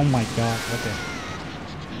Mana, oh my god, okay.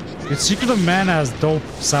 It's Secret of Mana has dope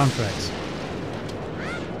soundtracks.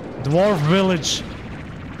 Dwarf Village,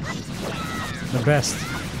 the best.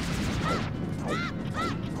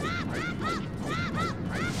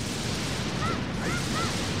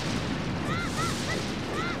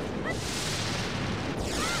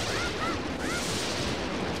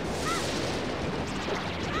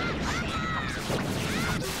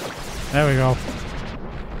 There we go.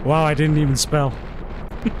 Wow, I didn't even spell.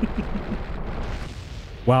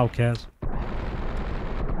 Wow, Kaz.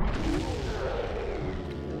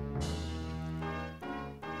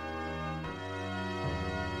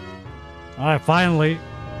 Alright, finally.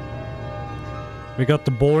 We got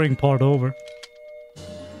the boring part over.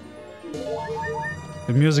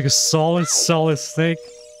 The music is solid, solid thick.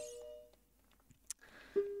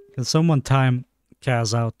 Can someone time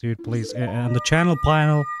Kaz out, dude, please? And the channel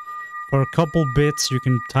panel, for a couple bits, you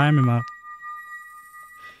can time him out.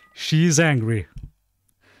 She's angry.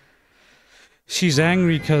 She's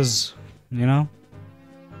angry because, you know?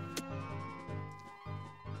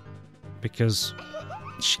 Because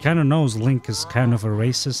she kind of knows Link is kind of a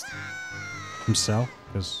racist himself.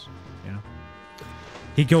 Because, you know?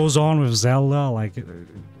 He goes on with Zelda, like...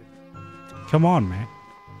 Come on, man.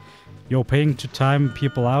 You're paying to time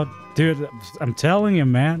people out? Dude, I'm telling you,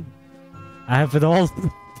 man. I have it all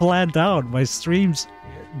planned out. My streams.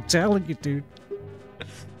 I'm telling you, dude.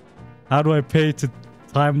 How do I pay to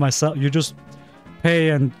time myself? You just pay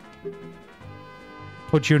and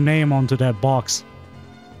put your name onto that box.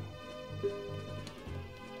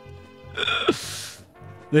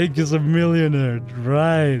 Link is a millionaire,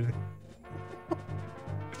 right?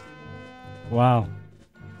 Wow.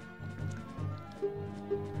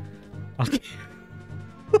 Okay.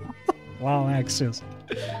 Wow, Axios.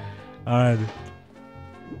 Alright.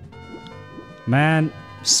 Man,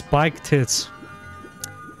 spike tits.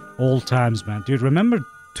 Old times, man. Dude, remember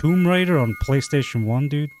Tomb Raider on PlayStation 1,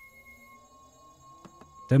 dude?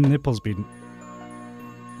 Them nipples been...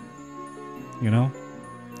 You know?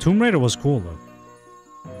 Tomb Raider was cool, though.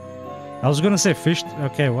 I was gonna say fish...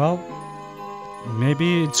 Okay, well...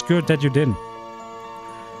 Maybe it's good that you didn't.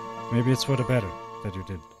 Maybe it's for the better that you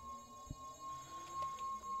did.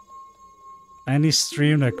 Any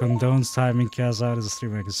stream that condones timing Kaz out is a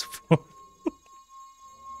stream I can support.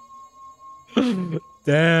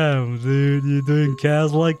 Damn, dude, you doing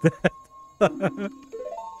Kaz like that?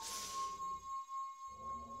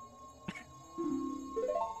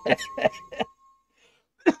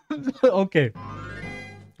 Okay.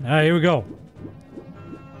 Alright, here we go.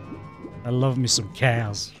 I love me some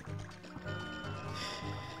Kaz.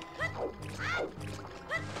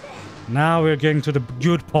 Now we're getting to the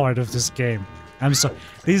good part of this game. I'm sorry.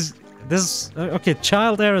 Okay,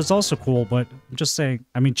 child era is also cool, but I'm just saying.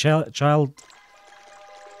 I mean, child.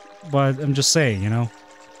 But I'm just saying, you know.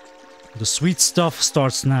 The sweet stuff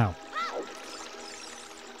starts now.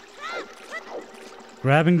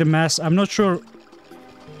 Grabbing the master. I'm not sure.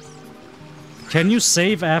 Can you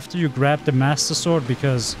save after you grab the Master Sword?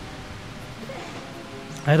 Because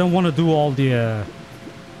I don't want to do all the.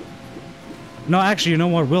 No, actually, you know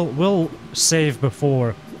what? We'll save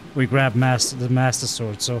before we grab the Master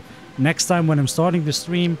Sword. So next time when I'm starting the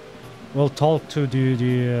stream, we'll talk to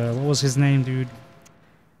the what was his name, dude?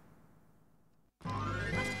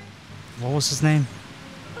 What was his name?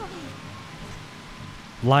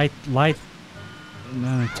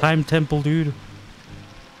 Time Temple, dude.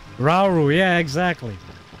 Rauru, yeah, exactly.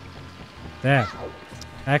 That.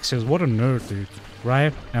 Axios, what a nerd, dude.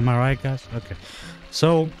 Right? Am I right, guys? Okay.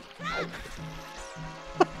 So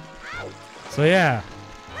yeah.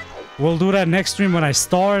 We'll do that next stream when I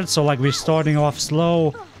start. So like we're starting off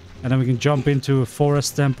slow. And then we can jump into a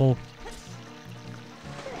forest temple.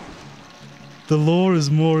 The lore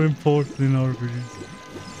is more important in RPGs.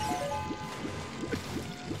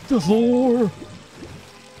 The lore!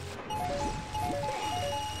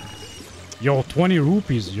 Yo, 20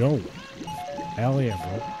 rupees, yo. Hell yeah,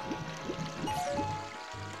 bro.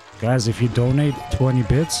 Guys, if you donate 20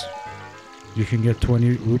 bits, you can get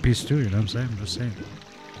 20 rupees too, you know what I'm saying? I'm just saying.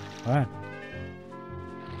 Alright.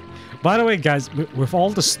 By the way, guys, with all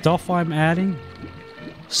the stuff I'm adding,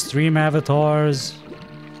 stream avatars,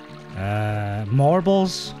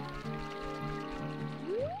 marbles,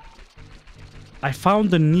 I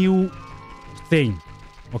found a new thing,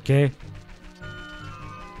 okay?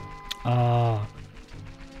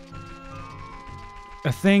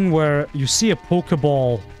 A thing where you see a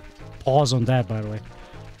Pokeball. Pause on that, by the way.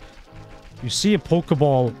 You see a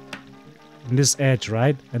Pokeball in this edge,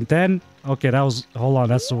 right? And then, okay, that was, hold on,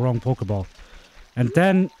 that's the wrong Pokeball. And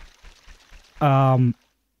then,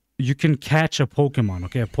 you can catch a Pokemon,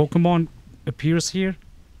 okay? A Pokemon appears here,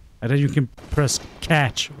 and then you can press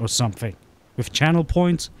catch or something. With channel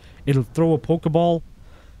points, it'll throw a Pokeball,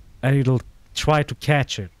 and it'll try to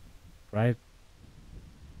catch it, right?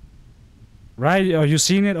 Right? Are you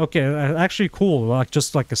seeing it? Okay, actually cool. Like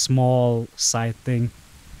just like a small side thing.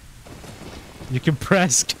 You can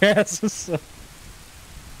press gas.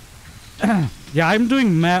 Yeah, I'm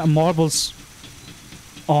doing marbles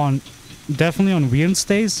on definitely on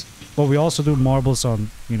Wednesdays But we also do marbles on,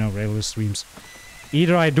 you know, regular streams.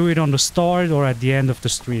 Either I do it on the start or at the end of the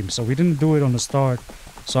stream. So we didn't do it on the start,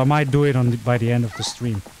 so I might do it on by the end of the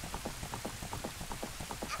stream.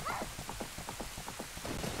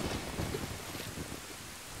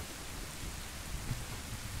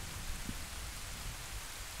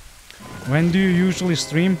 When do you usually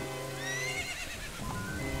stream?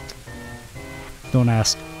 Don't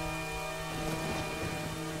ask.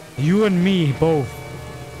 You and me both.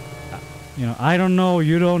 You know, I don't know,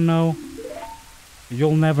 you don't know.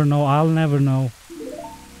 You'll never know, I'll never know.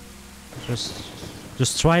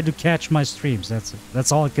 Just try to catch my streams, that's it.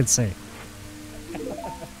 That's all I can say.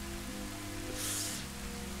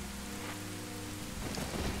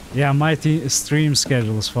 Yeah, my stream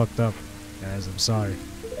schedule is fucked up. Guys, I'm sorry.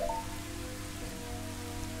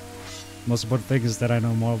 Most important thing is that I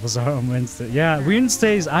know marbles are on Wednesday. Yeah,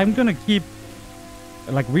 Wednesdays, I'm gonna keep...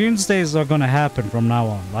 Like, Wednesdays are gonna happen from now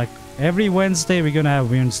on. Like, every Wednesday we're gonna have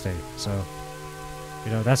Wednesday. So,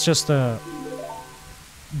 you know, that's just a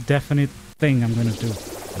definite thing I'm gonna do.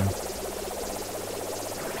 You know?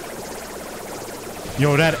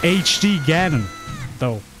 Yo, that HD Ganon,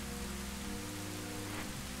 though.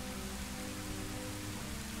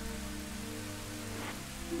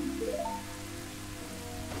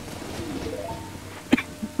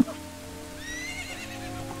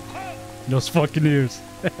 Those fucking ears.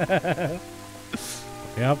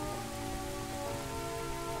 Yep.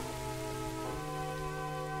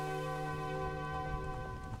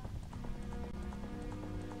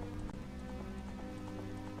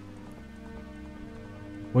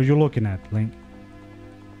 What are you looking at, Link?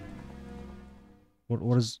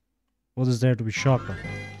 What is there to be shocked at?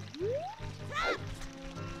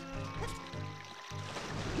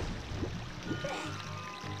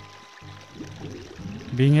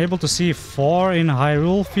 Being able to see far in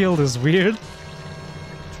Hyrule Field is weird.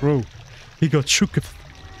 True. He got shook.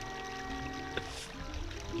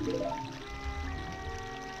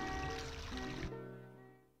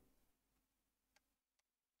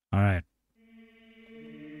 Alright.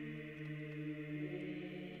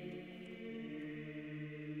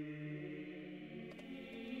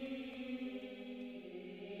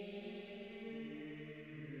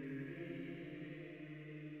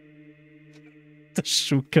 The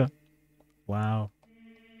Shuka. Wow.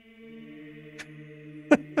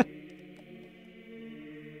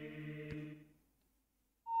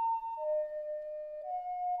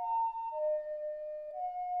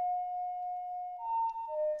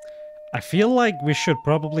 I feel like we should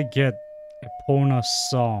probably get Epona's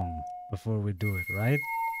song before we do it, right?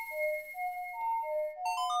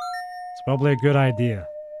 It's probably a good idea.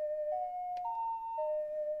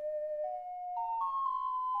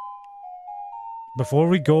 Before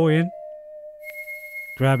we go in,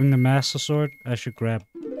 grabbing the Master Sword, I should grab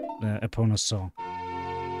Epona's song.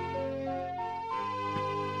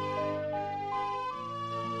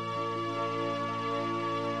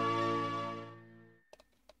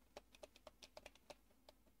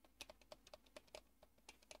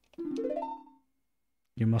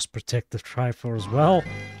 You must protect the Triforce well.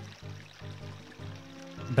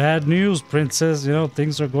 Bad news, Princess. You know,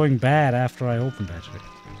 things are going bad after I opened that shit.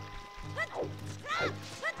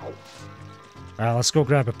 Alright, let's go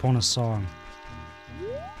grab Epona's song.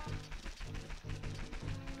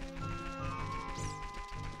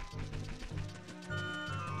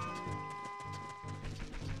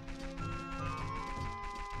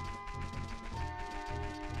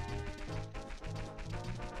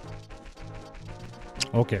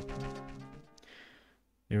 Okay.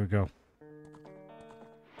 Here we go.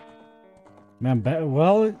 Man,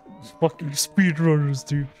 well, it's fucking speedrunners,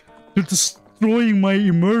 dude. They're destroying my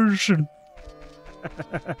immersion.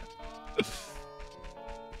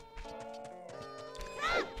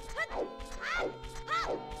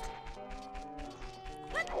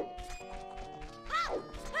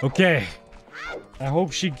 Okay. I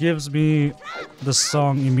hope she gives me the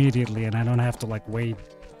song immediately and I don't have to like wait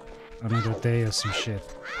another day or some shit.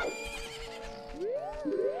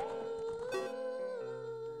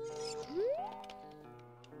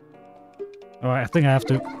 Alright, I think I have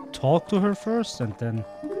to talk to her first and then...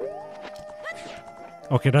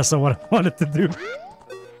 Okay, that's not what I wanted to do.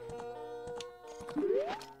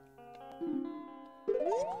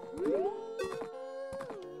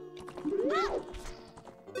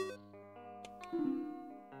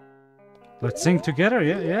 Let's sing together,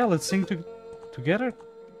 yeah, let's sing together,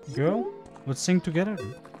 girl. Let's sing together.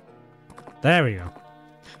 There we go.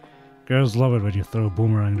 Girls love it when you throw a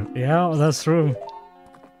boomerang. Yeah, that's true.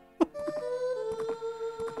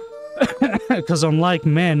 Because unlike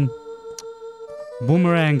men,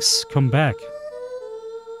 boomerangs come back.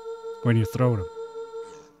 when you throw them.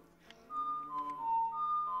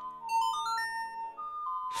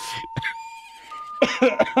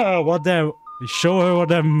 What that? Show her what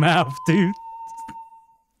that mouth, dude.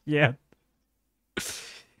 Yeah.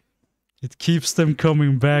 It keeps them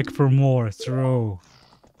coming back for more. Throw.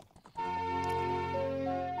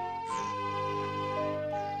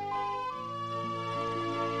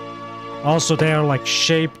 Also, they are like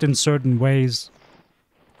shaped in certain ways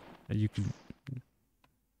that you can.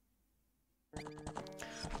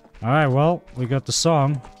 All right, well, we got the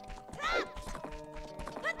song.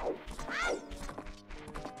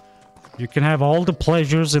 You can have all the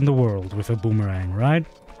pleasures in the world with a boomerang, right?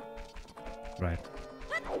 Right.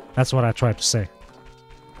 That's what I tried to say.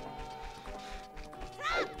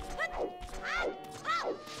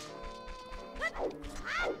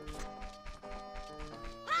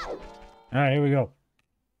 Alright, here we go.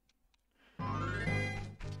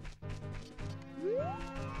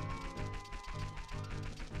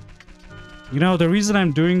 You know, the reason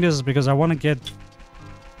I'm doing this is because I want to get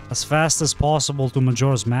as fast as possible to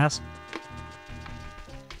Majora's Mask.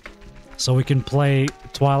 So we can play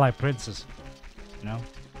Twilight Princess, you know?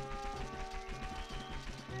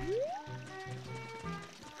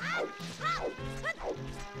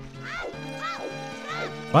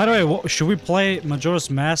 By the way, should we play Majora's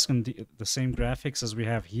Mask on the same graphics as we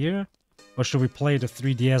have here? Or should we play the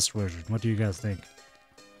 3DS version? What do you guys think?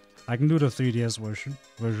 I can do the 3DS version.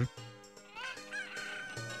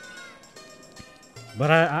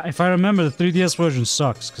 But if I remember, the 3DS version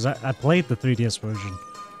sucks, because I played the 3DS version.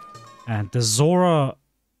 And the Zora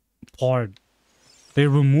part, they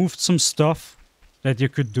removed some stuff that you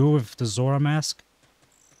could do with the Zora mask.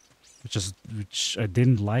 Which I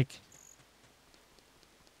didn't like.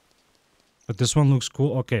 But this one looks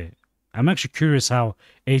cool. Okay. I'm actually curious how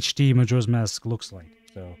HD Majora's Mask looks like.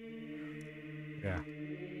 So, yeah.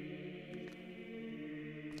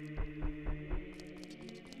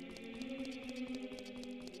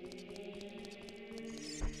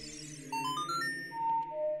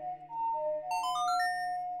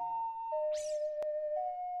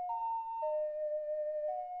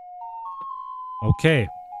 Okay.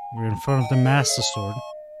 We're in front of the Master Sword.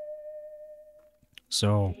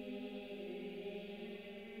 So...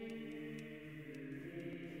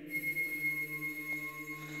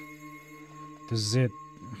 this is it.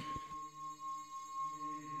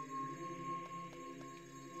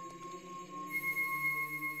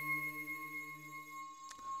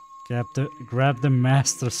 Grab the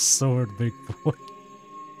Master Sword, big boy.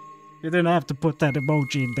 You didn't have to put that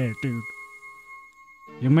emoji in there, dude.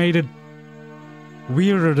 You made it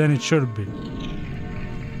weirder than it should be.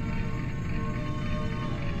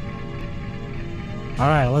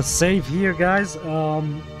 Alright, let's save here, guys.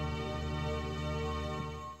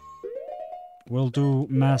 We'll do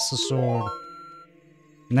Master Sword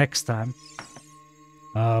next time.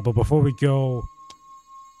 But before we go...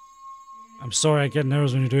 I'm sorry I get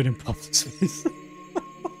nervous when you do it in public space.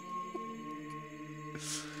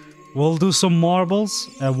 We'll do some marbles,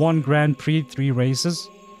 1 Grand Prix, 3 races.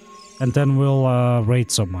 And then we'll raid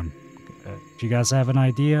someone. If you guys have an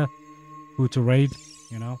idea who to raid,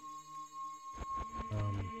 you know.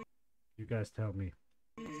 You guys tell me.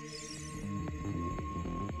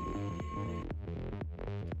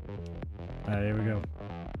 Here we go.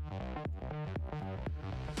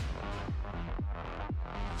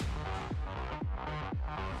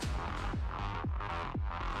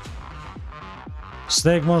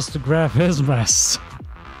 Snake wants to grab his mask.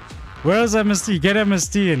 Where's MST? Get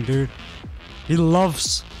MST in, dude. He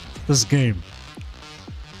loves this game.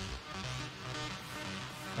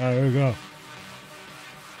 Alright, here we go.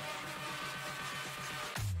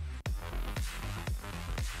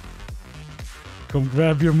 Come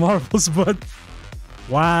grab your marbles, bud.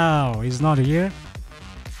 Wow, he's not here.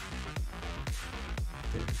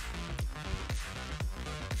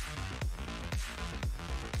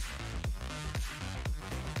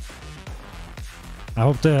 I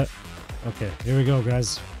hope that... okay, here we go,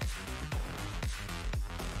 guys.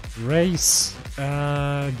 Race,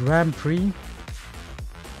 Grand Prix.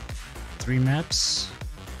 3 maps.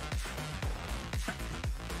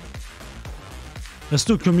 Let's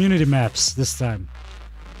do community maps this time.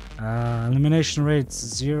 Elimination rates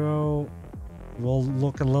 0. We'll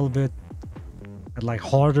look a little bit at like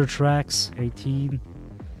harder tracks. 18.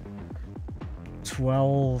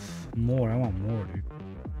 12. More. I want more, dude.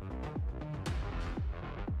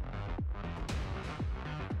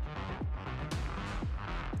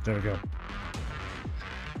 There we go.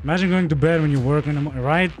 Imagine going to bed when you work in the morning,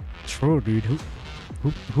 right? True, dude.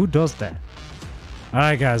 Who does that?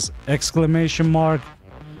 Alright, guys. Exclamation mark.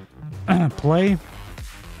 Play.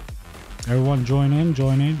 Everyone join in,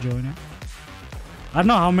 join in, join in. I don't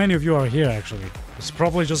know how many of you are here, actually. It's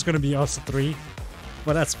probably just gonna be us three,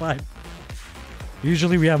 but that's fine.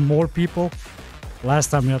 Usually we have more people.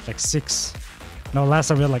 Last time we had like 6. No, last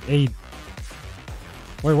time we had like 8.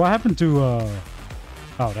 Wait, what happened to,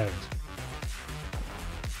 Oh, there it is.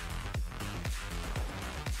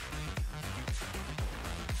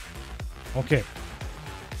 Okay.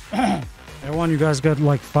 Everyone, you guys got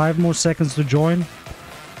like 5 more seconds to join.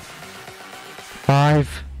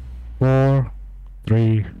 5, 4,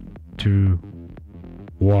 3, 2,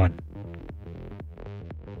 1.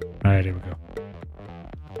 Alright, here we go.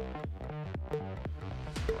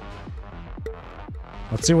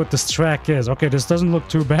 Let's see what this track is. Okay, this doesn't look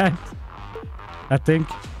too bad, I think.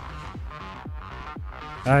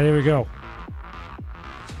 Alright, here we go.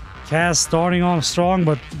 Kaz starting on strong,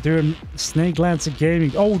 but dude, Snake Lancer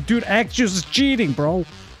Gaming. Oh, dude, Axios is cheating, bro.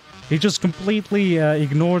 He just completely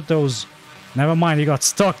ignored those. Never mind, he got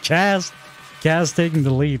stuck. Kaz taking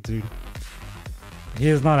the lead, dude. He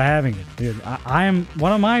is not having it, dude. I am.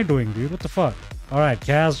 What am I doing, dude? What the fuck? All right,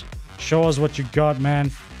 Kaz, show us what you got,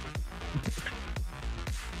 man.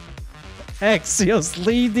 Axios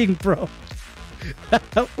leading, bro.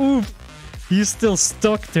 Oof. He's still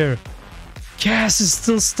stuck there. Kaz is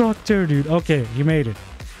still stuck there, dude. Okay, he made it.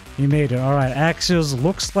 He made it. All right, Axios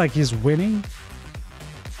looks like he's winning.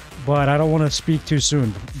 But I don't want to speak too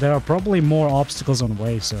soon. There are probably more obstacles on the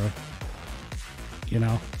way, so... You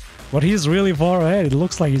know. But he's really far ahead. It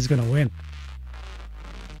looks like he's gonna win.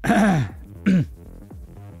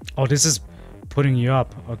 Oh, this is putting you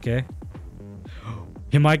up. Okay.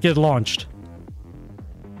 He might get launched.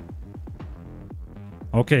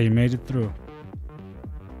 Okay, he made it through.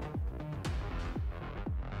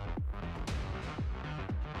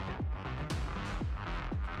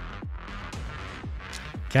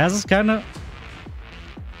 Kaz is kind of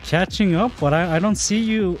catching up, but I don't see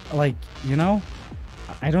you, like, you know?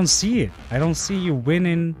 I don't see it. I don't see you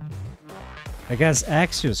winning against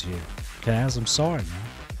Axios here. Kaz, I'm sorry, man.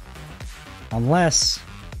 Unless...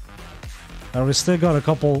 we still got a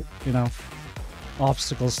couple, you know,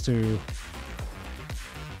 obstacles to...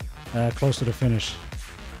 close to the finish.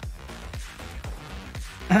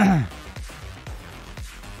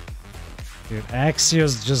 Dude,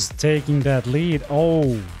 Axios just taking that lead.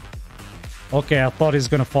 Oh. Okay, I thought he's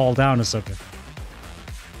gonna fall down a second.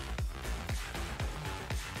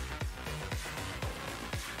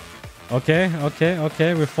 Okay.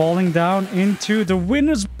 We're falling down into the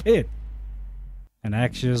winner's pit. And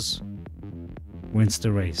Axios wins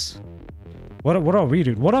the race. What are we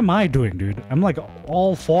doing? What am I doing, dude? I'm like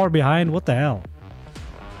all far behind. What the hell?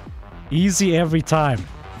 Easy every time.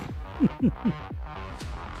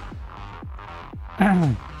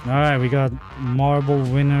 Alright, we got marble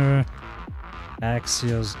winner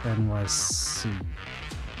Axios NYC.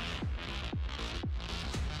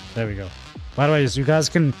 There we go. By the way, you guys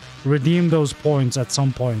can redeem those points at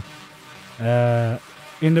some point.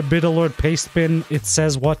 In the bid alert paste bin, it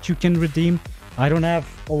says what you can redeem. I don't have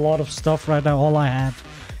a lot of stuff right now. All I have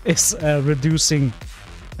is reducing,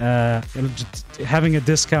 having a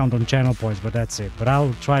discount on channel points, but that's it. But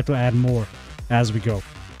I'll try to add more as we go.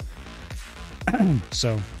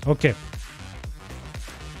 So, okay.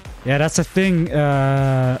 Yeah, that's a thing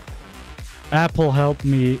Apple helped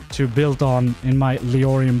me to build on in my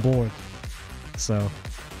Leorium board. So,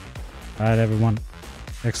 alright everyone.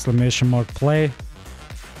 Exclamation mark play.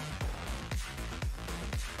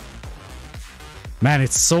 Man,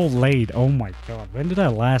 it's so late. Oh my god. When did I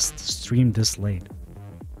last stream this late?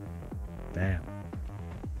 Damn.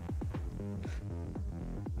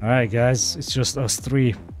 Alright guys, it's just us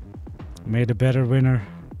 3. Made a better winner.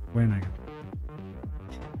 Win again.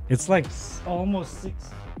 It's like almost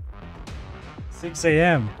 6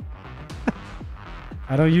 a.m.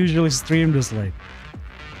 I don't usually stream this late.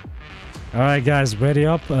 Alright guys, ready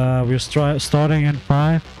up. We're starting in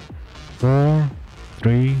 5, 4,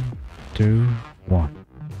 3, 2, 1.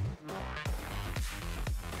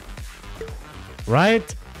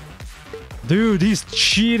 Right? Dude, he's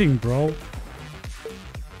cheating, bro.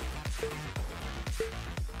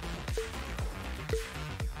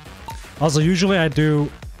 Also, usually I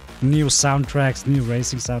do new soundtracks, new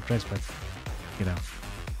racing soundtracks, but, you know.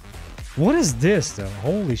 What is this, though?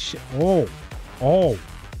 Holy shit. Oh. Oh.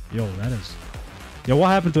 Yo, that is... Yo, what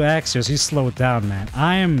happened to Axios? He slowed down, man.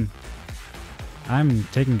 I'm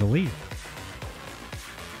taking the lead.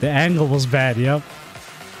 The angle was bad, yep.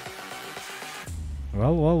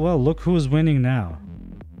 Well, look who's winning now.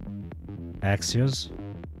 Axios.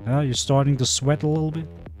 You're starting to sweat a little bit.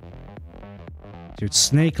 Dude,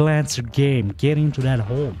 Snake Lancer game. Get into that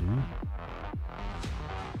hole, dude.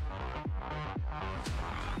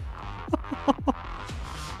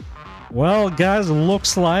 Well, guys, it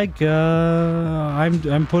looks like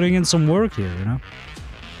I'm putting in some work here, you know.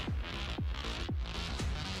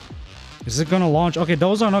 Is it gonna launch? Okay,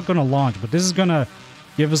 those are not gonna launch, but this is gonna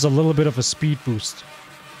give us a little bit of a speed boost.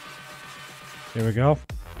 Here we go.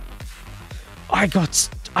 I got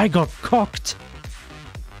cocked.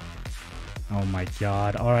 Oh my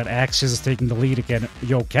god. Alright, Axios is taking the lead again.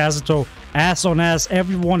 Yo, Kazuto, ass on ass.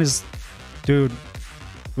 Everyone is... Dude,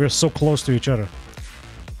 we're so close to each other.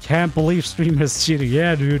 Can't believe stream is cheating.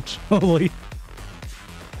 Yeah, dude. Holy.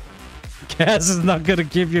 Kaz is not gonna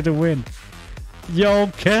give you the win. Yo,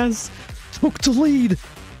 Kaz took the lead.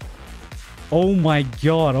 Oh my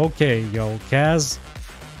god. Okay, yo, Kaz.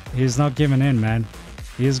 He's not giving in, man.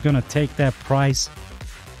 He's gonna take that prize.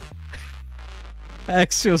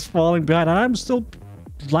 Axios falling behind. I'm still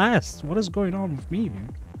last. What is going on with me,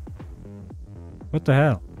 dude? What the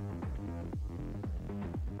hell?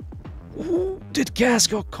 Ooh, did Gas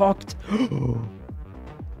got cocked?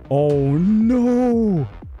 Oh no!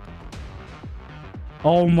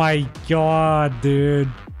 Oh my god, dude.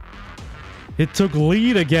 He took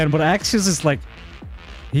lead again, but Axios is like...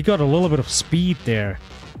 He got a little bit of speed there.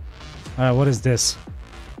 Alright, what is this?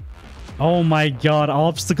 Oh my god,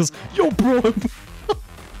 obstacles. Yo, bro!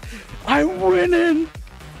 I'm winning!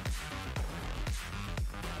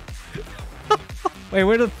 Wait,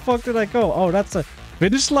 where the fuck did I go? Oh, that's a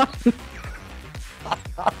finish line?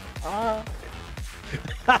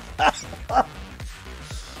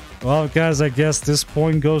 Well, guys, I guess this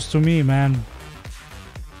point goes to me, man.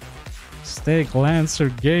 Steak Lancer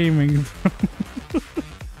Gaming.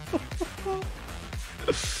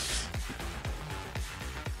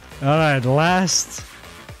 Alright, last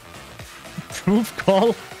proof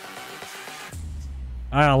call.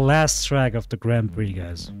 Alright, last track of the Grand Prix,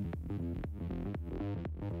 guys.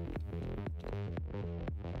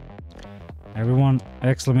 Everyone,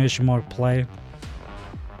 exclamation mark play.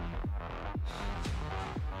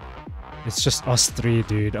 It's just us three,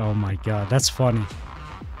 dude. Oh my god, that's funny.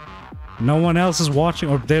 No one else is watching,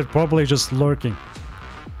 or they're probably just lurking.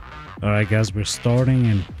 Alright, guys, we're starting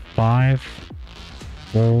in 5,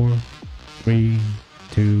 4, 3,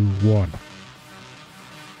 2, 1.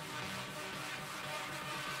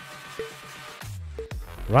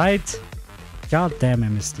 Right? Goddamn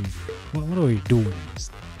MSD. What are we doing?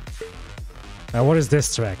 What is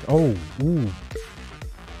this track? Oh, ooh.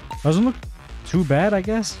 Doesn't look too bad, I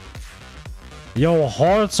guess. Yo,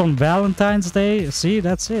 hearts on Valentine's Day. See,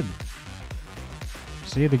 that's it.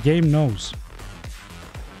 See, the game knows.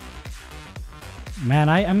 Man,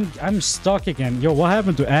 I'm stuck again. Yo, what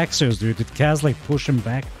happened to Axios, dude? Did Kaz like push him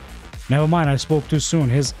back? Never mind, I spoke too soon.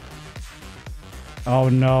 His... Oh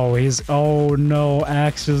no, he's... Oh no,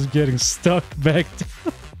 Axios getting stuck back.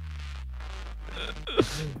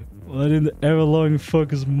 What in the ever-loving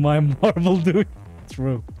fuck is my marble doing?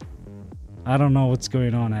 True. I don't know what's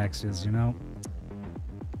going on, Axios, you know?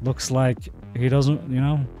 Looks like he doesn't, you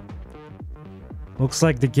know? Looks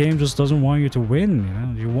like the game just doesn't want you to win, you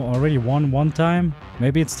know? You already won one time.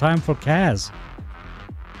 Maybe it's time for Kaz.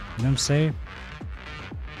 You know what I'm saying?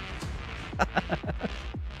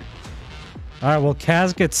 Alright, well,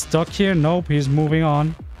 Kaz gets stuck here. Nope, he's moving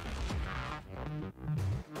on.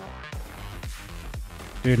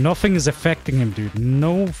 Dude, nothing is affecting him, dude.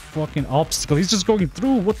 No fucking obstacle. He's just going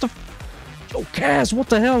through. What the Yo, Kaz, what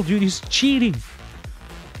the hell, dude? He's cheating.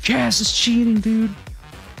 Kaz is cheating, dude.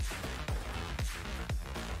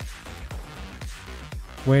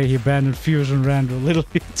 Wait, he abandoned Fusion Randall.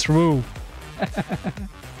 Literally through.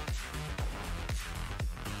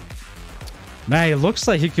 Man, it looks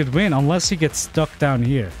like he could win unless he gets stuck down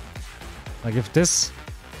here. Like, if this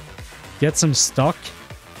gets him stuck...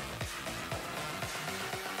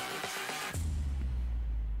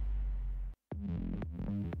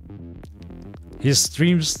 His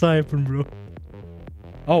stream sniping, bro.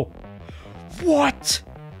 Oh. What?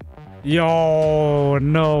 Yo,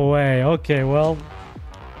 no way. Okay, well.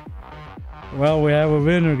 Well, we have a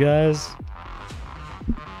winner, guys.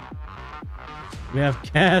 We have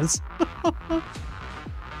Kaz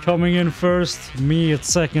coming in first, me at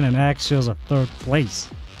second, and Axios at third place.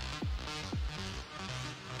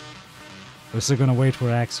 We're still gonna wait for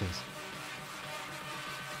Axios.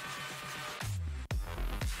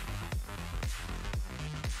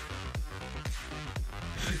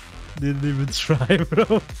 Didn't even try,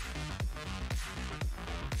 bro.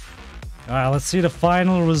 Alright, let's see the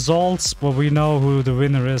final results, but we know who the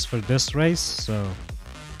winner is for this race, so...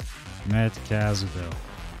 Matt Kazuto.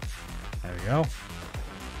 There we go.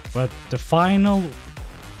 But the final...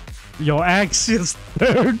 Yo, Axios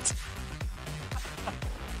third!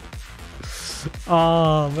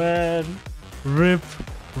 Oh, man. Rip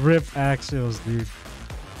Axios, dude.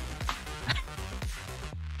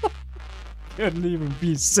 Couldn't even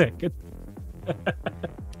be second.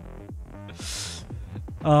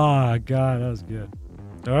 Oh god, that was good.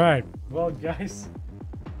 Alright, well guys,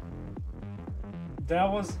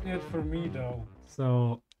 that was it for me though.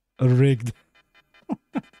 So, rigged.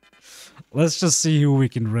 Let's just see who we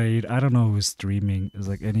can raid. I don't know who's streaming. Is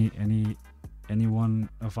like anyone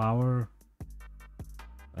of our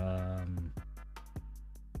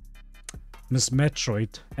MS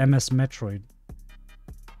Metroid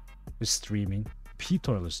is streaming.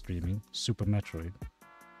 P-Toil is streaming. Super Metroid.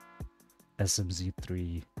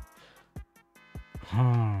 SMZ3.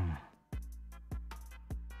 Huh.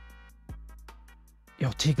 Yo,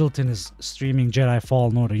 Tiggleton is streaming Jedi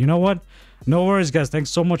Fallen Order. You know what? No worries, guys. Thanks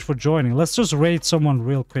so much for joining. Let's just raid someone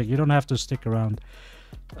real quick. You don't have to stick around.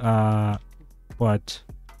 But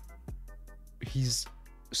he's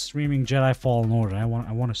streaming Jedi Fallen Order. I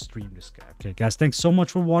want to stream this guy. Okay, guys. Thanks so much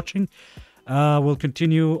for watching. We'll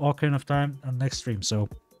continue Ocarina of Time on next stream. So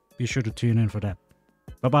be sure to tune in for that.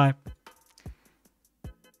 Bye-bye.